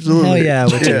 Yeah, absolutely. Hell yeah, I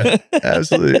would too. Yeah,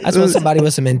 absolutely. I just want somebody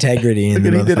with some integrity in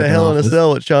Look the at he did a motherfucking Hell in a office.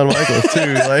 Cell with Shawn Michaels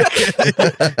too.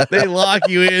 Like they lock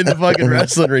you in the fucking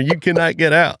wrestling ring. You cannot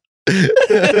get out.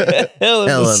 Hell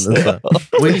Hell in the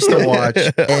Cell. We used to watch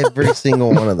every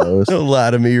single one of those. Don't lie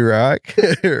to me, Rock.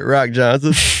 Rock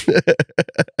Johnson.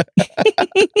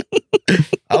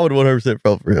 I would 100%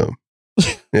 vote for him.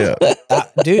 Yeah.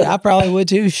 Dude, I probably would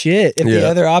too. Shit. If the Yeah.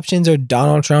 other options are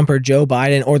Donald Trump or Joe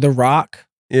Biden or The Rock,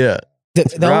 Yeah.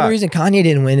 the Rock. only reason Kanye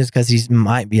didn't win is because he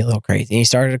might be a little crazy. And he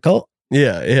started a cult.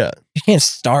 Yeah. Yeah. You can't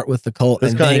start with the cult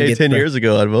That's and then Kanye get 10 the- years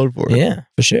ago. I'd vote for him. Yeah,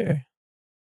 for sure.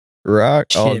 Rock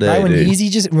all Shit, day. right when dude.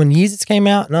 Yeezys came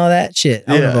out and all that shit,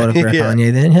 I would have Yeah, voted for yeah.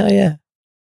 Kanye then. Hell yeah.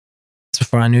 That's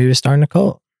before I knew he was starting a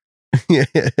cult. Yeah,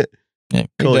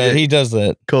 Cool, yeah. he does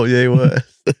that. Cool. Yeah, he was.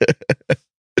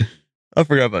 I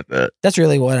forgot about that. That's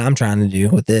really what I'm trying to do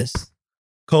with this.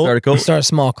 Colt. Start a cult. Start a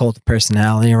small cult of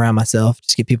personality around myself.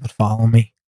 Just get people to follow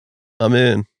me. I'm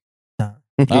in.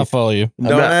 I'll follow you.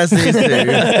 Don't ask these two.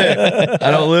 I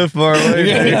don't live far away.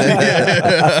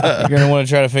 You're gonna want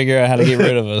to try to figure out how to get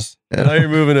rid of us. I know you're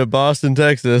moving to Boston,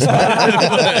 Texas,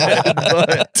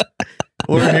 but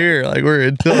we're here. Like we're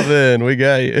until then, we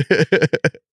got you.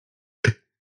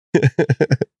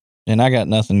 And I got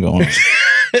nothing going.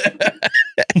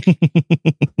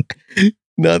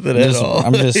 Nothing at Just- all.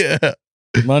 I'm just- Yeah.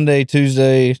 Monday,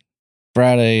 Tuesday,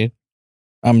 Friday,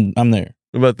 I'm there.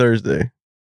 What about Thursday?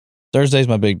 Thursday's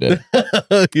my big day.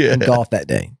 Yeah. Golf that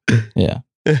day. Yeah,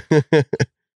 I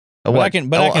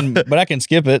but I can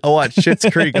skip it. I watch Schitt's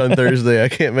Creek on Thursday. I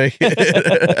can't make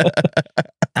it.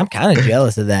 I'm kind of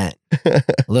jealous of that a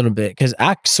little bit because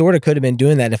I sort of could have been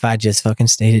doing that if I just fucking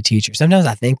stayed a teacher. Sometimes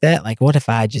I think that, like, what if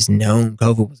I had just known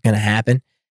COVID was going to happen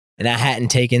and I hadn't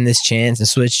taken this chance and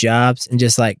switched jobs and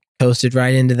just like coasted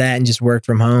right into that and just worked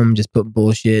from home, just put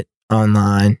bullshit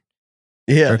online.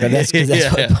 Yeah. That's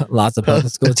what lots of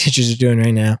public school teachers are doing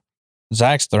right now.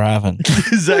 Zach's thriving.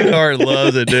 Zach Hart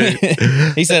loves it, dude.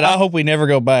 He said, "I hope we never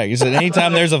go back." He said,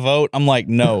 "Anytime there's a vote, I'm like,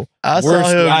 no, I saw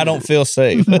him I don't feel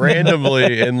safe."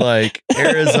 randomly in like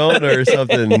Arizona or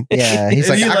something. Yeah, he's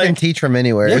And like, he, I can teach from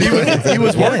anywhere. He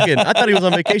was working. I thought he was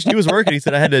on vacation. He was working. He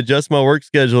said I had to adjust my work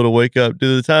schedule to wake up due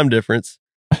to the time difference.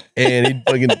 And he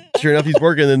fucking sure enough, he's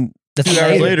working. Then That's 2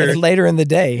 hours later, That's later in the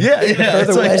day. yeah, The yeah. further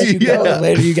It's like, west you go, yeah. the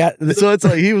later you got. So it's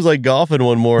like he was like golfing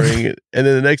one morning, and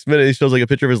then the next minute he shows like a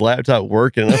picture of his laptop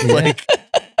working. And I'm Yeah. like,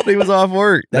 he was off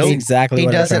work. That's Nope. exactly He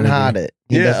what I'm doesn't trying to hide do. it.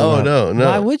 He Yeah. doesn't Oh hide it. no, no.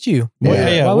 Why would you? Yeah.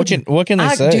 Yeah, Why what would you? can they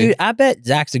say? Dude, I bet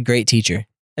Zach's a great teacher.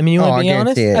 I mean, you Oh, want to I be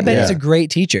honest? guarantee it, I bet he's yeah. a great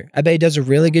teacher. I bet he does a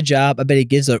really good job. I bet he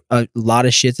gives a lot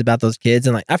of shits about those kids.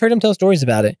 And like, I've heard him tell stories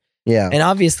about it. Yeah. And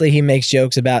obviously he makes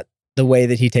jokes about the way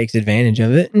that he takes advantage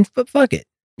of it. But fuck it.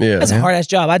 Yeah. That's a hard ass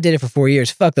job. I did it for 4 years.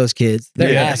 Fuck those kids.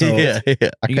 They're yeah, assholes. yeah, yeah.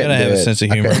 I You couldn't gotta have do a it. sense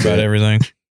of I humor couldn't do about it. everything.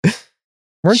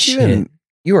 Weren't you Shit. in?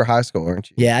 You were high school, weren't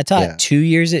you? Yeah, I taught Yeah. 2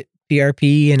 years at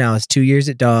PRP and I was 2 years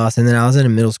at Doss. And then I was in a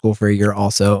middle school for a year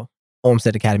also.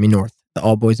 Olmsted Academy North, the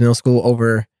all boys middle school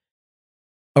over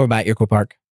by Iroquois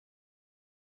Park.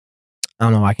 I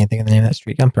don't know why I can't think of the name of that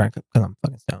street. I'm because I'm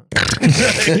fucking stoned.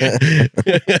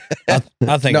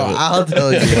 I think No, of it. I'll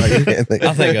tell you. Why you can't think.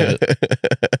 I'll think of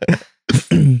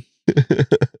it.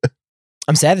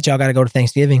 I'm sad that y'all got to go to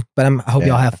Thanksgiving, but I hope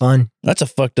y'all have fun. That's a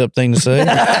fucked up thing to say.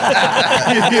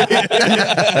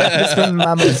 It's from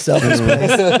my most selfish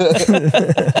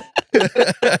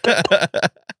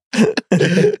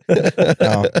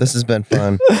No, this has been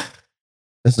fun.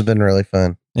 This has been really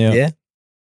fun. Yeah. Yeah.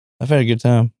 I've had a good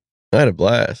time. I had a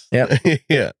blast. Yep.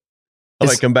 Yeah. I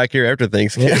might come back here after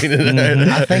Thanksgiving. Mhm.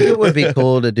 I think it would be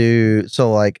cool to do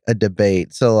like a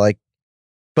debate. So like,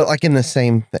 but like in the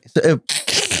same thing. So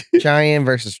Cheyenne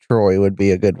versus Troy would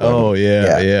be a good one. Oh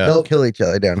yeah, yeah. They'll kill each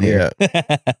other down here.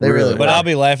 Yeah. They really But will. I'll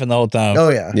be laughing the whole time. Oh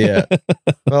yeah. Yeah.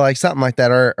 Well, like something like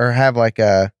that, or have like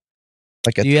a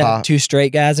Do you have top. two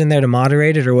straight guys in there to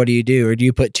moderate it, or what do you do? Or do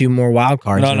you put two more wild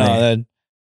cards no, in no. there? That,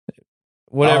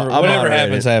 whatever I'll whatever moderate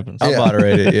happens, it. happens. I'll Yeah.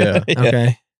 moderate it. Yeah. Yeah.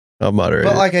 Okay. I'll moderate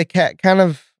But it. like a cat kind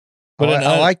of. But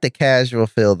I like the casual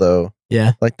feel though.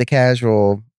 Yeah. Like the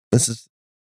casual. This is.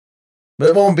 But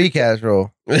it won't be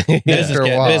casual. Business after a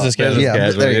ca- while. business casual. Yeah,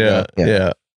 Casual, there you yeah. go.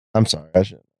 Yeah. I'm sorry. I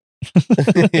should.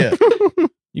 Yeah.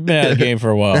 You've been out of the game for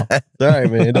a while. Sorry,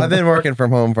 man. I've been working from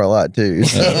home for a lot too.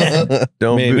 So.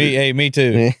 Don't Me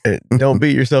too. don't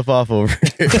beat yourself off over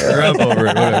it. Or up over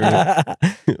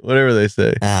it. Whatever they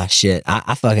say. Ah, shit.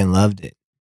 I fucking loved it.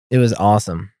 It was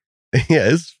awesome. Yeah,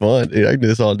 it's fun, dude. I can do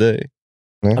this all day.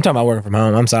 I'm talking about working from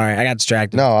home. I'm sorry. I got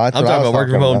distracted. No, I'm talking about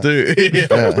working from home too. Yeah.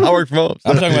 I work from home.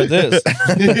 I'm talking about this.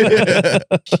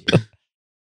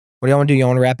 What do y'all want to do? You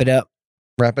want to wrap it up?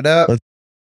 Wrap it up.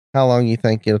 How long you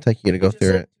think it'll take you to go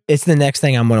through it? It's the next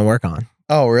thing I'm going to work on.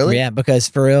 Oh, really? Yeah, because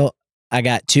for real, I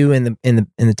got 2 in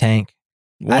the tank.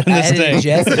 One I this added thing.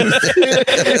 Jesse's.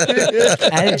 I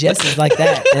added Jesse's like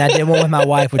that, and I did one with my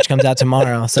wife, which comes out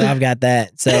tomorrow. So I've got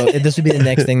that. So this would be the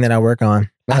next thing that I work on.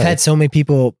 I've had so many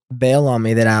people bail on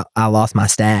me that I lost my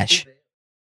stash.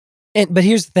 But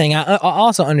here's the thing: I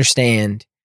also understand,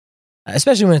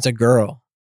 especially when it's a girl,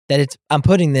 that I'm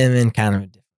putting them in kind of.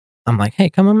 I'm like, hey,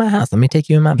 come in my house. Let me take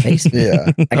you in my basement.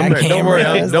 Yeah. I got Don't worry,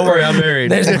 cameras. don't worry, I'm married.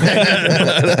 There's-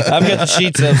 I've got the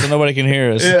sheets up so nobody can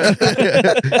hear us. Yeah.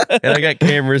 And I got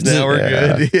cameras now. We're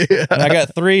good. Yeah. And I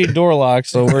got 3 door locks,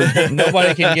 so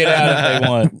nobody can get out if they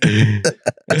want.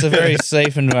 It's a very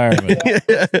safe environment.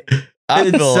 I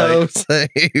It's feel so like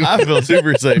safe. I feel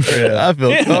super safe. Man. I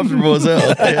feel comfortable as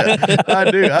hell. Yeah,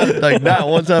 I do. Like not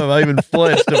one time have I even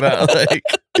flinched about like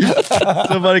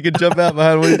somebody could jump out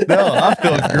behind me. No, I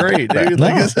feel great, dude.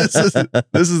 Like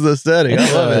this is the setting.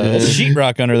 I love It's it.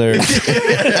 sheetrock under there.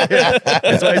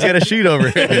 That's why he's got a sheet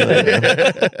over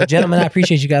it. Gentlemen, I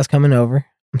appreciate you guys coming over.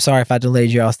 I'm sorry if I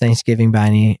delayed y'all's Thanksgiving by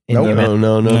any Nope. event.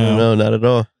 No, not at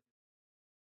all.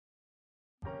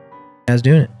 You guys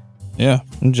doing it. Yeah,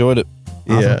 enjoyed it.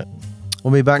 Yeah.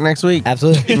 We'll be back next week.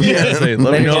 Absolutely. Yeah, let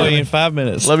me Enjoy know. you in 5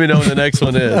 minutes. Let me know when the next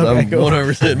one is. Okay, I'm cool.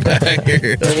 100% back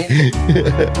here.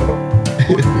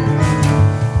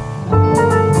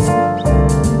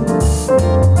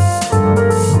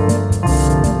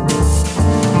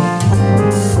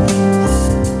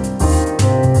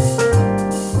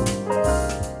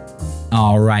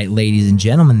 All right, ladies and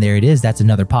gentlemen, there it is. That's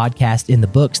another podcast in the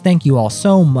books. Thank you all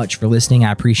so much for listening.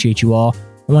 I appreciate you all.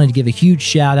 I wanted to give a huge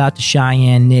shout out to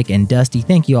Cheyenne, Nick, and Dusty.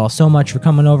 Thank you all so much for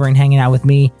coming over and hanging out with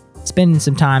me, spending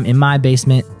some time in my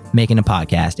basement making a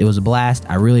podcast. It was a blast.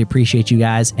 I really appreciate you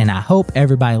guys, and I hope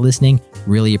everybody listening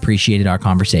really appreciated our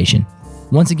conversation.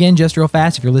 Once again, just real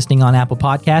fast, if you're listening on Apple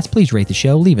Podcasts, please rate the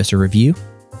show, leave us a review.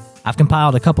 I've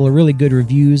compiled a couple of really good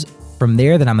reviews from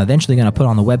there that I'm eventually going to put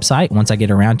on the website once I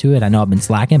get around to it. I know I've been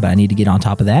slacking, but I need to get on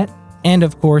top of that. And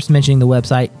of course, mentioning the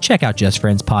website, check out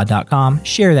justfriendspod.com.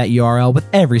 Share that URL with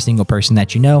every single person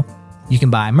that you know. You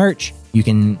can buy merch, you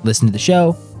can listen to the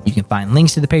show, you can find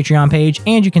links to the Patreon page,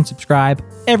 and you can subscribe.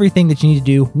 Everything that you need to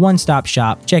do, one-stop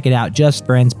shop. Check it out,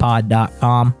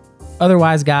 justfriendspod.com.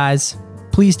 Otherwise, guys,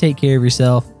 please take care of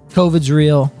yourself. COVID's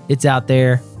real. It's out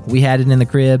there. We had it in the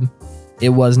crib. It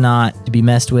was not to be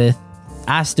messed with.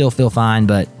 I still feel fine,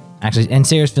 but actually, and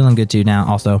Sarah's feeling good too now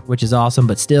also, which is awesome,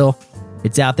 but still,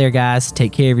 it's out there, guys.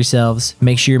 Take care of yourselves.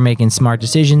 Make sure you're making smart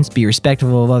decisions. Be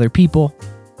respectful of other people.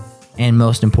 And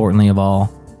most importantly of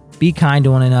all, be kind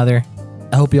to one another.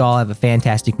 I hope you all have a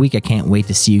fantastic week. I can't wait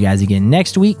to see you guys again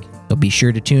next week. So be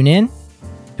sure to tune in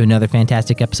to another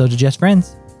fantastic episode of Just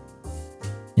Friends.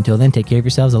 Until then, take care of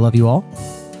yourselves. I love you all.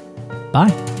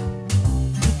 Bye.